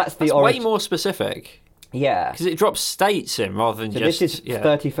 So that's way more specific. Yeah. Because it drops states in rather than just... this is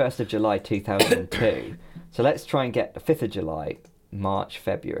 31st of July 2002. So let's try and get the 5th of July, March,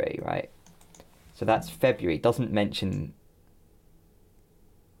 February, right? So that's February. Doesn't mention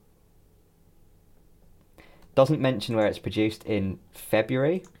where it's produced in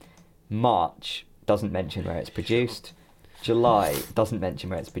February. March doesn't mention where it's produced. July doesn't mention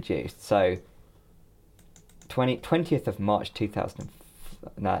where it's produced. So 20th of March 2000.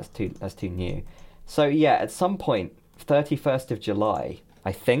 No, that's too new. So yeah, at some point, 31st of July,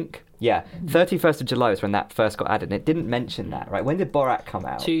 I think. Yeah, 31st of July was when that first got added, and it didn't mention that, right? When did Borat come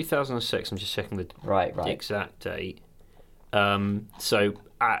out? 2006. I'm just checking the exact date. So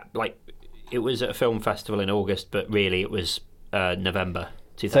it was at a film festival in August, but really it was November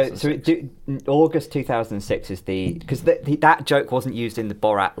 2006. So August 2006 is because that joke wasn't used in the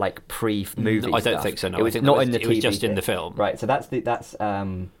Borat pre-movie. No, I don't think so. No, it was I think not in the TV. It was just in the film. Right. So that's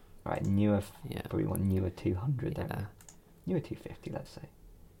right. Newer. Yeah. Probably want newer 200. Yeah. Newer 250. Let's say.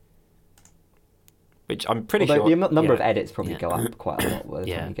 Which I'm pretty sure the number of edits probably go up quite a lot by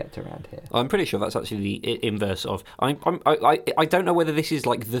the time you get to around here. I'm pretty sure that's actually the inverse of. I don't know whether this is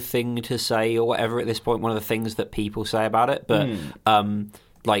the thing to say or whatever at this point. One of the things that people say about it, but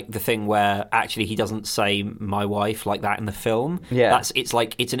like the thing where actually he doesn't say my wife like that in the film. Yeah. It's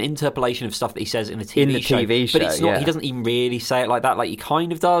an interpolation of stuff that he says in the TV show. TV show, but it's not. yeah. He doesn't even really say it like that. Like he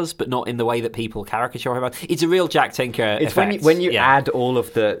kind of does, but not in the way that people caricature him. It's a real Jack Tinker. It's effect. when you add all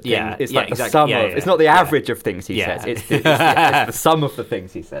of the things, Yeah, it's yeah, like the exactly. sum Yeah, of. yeah. It's not the average of things he Yeah. says. It's the sum of the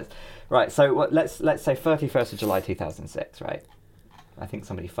things he says. Right. So let's say 31st of July 2006. Right. I think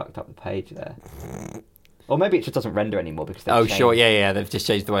somebody fucked up the page there. Or maybe it just doesn't render anymore because they've changed. Sure, yeah. They've just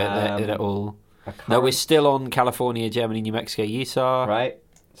changed the way that it all. No, we're still on California, Germany, New Mexico, Utah. Right.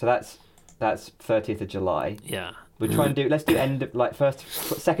 So that's 30th of July. Yeah. We'll try and let's do end of, like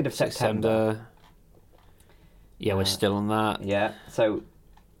 2nd of September. Yeah, we're still on that. Yeah. So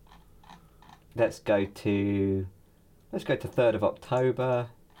let's go to 3rd of October.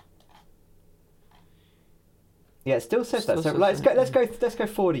 Yeah, it still says that. So let's go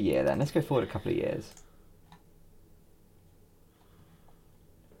forward a year then. Let's go forward a couple of years.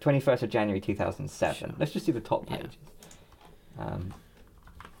 21st of January 2007. Sure. Let's just do the top pages. In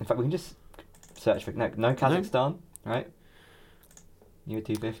fact, we can just search for no Kazakhstan, right? Year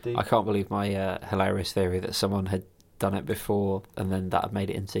 250. I can't believe my hilarious theory that someone had done it before and then that had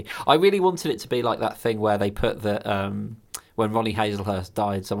made it into. I really wanted it to be like that thing where they put that when Ronnie Hazelhurst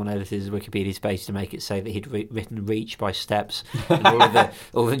died, someone edited his Wikipedia page to make it say that he'd written "reach" by steps, and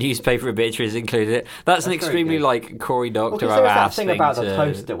all the newspaper obituaries included it. That's an extremely like Cory Doctorow there was that ass thing thing about to, the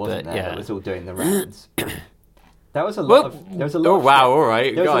toaster, wasn't there? Yeah. That was all doing the rounds. There was a lot Oh of wow! shit. All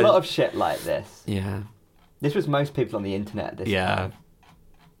right, There was guys. a lot of shit like this. Yeah. This was most people on the internet at this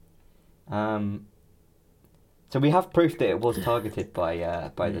time. So we have proof that it was targeted by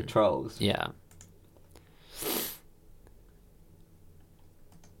the trolls. Yeah.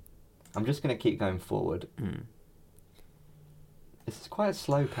 I'm just going to keep going forward. This is quite a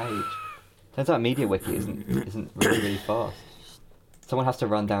slow page. Turns out MediaWiki isn't really fast. Someone has to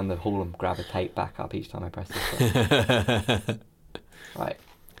run down the hall and grab a tape back up each time I press this button. Right.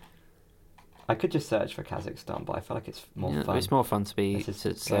 I could just search for Kazakhstan, but I feel like it's more fun. It's more fun to be Let's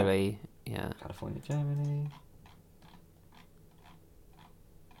just slowly. Yeah. California, Germany.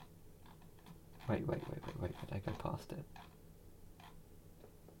 Wait, did I go past it?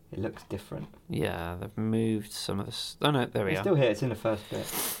 It looks different. Yeah, they've moved some of the... Oh, no, there we It's are. still here, it's in the first bit.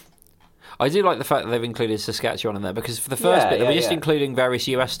 I do like the fact that they've included Saskatchewan in there, because for the first bit, they were just including various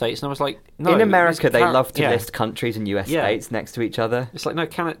US states, and I was like, no. In America, they love to yeah. list countries and US states next to each other. It's like, no,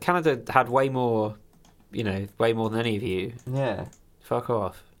 Canada had way more, way more than any of you. Yeah. Fuck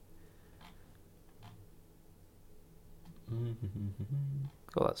off.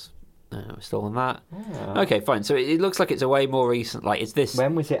 Well, that's... No, we're still on that. Yeah. Okay, fine. So it looks like it's a way more recent... Like, it's this...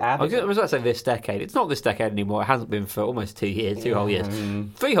 When was it added? I was about to say this decade. It's not this decade anymore. It hasn't been for almost 2 years, 2 whole years.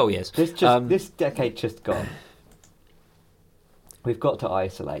 3 whole years. This decade just gone. We've got to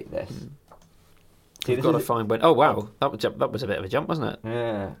isolate this. We've got to find when... Oh, wow. That was a bit of a jump, wasn't it?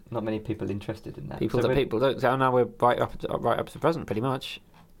 Yeah, not many people interested in that. People don't... So now we're right up to the present, pretty much.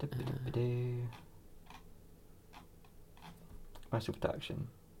 Commercial production.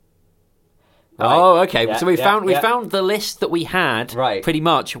 Oh, okay. Yeah, so we yeah. found the list that we had pretty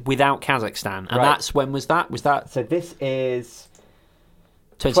much without Kazakhstan, and that's when was that? Was that? So this is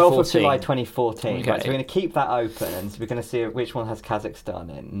 12th 12th of July 2014. Okay. Right, so we're going to keep that open, and so we're going to see which one has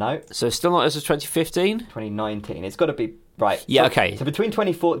Kazakhstan in. No, So it's still not as of 2015. 2019. It's got to be right. Yeah. So, Okay. So between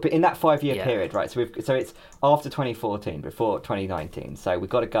 2014, but in that 5-year Yeah. period, right? So it's after 2014, before 2019. So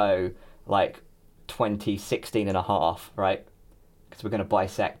we've got to go like 2016 and a half, right? Because we're going to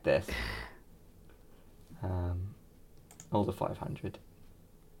bisect this. All the 500.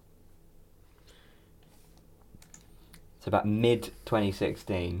 So about mid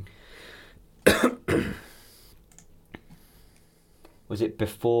 2016. Was it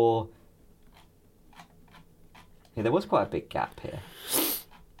before? Yeah, there was quite a big gap here.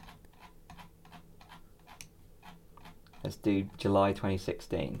 Let's do July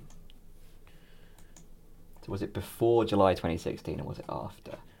 2016. So was it before July 2016 or was it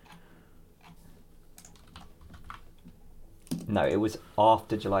after? No, it was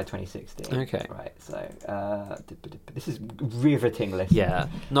after July 2016. Okay. Right, so this is riveting listening. Yeah.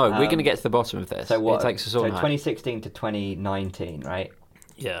 No, we're going to get to the bottom of this. So what? It takes us all so night. 2016 to 2019, right?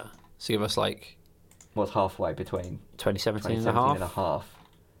 Yeah. So give us like What's halfway between 2017 and a 2017 half. and a half?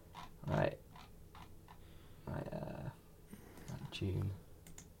 Right. June.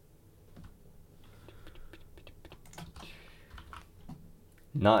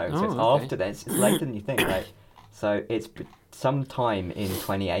 No, so it's okay. after then. It's later than you think, right? So it's sometime in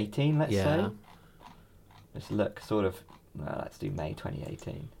 2018, let's say. Let's look sort of... Well, let's do May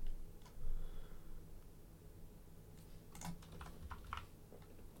 2018.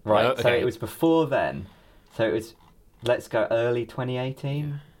 Right. Oh, okay. So it was before then. So it was. Let's go early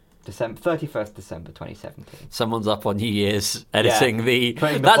 2018. December 31st December 2017. Someone's up on New Year's editing Putting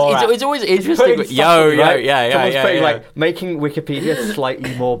the That's Borat. it's always interesting. Putting Yo, something, right? yeah. Someone's putting yeah. like making Wikipedia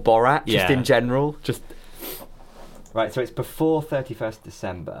slightly more Borat, just Yeah. in general. Just right. So it's before 31st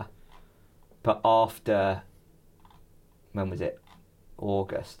December, but after. When was it?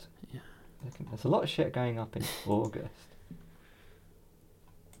 August. Yeah. There's a lot of shit going up in August.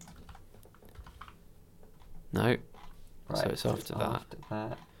 No. Right. So it's after that. After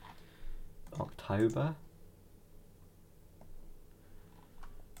that. October.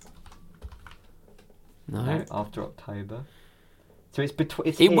 No. After October. So it's between.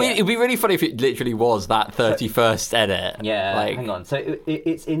 It's It'd here. be really funny if it literally was that 31st edit. Yeah. Like, Hang on. So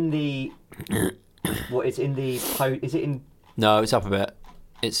it's in the. What? It's in the. Is it in? no, it's up a bit.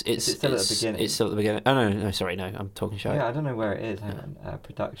 It's it still at the beginning? It's still at the beginning. Oh no, sorry, no, I'm talking shit. Yeah, I don't know where it is. Hang on.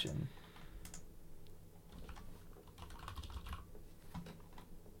 Production.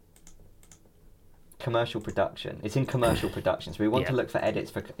 Commercial production. It's in commercial production. So we want to look for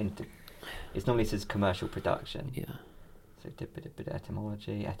edits for. It normally says commercial production. Yeah. So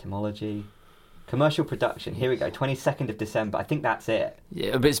etymology. Commercial production. Here we go. 22nd of December. I think that's it.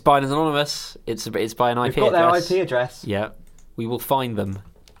 Yeah, but it's by an anonymous. It's by an IP We've got address. their IP address. Yeah, we will find them.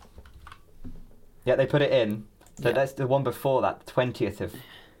 Yeah, they put it in. So Yeah. that's the one before that, 20th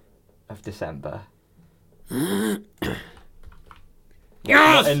of December.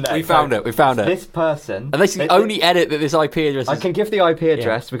 Yes! In there. We found it. This person. And this is the only edit that this IP address. I can give the IP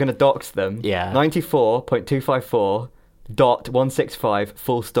address. We're going to dox them. Yeah. 94.254.165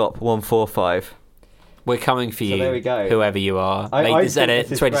 full stop 145. We're coming for you. So there we go. Whoever you are. I Make this think edit.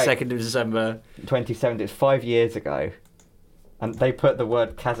 this is 22nd of December. 27th. It's 5 years ago, and they put the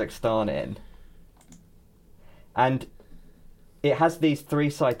word Kazakhstan in, and it has these 3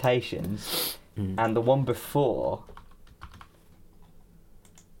 citations, and the one before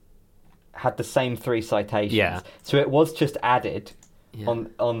had the same 3 citations. Yeah. So it was just added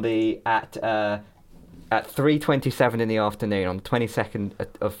on the at 3:27 in the afternoon on the 22nd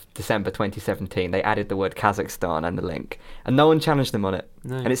of December 2017. They added the word Kazakhstan and the link, and no one challenged them on it.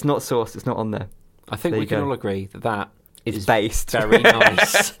 No. And it's not sourced. It's not on there. I think There we you can go. all agree that It's is based. very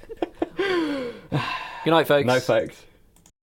nice. Good night, folks. No, folks.